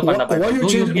 Okay, Let me open the why Bible. you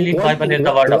Do you change? believe Why, Bible is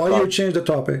the word of why you God? change the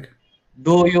topic?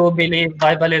 Do you believe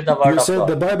Bible is the word You of said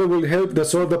the God? Bible will help to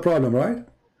solve the problem, right?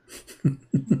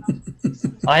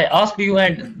 I asked you,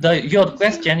 and your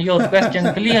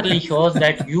question clearly shows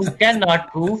that you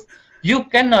cannot prove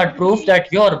that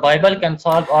your Bible can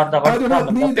solve all the I world's do not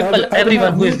problem. The need, people, I do everyone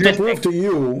not who is need to prove listening, to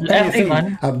you anything.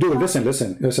 everyone, Abdul,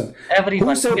 listen. everyone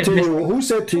Who said who is to you? listening. Who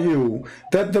said to you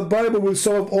that the Bible will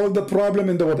solve all the problem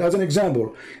in the world? As an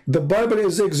example, the Bible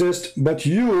exists, but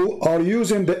you are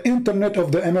using the internet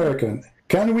of the American.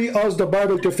 Can we ask the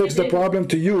Bible to fix the problem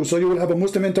to you so you will have a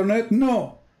Muslim internet?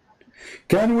 No.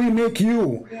 Can we make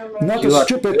you not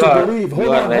stupid to believe? Hold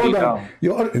on.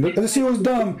 You are, let's see who's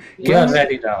dumb. You are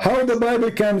very dumb. How the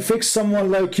Bible can fix someone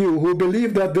like you who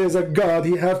believe that there's a God?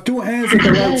 He have two hands in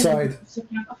the right side.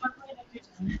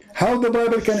 How the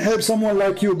Bible can help someone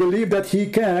like you believe that he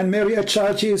can marry a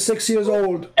child? She is 6 years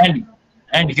old.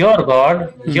 And your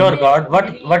God,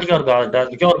 what your God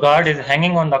does? Your God is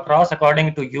hanging on the cross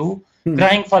according to you,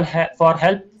 crying for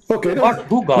help. Okay,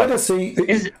 Who God? let us see.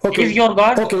 Is Okay, your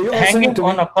God you are hanging saying to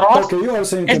on me, a cross? okay, you are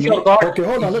saying to Is me, your God? okay,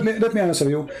 hold on, let me answer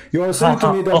you. You are saying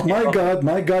to me that okay,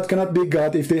 my God cannot be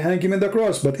God if they hang him in the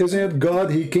cross. But isn't it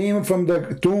God, he came from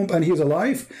the tomb and he's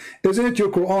alive? Isn't it your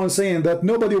Quran saying that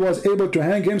nobody was able to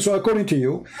hang him? So according to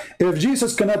you, if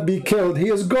Jesus cannot be killed, he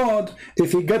is God.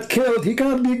 If he got killed, he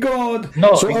cannot be God.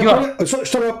 No, so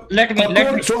shut up.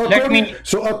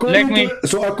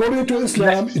 According to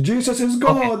Islam, Jesus is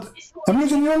God. Okay. I'm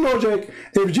using your logic.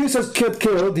 If Jesus get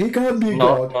killed, he cannot be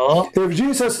God. No. If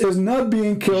Jesus is not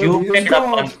being killed, he is picked up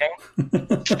God. one thing.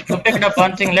 You picked up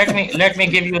one thing. Let me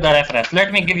give you the reference.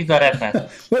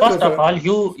 First of all,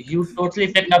 you totally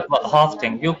picked up half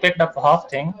thing. You picked up half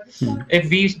thing.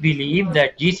 If we believe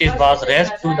that Jesus was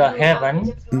raised to the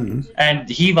heaven and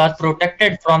he was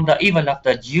protected from the evil of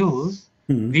the Jews,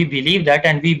 we believe that,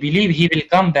 and we believe he will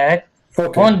come back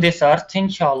on this earth,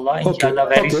 inshallah,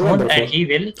 very soon, wonderful. and he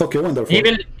will. Okay, wonderful. He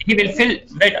will fill.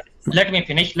 Wait, let me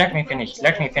finish. My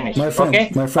friend, okay,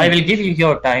 my friend. I will give you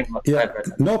your time. Yeah,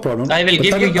 no problem. I will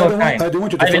give you your time. I don't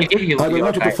want you to. I will give you. I don't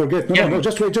want you to forget. No,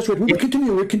 just wait. We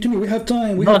continue. We have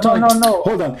time. We have time. No.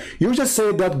 Hold on. You just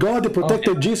said that God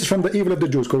protected Jesus from the evil of the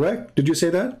Jews, correct? Did you say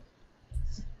that?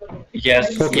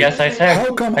 Yes. Okay. Yes, I said.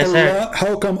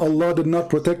 How come Allah did not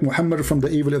protect Muhammad from the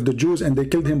evil of the Jews and they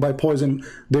killed him by poison?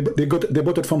 They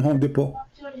bought it from Home Depot.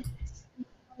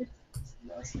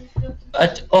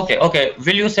 Okay.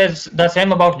 Will you say the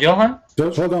same about Johan?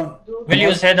 Just hold on. Will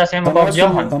you say the same about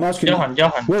Johan? I'm asking Johan.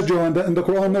 Where's Johan? In the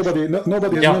Quran,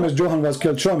 nobody his name is Johan was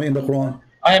killed. Show me in the Quran.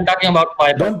 I am talking about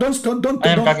Bible. Don't. I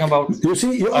am talking about. You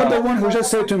see, you are the one who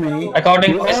just said to me.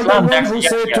 According to Islam, not me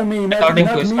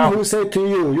Islam. who said to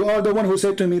you. You are the one who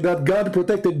said to me that God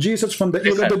protected Jesus from the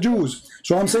evil of the Jews.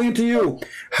 So I'm saying to you,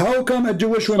 how come a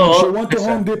Jewish woman, she went to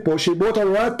Home Depot, she bought a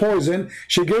rat poison,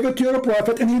 she gave it to your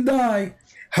prophet, and he died?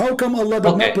 How come Allah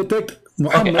did not protect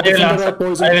Muhammad from the rat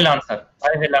poison? I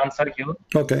will answer you.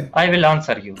 Okay. I will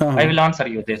answer you. I will answer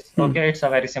you this. Okay, it's a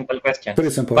very simple question.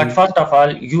 Very simple. But first of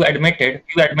all, you admitted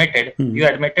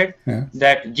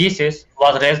that Jesus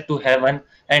was raised to heaven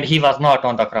and he was not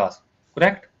on the cross.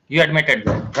 Correct? You admitted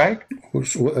that, right?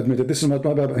 Who admitted? This is not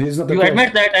my Bible. He's not the You prophet.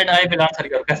 admit that, and I will answer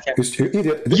your question. You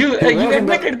idiot. You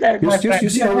admitted that, my friend. You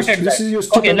see, You admitted this that. is your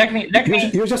stupid. Okay, let me.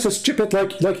 You're just a stupid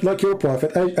like your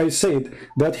prophet. I said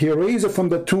that he raised from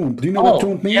the tomb. Do you know what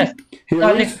tomb means?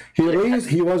 Yes.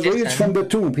 He was raised from the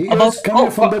tomb. He About- is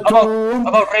coming from the tomb.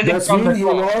 about raising That from the means he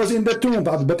tomb. was in the tomb.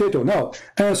 Potato. Now,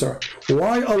 answer.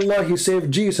 Why Allah he saved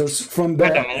Jesus from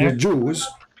Wait a the minute. Jews?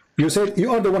 You said you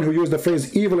are the one who used the phrase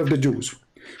evil of the Jews.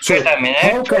 So Wait a minute,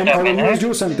 how come wait a I will minute. use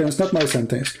your sentence, not my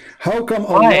sentence? How come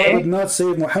Allah Why? did not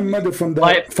save Muhammad from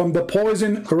Why? the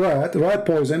poison rat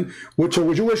poison, which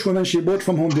a Jewish woman she bought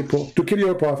from Home Depot to kill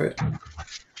your prophet?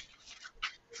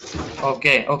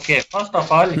 Okay. First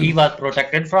of all, he was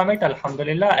protected from it,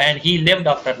 alhamdulillah, and he lived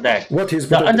after that. What is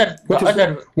the protected? other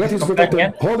What is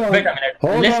companion- protected? Hold on. Wait a minute.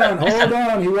 Hold Listen.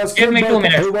 on. He was Give killed me by 2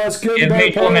 minutes. He was killed Give by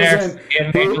me 2 minutes. poison. Give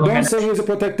me 2 Don't minutes. say he's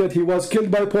protected. He was killed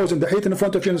by poison. The hate in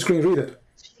front of you on the screen. Read it.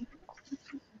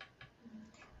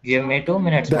 Give me 2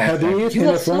 minutes. The my friend. hadith You in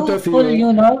are the front so of you. full,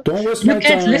 you know. Don't waste You my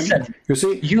can't time. listen. You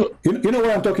see, You you know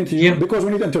why I'm talking to you? Give- Because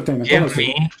we need entertainment. give honestly.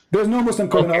 me- There's no Muslim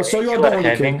calling Okay, us, so you're you the are only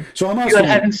having- kid. So I'm you are asking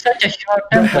having such a short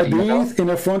the temper, you know. hadith in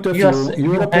the front of You are- you.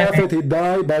 You're you a are having- prophet. He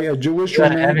died by a Jewish you are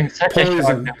woman having such a short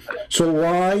poison. temper. So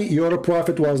why your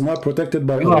prophet was not protected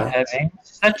by You are Allah? having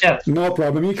such a No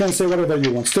problem. You can say whatever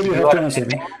you want. Still, you have You to are answer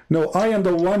me. having- No, I am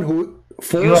the one who You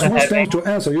forced are Muslims having- to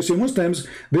answer. You see, Muslims,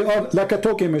 they are like a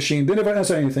talking machine. They never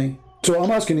answer anything. So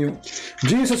I'm asking you,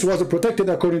 Jesus was protected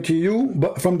according to you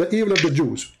but from the evil of the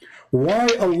Jews. Why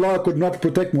Allah could not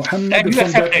protect Muhammad and you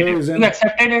from that accepted it. poison? You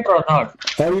accepted it or not?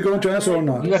 Are you going to answer or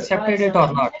not? You accepted it or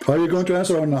not? Are you going to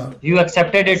answer or not? You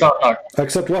accepted it or not?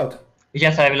 Accept what?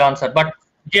 Yes, I will answer. But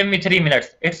give me 3 minutes.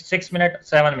 It's 6 minutes,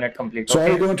 7 minutes complete. So Okay?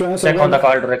 are you going to answer? Check on the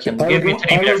call direction. Are Give me you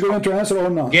 3 minutes. going to answer or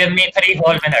not? Give me 3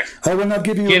 whole minutes. I will not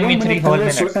give you Give 1 me 3 minute whole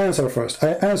unless you minutes. answer first.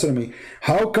 Answer me.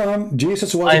 How come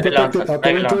Jesus was I will protected answer. I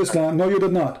according will to answer. Islam? No, you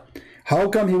did not. How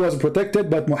come he was protected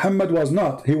but Muhammad was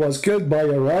not? He was killed by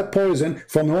a rat poison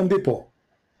from Home Depot.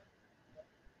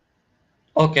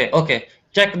 Okay.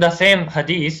 Check the same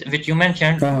hadith which you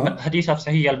mentioned, hadith of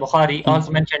Sahih al-Bukhari,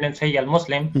 also mentioned in Sahih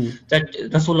al-Muslim, that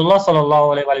Rasulullah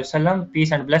sallallahu alaihi wasallam,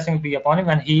 peace and blessing be upon him,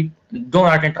 and he, do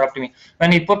not interrupt me,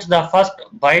 when he puts the first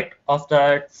bite of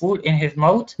the food in his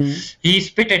mouth, he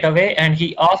spit it away, and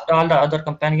he asked all the other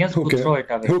companions to throw it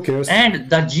away. Who cares? And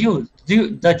the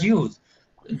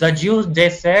Jews, they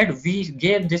said, we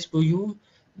gave this to you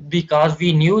because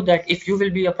we knew that if you will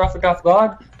be a prophet of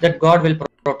God, that God will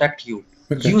protect you.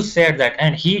 Okay. You said that,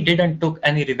 and he didn't took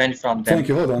any revenge from them. Thank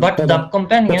you. Hold on. But the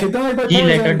companion, he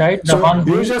later died. The one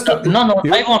who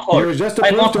I won't hold.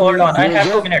 I won't hold on. I have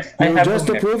 2 minutes. I have 2 minutes.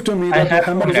 You just prove to me that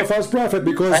Muhammad is a false prophet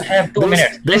because I have 2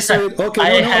 minutes. Listen, I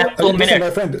have 2 minutes.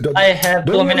 I have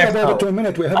 2 minutes now.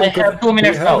 I have 2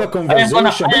 minutes now.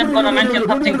 I am gonna mention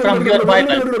something from your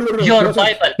Bible. Your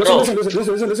Bible, bro. Listen.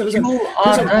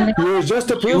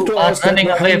 You are running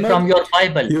away from your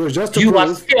Bible. You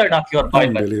are scared of your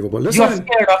Bible. Unbelievable. You are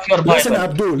scared of your Bible. Listen,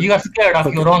 Abdul. You are scared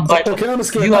of your own Bible. Okay, I'm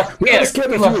scared. You are scared. You are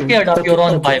scared of your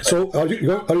own Bible. So,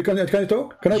 can I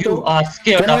talk? Can I talk? You are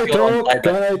scared of your own Bible.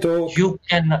 Can I talk? You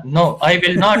cannot. No, I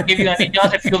will not give you any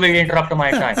chance if you will interrupt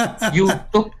my time. You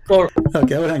took your...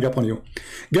 Okay, I will hang up on you.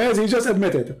 Guys, he just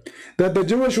admitted that the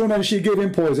Jewish woman, she gave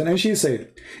him poison, and she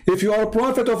said, if you are a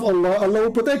prophet of Allah, Allah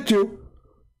will protect you.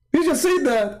 He just said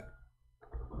that.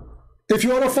 If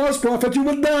you are a false prophet, you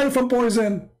will die from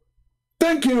poison.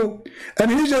 Thank you. And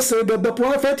he just said that the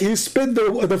prophet, he spit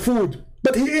the food,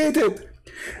 but he ate it.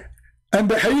 And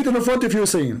the hadith in front of you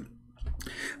saying,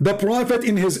 the prophet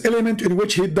in his element in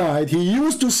which he died, he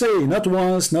used to say, not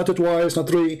once, not twice, not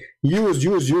three, use.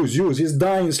 He's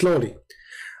dying slowly.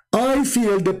 I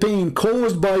feel the pain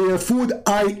caused by a food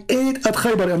I ate at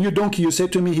Khaybar. And you donkey, you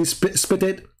said to me he spit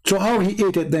it. So how he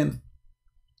ate it then?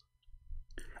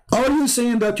 Are you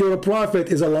saying that your prophet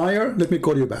is a liar? Let me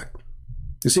call you back.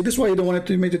 You see, this is why you don't want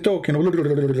me to talk, you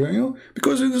know,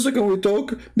 because in the second we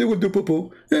talk, they will do poo-poo.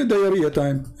 Diarrhea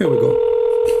time. Here we go.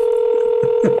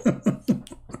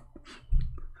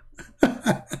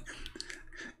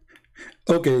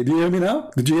 Okay, do you hear me now?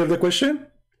 Did you hear the question?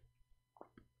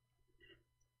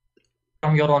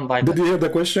 From your own Bible. Did you hear the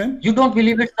question? You don't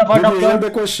believe it's the word Did of you hear God.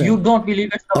 the question? You don't believe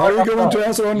it's the Are word you of going God. to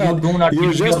answer or not? You do not You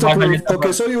believe just your Bible is approve. the Okay,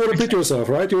 word. so you will repeat yourself,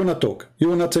 right? You will not talk. You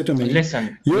will not say to me.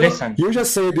 Listen. You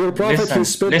just said your prophet he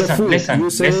spit the food. You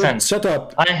say, shut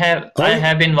up. I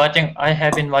have been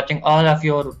watching all of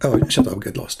your... Oh, shut up,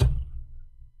 get lost.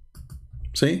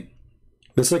 See?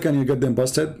 The second you get them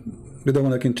busted, they don't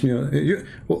want to continue.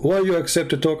 Why you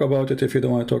accept to talk about it if you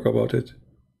don't want to talk about it?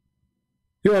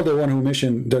 You are the one who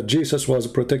mentioned that Jesus was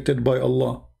protected by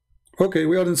Allah. Okay,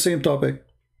 we are on the same topic.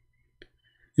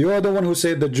 You are the one who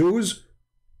said the Jews,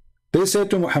 they said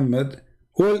to Muhammad,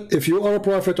 well, if you are a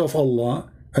prophet of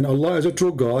Allah and Allah is a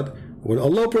true God, will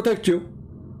Allah protect you?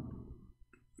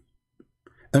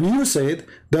 And you said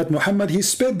that Muhammad, he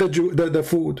spit the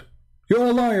food. You're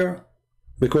a liar.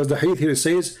 Because the hadith here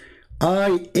says,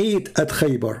 I ate at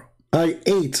Khaybar. I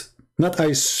ate, not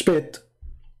I spit.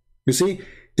 You see,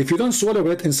 if you don't swallow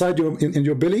it inside in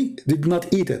your belly, did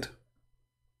not eat it.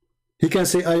 He can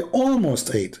say, I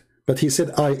almost ate. But he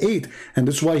said, I ate. And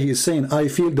that's why he is saying, I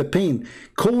feel the pain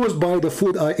caused by the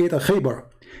food I ate at Khaybar.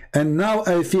 And now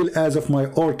I feel as if my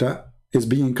aorta is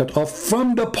being cut off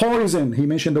from the poison. He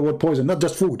mentioned the word poison, not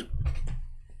just food.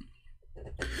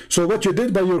 So what you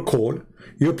did by your call,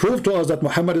 you proved to us that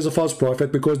Muhammad is a false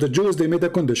prophet, because the Jews, they made a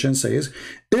condition, says,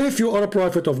 if you are a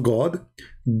prophet of God,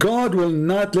 God will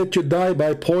not let you die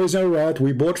by poison rat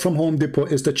we bought from Home Depot.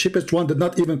 It's the cheapest one, did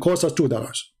not even cost us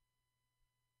 $2.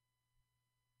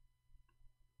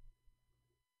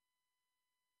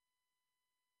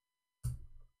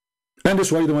 And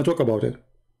that's why you don't want to talk about it.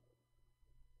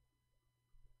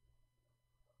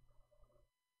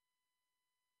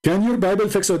 Can your Bible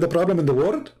fix the problem in the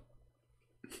world?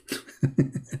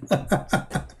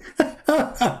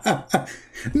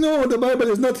 No, the Bible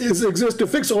is not exists to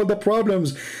fix all the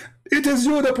problems. It is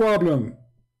you the problem.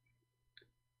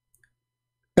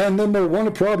 And number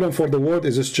one problem for the world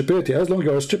is stupidity. As long as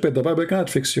you are stupid, the Bible cannot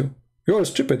fix you. You are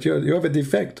stupid. You have a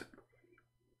defect.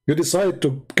 You decide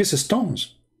to kiss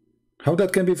stones. How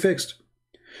that can be fixed?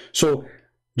 So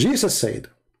Jesus said,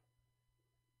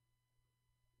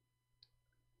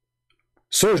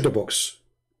 search the books,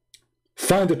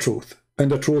 find the truth,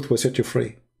 and the truth will set you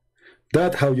free.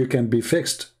 That's how you can be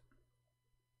fixed.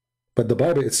 But the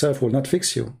Bible itself will not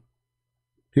fix you.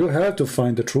 You have to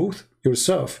find the truth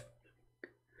yourself.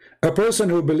 A person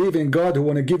who believes in God, who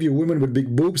want to give you women with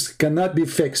big boobs, cannot be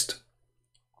fixed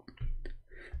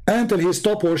until he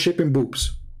stops worshiping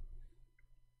boobs.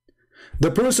 The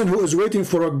person who is waiting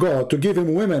for a God to give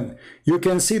him women, you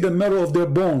can see the marrow of their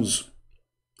bones,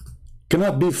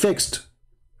 cannot be fixed.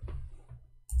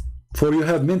 For you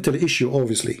have mental issue,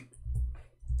 obviously.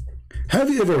 Have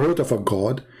you ever heard of a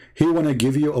God? He want to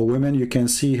give you a woman, you can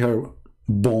see her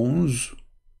bones,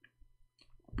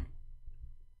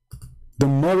 the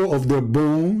marrow of their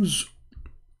bones.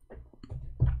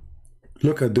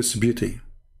 Look at this beauty.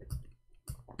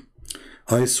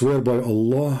 I swear by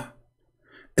Allah,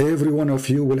 every one of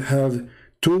you will have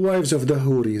 2 wives of the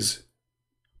Houris,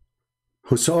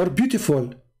 who are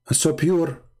beautiful and so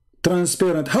pure,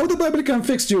 transparent. How the Bible can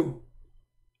fix you?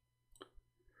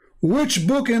 Which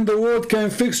book in the world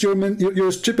can fix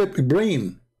your stupid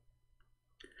brain?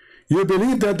 You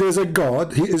believe that there's a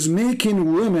God, he is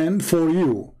making women for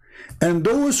you, and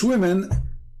those women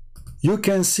you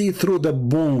can see through the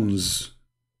bones,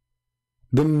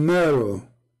 the marrow.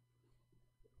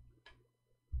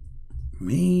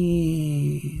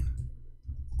 Me.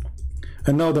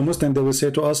 And now the Muslim, they will say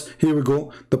to us, here we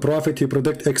go, the Prophet, he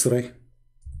predicted X-ray.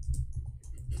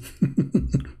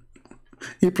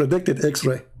 He predicted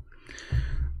X-ray.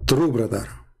 True, brother.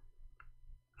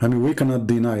 I mean, we cannot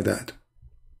deny that.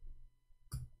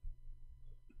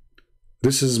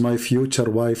 This is my future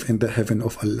wife in the heaven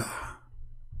of Allah.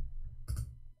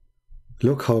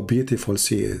 Look how beautiful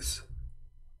she is.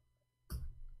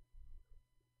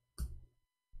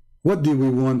 What do we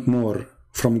want more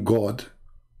from God?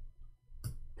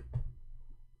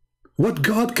 What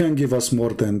God can give us more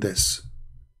than this?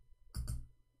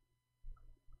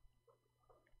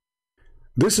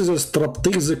 This is a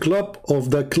striptease club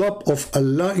of the club of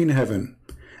Allah in heaven.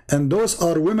 And those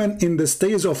are women in the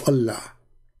stage of Allah.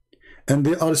 And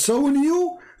they are showing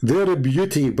you their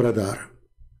beauty, brother.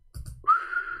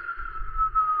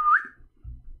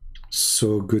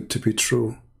 So good to be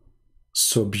true.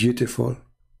 So beautiful.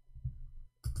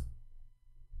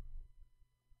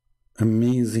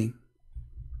 Amazing.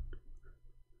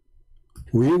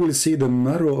 We will see the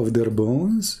marrow of their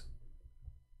bones.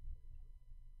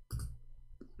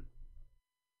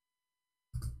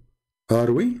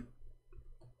 Are we?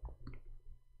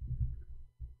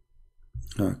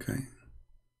 Okay.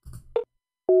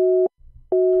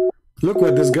 Look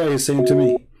what this guy is saying to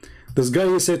me. This guy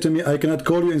is saying to me, I cannot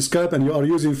call you in Skype and you are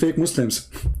using fake Muslims.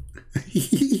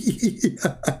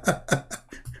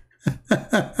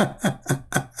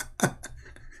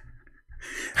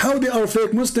 How they are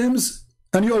fake Muslims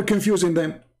and you are confusing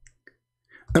them?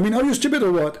 I mean, are you stupid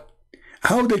or what?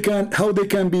 How they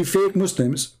can be fake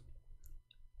Muslims?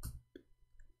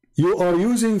 You are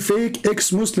using fake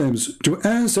ex-Muslims to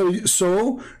answer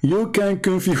so you can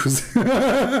confuse.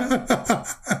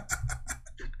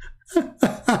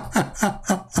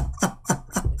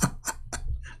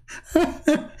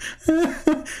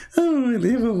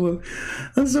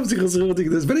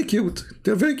 That's very cute.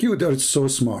 They're very cute. They're so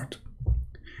smart.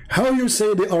 How you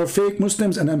say they are fake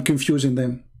Muslims and I'm confusing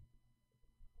them?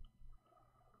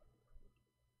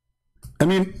 I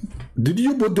mean, did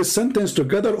you put this sentence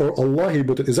together or Allah he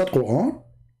put it? Is that Quran?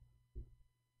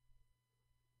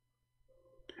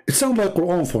 It sounds like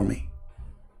Quran for me.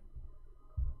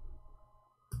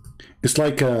 It's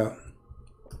like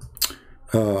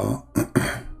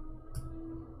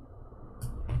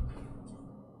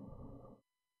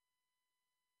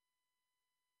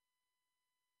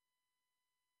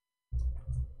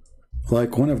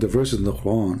like one of the verses in the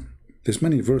Quran. There's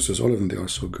many verses, all of them, they are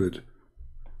so good.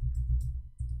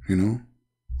 You know?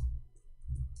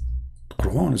 The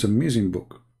Quran is an amazing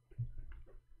book.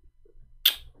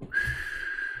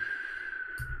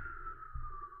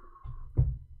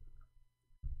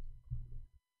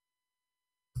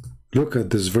 Look at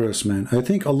this verse, man. I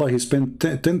think Allah, he spent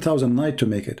 10,000 nights to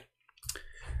make it.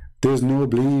 There's no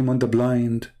blame on the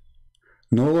blind,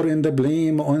 nor in the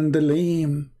blame on the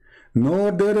lame,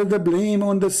 nor there is the blame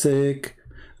on the sick,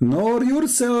 nor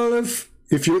yourself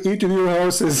if you eat in your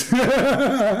houses.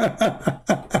 I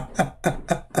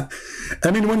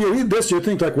mean, when you read this, you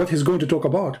think like, what he's going to talk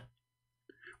about?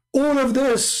 All of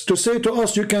this to say to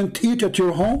us, you can't eat at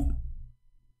your home?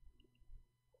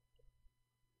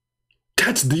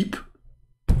 That's deep.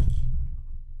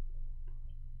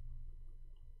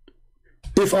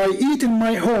 If I eat in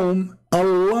my home,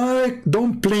 Allah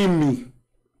don't blame me.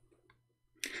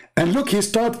 And look, he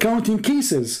start counting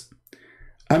cases.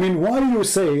 I mean, why you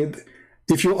say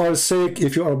if you are sick,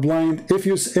 if you are blind, if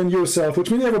you in yourself, which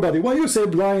means everybody, why you say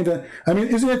blind? I mean,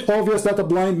 isn't it obvious that a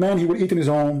blind man, he will eat in his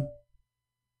home?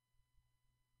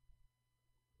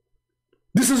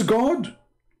 This is God.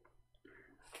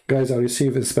 Guys, I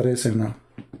receive inspiration now.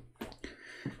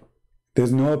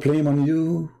 There's no blame on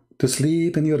you to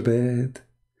sleep in your bed.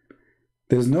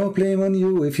 There's no blame on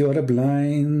you if you are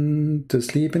blind to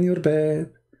sleep in your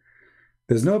bed.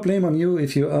 There's no blame on you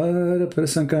if you are a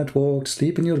person can't walk,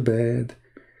 sleep in your bed.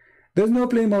 There's no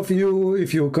blame of you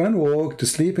if you can't walk to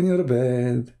sleep in your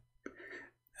bed.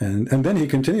 And then he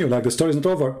continued, like the story is not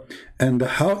over. And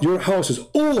your houses,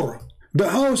 or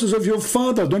the houses of your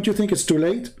father, don't you think it's too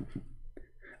late?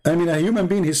 I mean, a human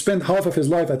being, he spent half of his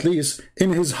life at least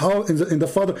in his house, in the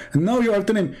father, and now you are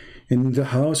telling him, in the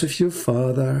house of your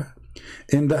father,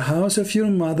 in the house of your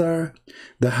mother,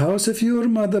 the house of your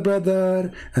mother,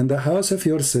 brother, and the house of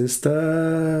your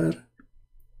sister.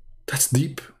 That's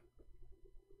deep.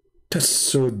 That's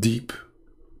so deep.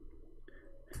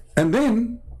 And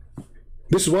then,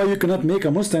 this is why you cannot make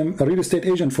a Muslim a real estate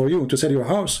agent for you to sell your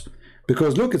house.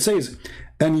 Because look, it says,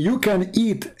 and you can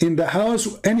eat in the house,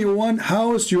 any one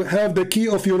house, you have the key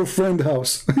of your friend's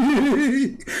house.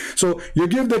 So you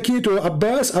give the key to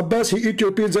Abbas, Abbas, he eat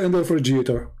your pizza in the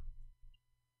refrigerator.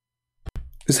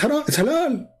 It's halal. It's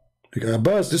halal. Like,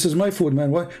 Abbas, this is my food,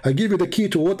 man. Why? I give you the key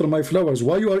to water my flowers.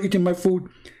 Why you are eating my food?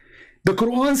 The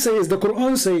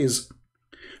Quran says,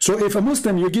 so if a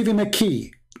Muslim, you give him a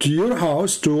key to your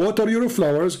house to water your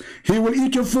flowers, he will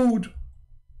eat your food.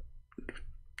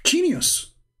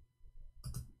 Genius.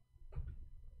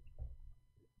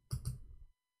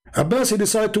 Abbas, he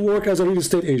decided to work as a real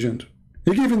estate agent.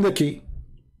 You give him the key.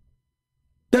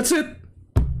 That's it.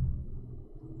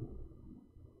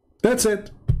 That's it.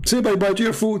 Say bye-bye to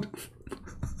your food.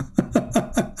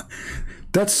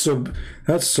 That's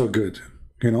so good.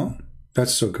 You know?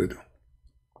 That's so good.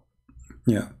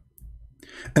 Yeah.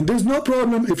 And there's no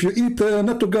problem if you eat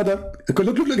not together.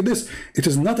 Look like this. It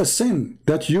is not a sin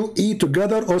that you eat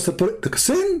together or separate.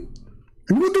 Sin?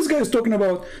 And what this guy is talking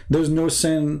about? There's no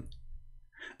sin.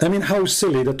 I mean, how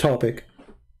silly the topic.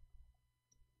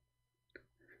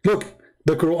 Look,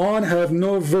 the Quran have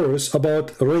no verse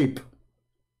about rape.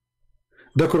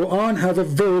 The Quran have a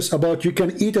verse about you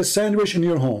can eat a sandwich in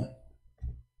your home.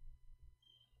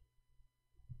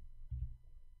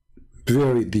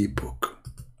 Very deep book.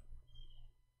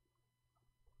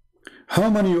 How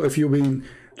many of you been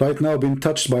right now been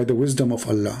touched by the wisdom of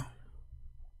Allah?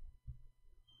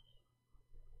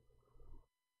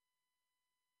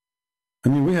 I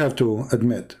mean, we have to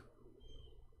admit.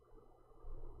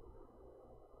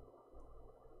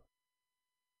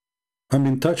 I've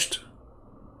been touched.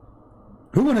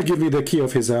 Who wanna give me the key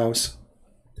of his house?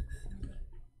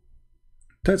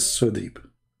 That's so deep.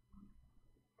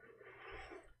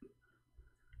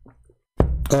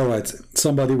 All right,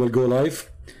 somebody will go live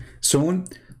soon,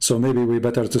 so maybe we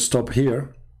better to stop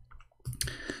here.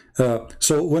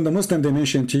 So when the Muslim, they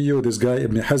mention to you this guy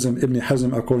Ibn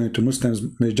Hazm, according to Muslims,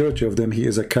 majority of them, he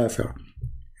is a kafir.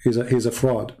 He's a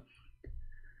fraud.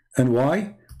 And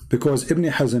why? Because Ibn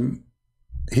Hazm,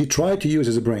 he tried to use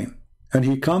his brain, and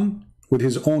he come with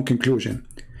his own conclusion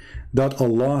that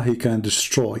Allah, he can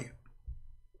destroy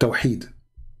Tawhid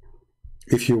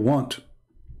if you want.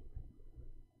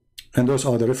 And those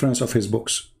are the reference of his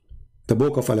books. The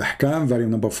book of Al-Ahkam,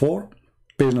 volume number 4,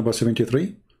 page number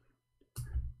 73.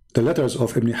 The letters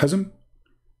of Ibn Hazm,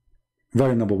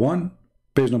 volume number 1,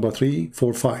 page number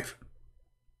 345.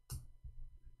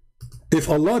 If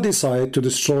Allah decide to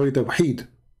destroy Tawhid,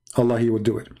 Allah, he will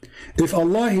do it. If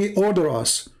Allah, he order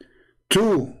us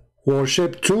to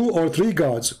worship 2 or 3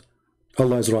 gods,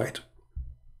 Allah is right.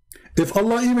 If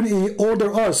Allah even he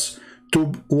order us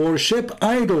to worship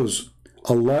idols,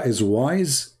 Allah is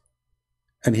wise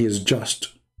and he is just.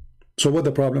 So what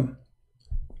the problem?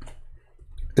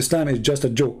 Islam is just a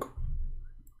joke.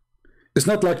 It's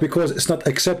not like because it's not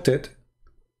accepted.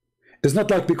 It's not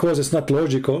like because it's not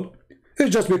logical.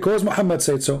 It's just because Muhammad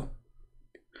said so.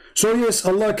 So yes,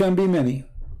 Allah can be many.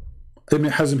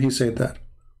 Ibn Hazm, he said that.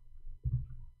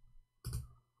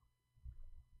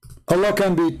 Allah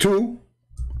can be 2,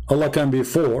 Allah can be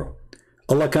 4,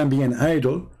 Allah can be an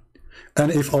idol,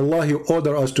 and if Allah he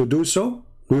order us to do so,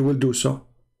 we will do so.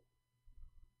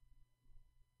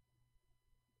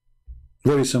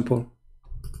 Very simple.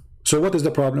 So what is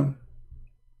the problem?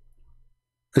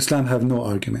 Islam have no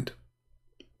argument.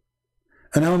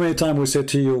 And how many times we said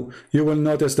to you, you will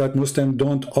notice that Muslims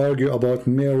don't argue about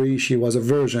Mary, she was a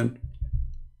virgin.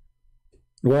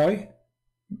 Why?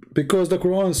 Because the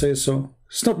Quran says so.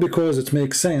 It's not because it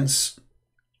makes sense.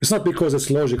 It's not because it's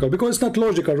logical. Because it's not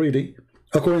logical really,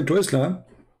 according to Islam,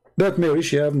 that Mary,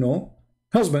 she have no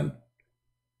husband.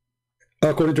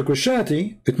 According to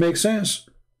Christianity, it makes sense.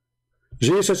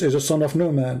 Jesus is the son of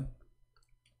no man.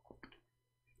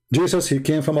 Jesus, he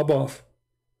came from above.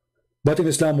 But in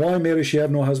Islam, why Mary, she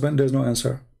have no husband? There's no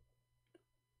answer.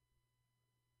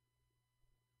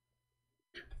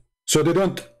 So they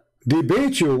don't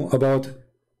debate you about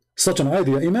such an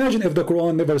idea. Imagine if the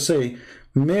Quran never say,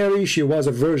 Mary, she was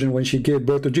a virgin when she gave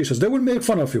birth to Jesus. They will make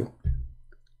fun of you.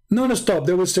 Non-stop.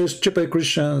 They will say stupid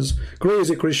Christians,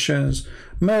 crazy Christians,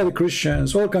 mad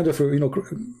Christians, all kinds of,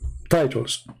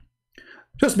 titles.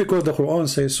 Just because the Quran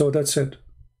says so, that's it.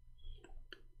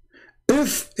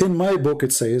 If in my book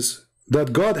it says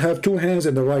that God have 2 hands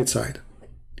in the right side,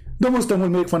 the Muslim will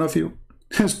make fun of you.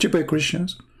 Stupid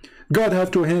Christians. God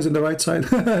have 2 hands in the right side.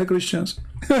 Christians.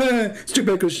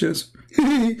 Stupid Christians.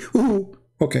 Ooh.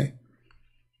 Okay.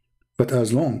 But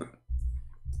as long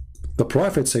the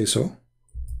Prophet say so,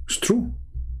 it's true.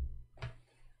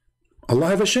 Allah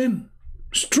have a shin.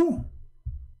 It's true.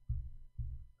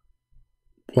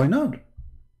 Why not?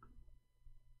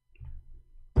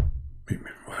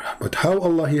 But how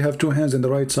Allah he have 2 hands in the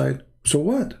right side? So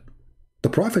what? The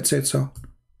Prophet said so.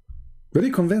 Very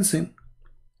convincing.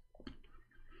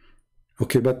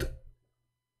 Okay, but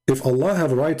if Allah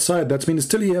have right side, that means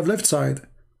still he have left side.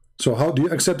 So how do you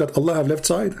accept that Allah have left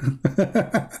side?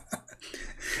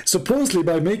 Supposedly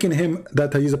by making him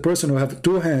that he is a person who have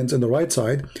 2 hands in the right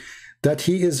side, that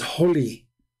he is holy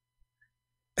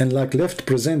and like left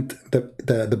present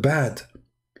the bad.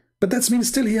 But that means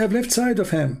still he have left side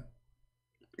of him.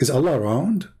 Is Allah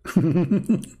round?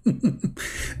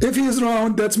 If he is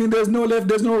round, that means there's no left,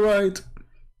 there's no right.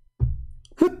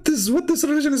 What this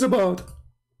religion is about?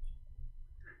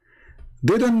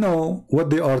 They don't know what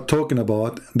they are talking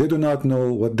about. They do not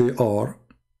know what they are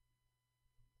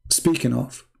speaking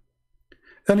of.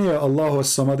 And yeah, Allah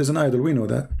as-Samad is an idol. We know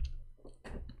that.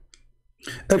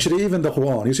 Actually, even the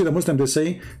Quran, you see the Muslims, they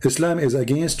say Islam is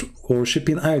against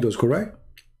worshipping idols, correct?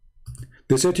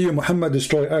 They say to you, Muhammad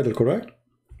destroy idol, correct?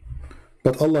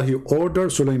 But Allah, he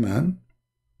ordered Sulaiman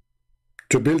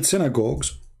to build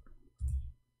synagogues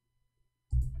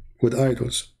with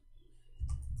idols.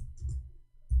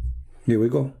 Here we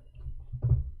go.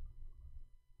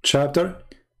 Chapter,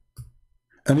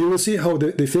 and you will see how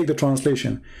they fake the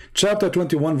translation. Chapter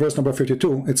 21, verse number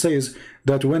 52, it says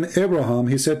that when Abraham,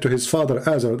 he said to his father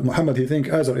Azar, Muhammad, he think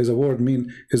Azar is a word,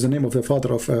 is the name of the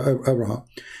father of Abraham.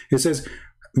 He says,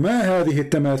 ما هذه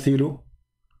التماثيل?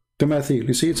 Tamathil,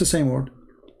 you see, it's the same word.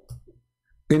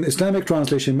 In Islamic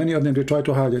translation, many of them, they try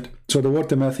to hide it. So the word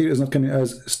tamathil is not coming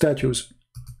as statues.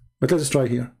 But let's try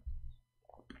here.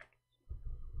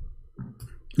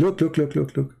 Look. The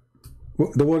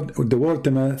word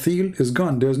tamathil is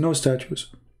gone. There's no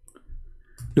statues.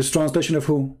 This translation of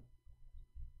who?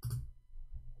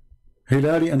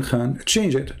 Hilali and Khan.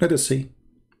 Change it. Let us see.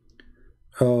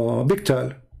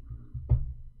 Biktal.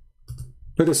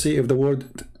 Let us see if the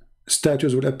word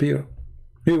statues will appear.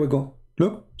 Here we go.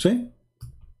 Look, see?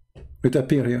 It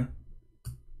appear here.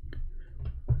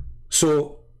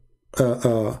 So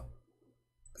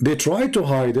they try to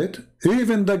hide it.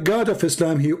 Even the God of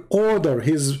Islam, he ordered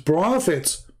his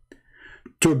prophets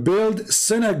to build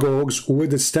synagogues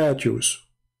with statues.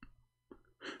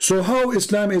 So how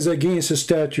Islam is against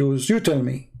statues? You tell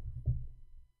me.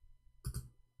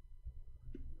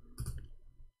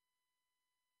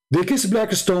 They kiss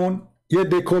black stone, yet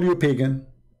they call you pagan.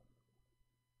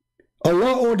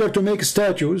 Allah ordered to make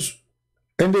statues,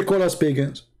 and they call us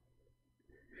pagans.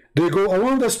 They go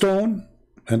around the stone,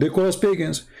 and they call us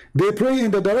pagans. They pray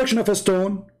in the direction of a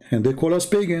stone, and they call us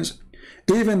pagans.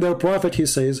 Even their prophet, he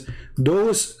says,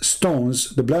 those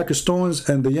stones, the black stones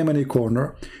and the Yemeni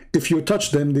corner, if you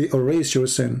touch them, they erase your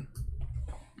sin.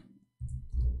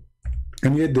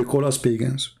 And yet they call us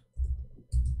pagans.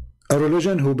 A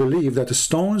religion who believe that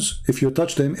stones, if you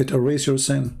touch them, it erases your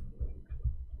sin.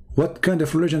 What kind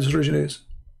of religion this religion is?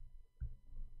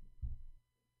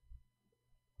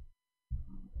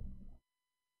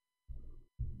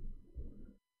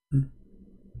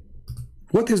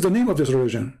 What is the name of this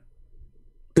religion?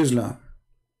 Islam.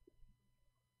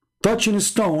 Touching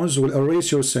stones will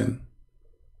erase your sin.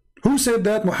 Who said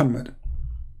that? Muhammad.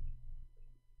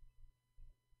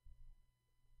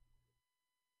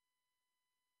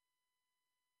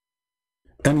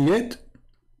 And yet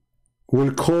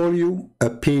will call you a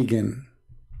pagan,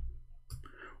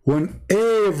 when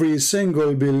every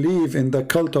single belief in the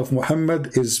cult of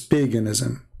Muhammad is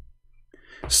paganism,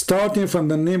 starting from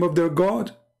the name of their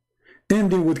God,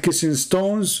 ending with kissing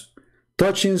stones,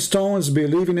 touching stones,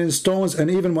 believing in stones. And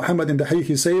even Muhammad in the hadith,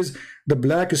 he says the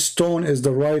black stone is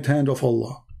the right hand of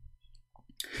Allah,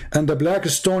 and the black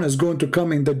stone is going to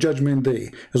come in the judgment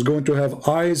day, is going to have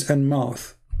eyes and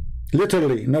mouth,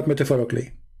 literally, not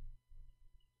metaphorically.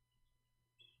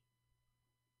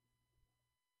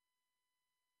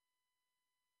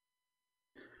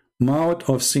 Mount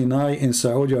of Sinai in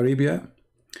Saudi Arabia.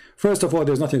 First of all,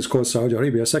 there's nothing called Saudi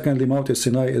Arabia. Secondly, Mount of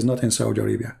Sinai is not in Saudi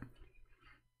Arabia.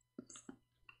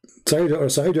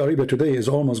 Saudi Arabia today is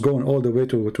almost going all the way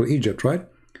to Egypt, right?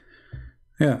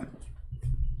 Yeah.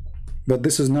 But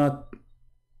this is not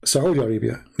Saudi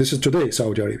Arabia. This is today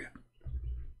Saudi Arabia.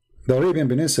 The Arabian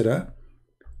Peninsula,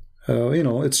 you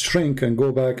know, it's shrink and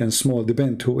go back and small,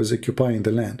 depend who is occupying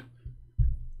the land.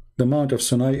 The Mount of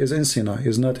Sinai is in Sinai,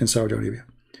 is not in Saudi Arabia.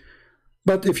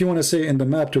 But if you want to say in the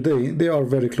map today, they are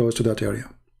very close to that area.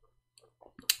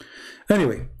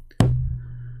 Anyway,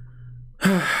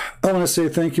 I want to say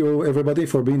thank you everybody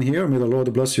for being here. May the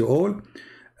Lord bless you all.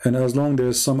 And as long as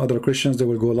there's some other Christians that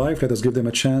will go live, let us give them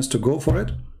a chance to go for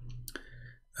it.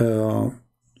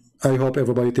 I hope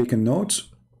everybody taking notes.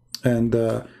 And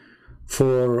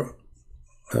for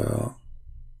the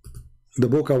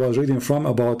book I was reading from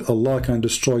about Allah can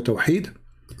destroy Tawhid,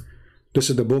 this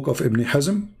is the book of Ibn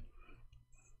Hazm.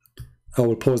 I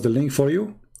will post the link for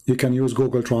you. You can use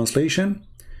Google Translation,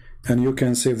 and you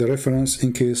can save the reference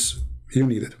in case you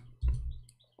need it.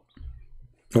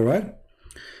 All right?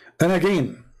 And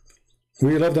again,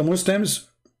 we love the Muslims,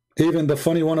 even the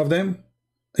funny one of them,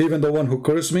 even the one who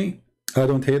cursed me. I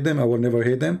don't hate them. I will never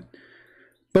hate them.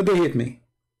 But they hate me.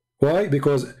 Why?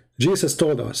 Because Jesus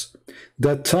told us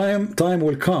that time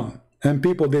will come, and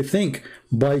people, they think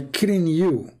by killing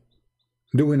you,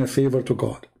 doing a favor to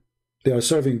God. They are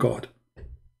serving God.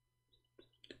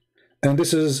 And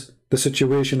this is the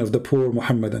situation of the poor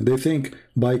Muhammadan. They think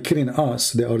by killing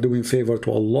us, they are doing favor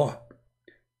to Allah.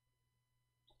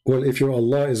 Well, if your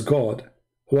Allah is God,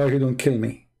 why He don't kill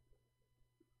me?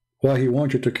 Why He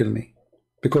want you to kill me?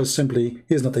 Because simply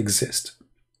He does not exist.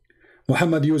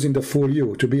 Muhammad using to fool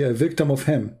you, to be a victim of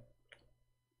him,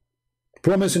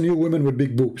 promising you women with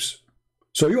big boobs.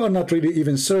 So you are not really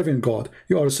even serving God.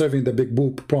 You are serving the big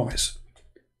boob promise.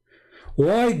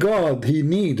 Why God He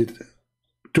needed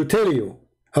to tell you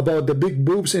about the big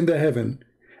boobs in the heaven,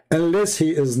 unless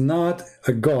He is not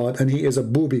a God and He is a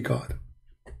booby God?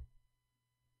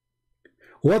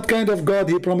 What kind of God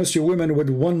He promised you women with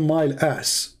 1 mile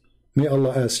ass? May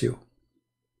Allah ask you.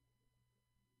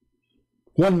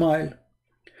 1 mile.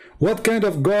 What kind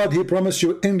of God He promised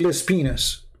you endless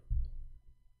penis?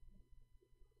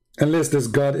 Unless this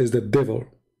God is the devil.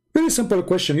 Very simple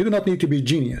question. You do not need to be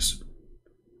genius.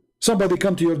 Somebody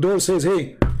come to your door, says,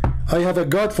 hey, I have a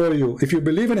God for you. If you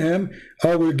believe in Him,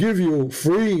 I will give you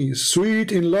free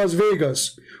suite in Las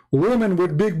Vegas, women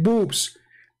with big boobs,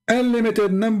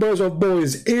 unlimited numbers of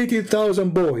boys,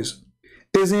 80,000 boys.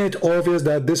 Isn't it obvious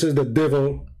that this is the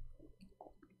devil?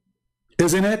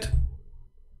 Isn't it?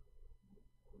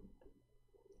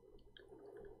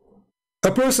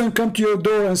 A person come to your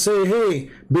door and say, hey,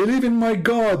 believe in my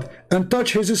God and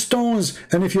touch His stones,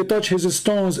 and if you touch His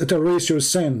stones, it erases your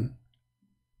sin.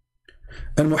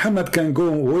 And Muhammad can go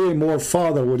way more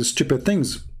farther with stupid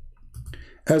things.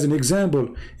 As an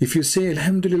example, if you say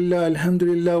Alhamdulillah,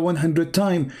 Alhamdulillah 100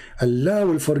 times, Allah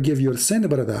will forgive your sin,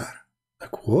 brother.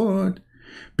 Like what?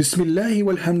 Bismillah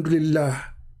walhamdulillah.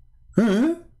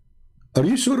 Huh? Are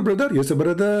you sure, brother? Yes,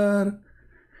 brother.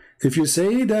 If you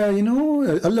say that, you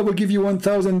know, Allah will give you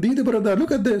 1,000 deed, brother.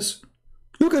 Look at this.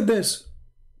 Look at this.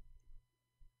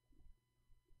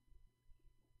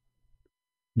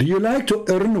 Do you like to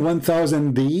earn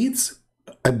 1,000 deeds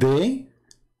a day?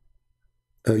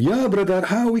 Yeah, brother,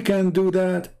 how we can do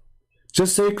that?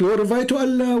 Just say glorify to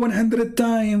Allah 100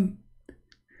 times.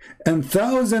 And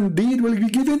 1,000 deed will be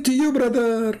given to you,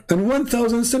 brother. And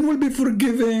 1,000 sin will be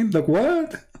forgiven. Like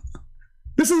what?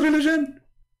 This is religion.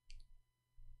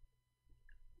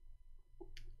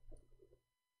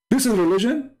 This is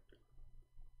religion.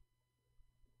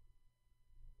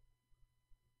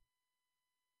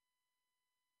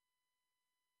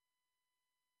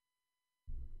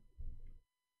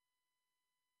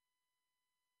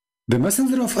 The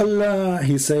Messenger of Allah,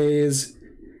 he says,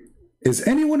 is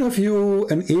any one of you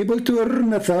unable to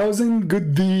earn 1,000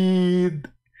 good deed?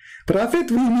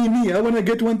 Prophet, me, I want to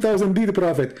get 1,000 deed,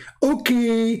 Prophet.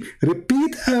 Okay,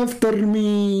 repeat after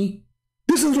me.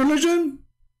 This is religion.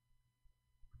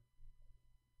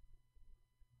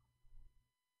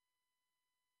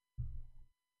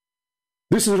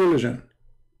 This is religion.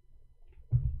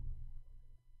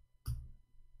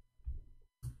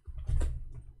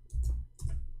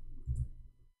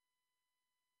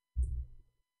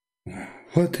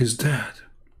 What is that?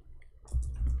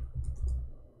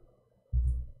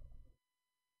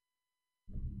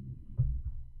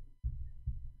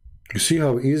 You see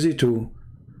how easy to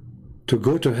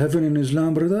go to heaven in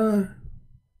Islam, brother?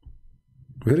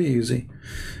 Very easy.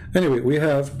 Anyway, we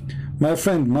have my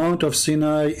friend Mount of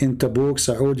Sinai in Tabuk,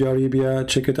 Saudi Arabia.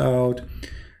 Check it out.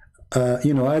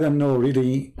 You know, I don't know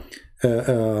really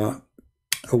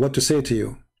what to say to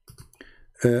you.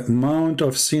 Mount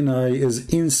of Sinai is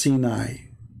in Sinai.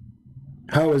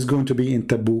 How is going to be in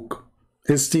Tabuk?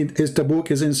 Is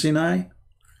Tabuk is in Sinai?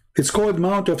 It's called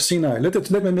Mount of Sinai.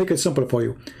 Let me make it simple for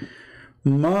you.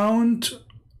 Mount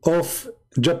of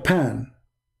Japan,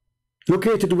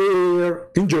 located where?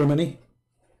 In Germany.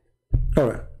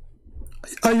 All right.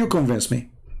 Are you convinced me?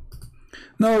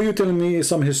 Now you tell me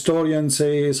some historians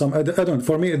say some. I don't.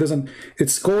 For me, it doesn't.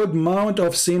 It's called Mount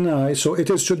of Sinai, so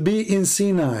it should be in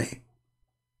Sinai.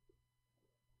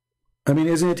 I mean,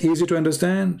 isn't it easy to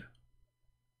understand?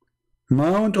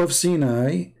 Mount of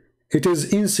Sinai, it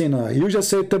is in Sinai. You just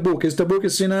say Tabuk. Is Tabuk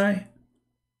is Sinai?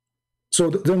 So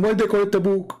then why do they call it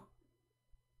Tabuk?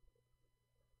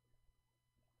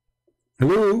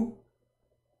 Hello?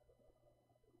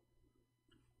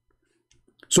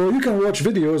 So you can watch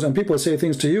videos and people say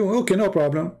things to you. Okay, no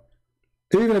problem.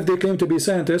 Even if they claim to be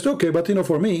scientists, okay, but you know,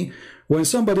 for me, when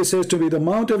somebody says to me the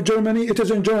Mount of Germany, it is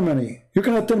in Germany. You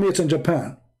cannot tell me it's in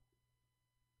Japan.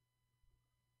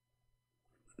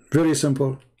 Very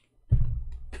simple.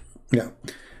 Yeah.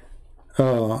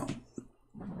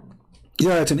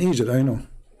 Yeah, it's in Egypt, I know.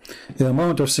 Yeah,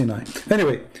 Mount of Sinai.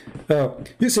 Anyway,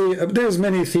 you see, there's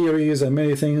many theories and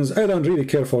many things. I don't really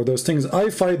care for those things. I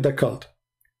fight the cult.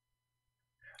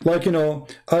 Like, you know,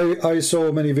 I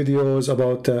saw many videos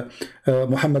about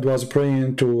Muhammad was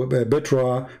praying to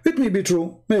Petra. It may be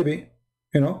true, maybe,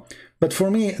 you know. But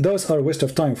for me, those are a waste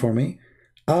of time for me.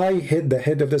 I hit the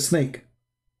head of the snake.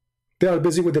 They are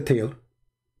busy with the tail.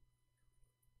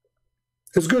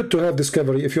 It's good to have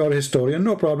discovery if you are a historian,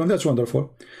 no problem, that's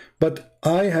wonderful. But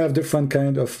I have different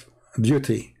kind of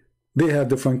duty. They have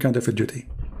different kind of a duty.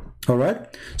 All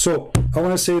right? So I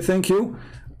want to say thank you.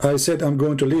 I said I'm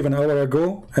going to leave an hour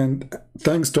ago, and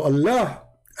thanks to Allah,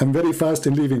 I'm very fast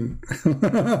in leaving.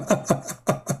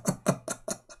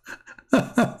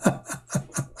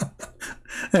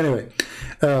 Anyway,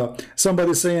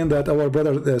 somebody saying that our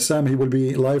brother Sam, he will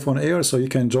be live on air, so you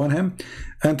can join him.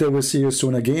 And I will see you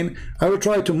soon again. I will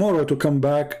try tomorrow to come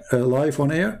back live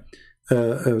on air.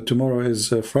 Tomorrow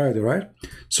is Friday, right?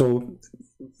 So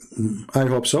I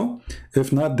hope so.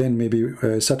 If not, then maybe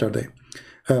Saturday.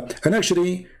 And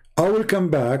actually, I will come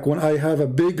back when I have a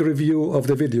big review of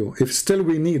the video. If still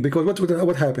we need, because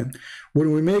what happened?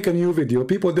 When we make a new video,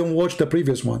 people don't watch the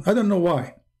previous one. I don't know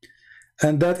why.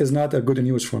 And that is not a good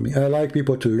news for me. I like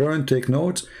people to learn, take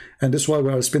notes, and this is why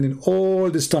we are spending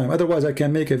all this time. Otherwise, I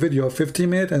can make a video of 15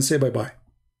 minutes and say bye-bye.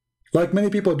 Like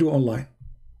many people do online.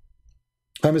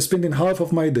 I'm spending half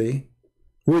of my day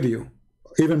with you.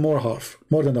 Even more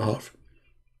than the half.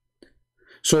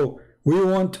 So we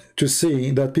want to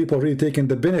see that people really taking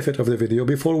the benefit of the video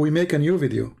before we make a new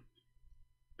video.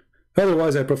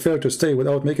 Otherwise, I prefer to stay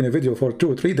without making a video for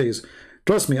 2 or 3 days.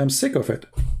 Trust me, I'm sick of it.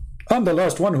 I'm the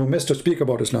last one who missed to speak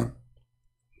about Islam.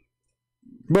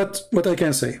 But what I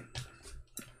can say,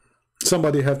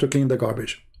 somebody have to clean the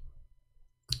garbage,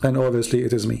 and obviously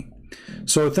it is me.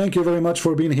 So thank you very much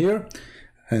for being here,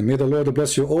 and may the Lord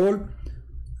bless you all.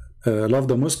 Love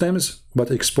the Muslims,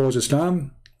 but expose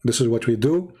Islam. This is what we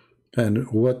do and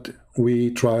what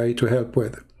we try to help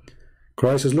with.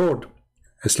 Christ is Lord,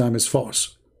 Islam is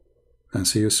false, and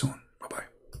see you soon.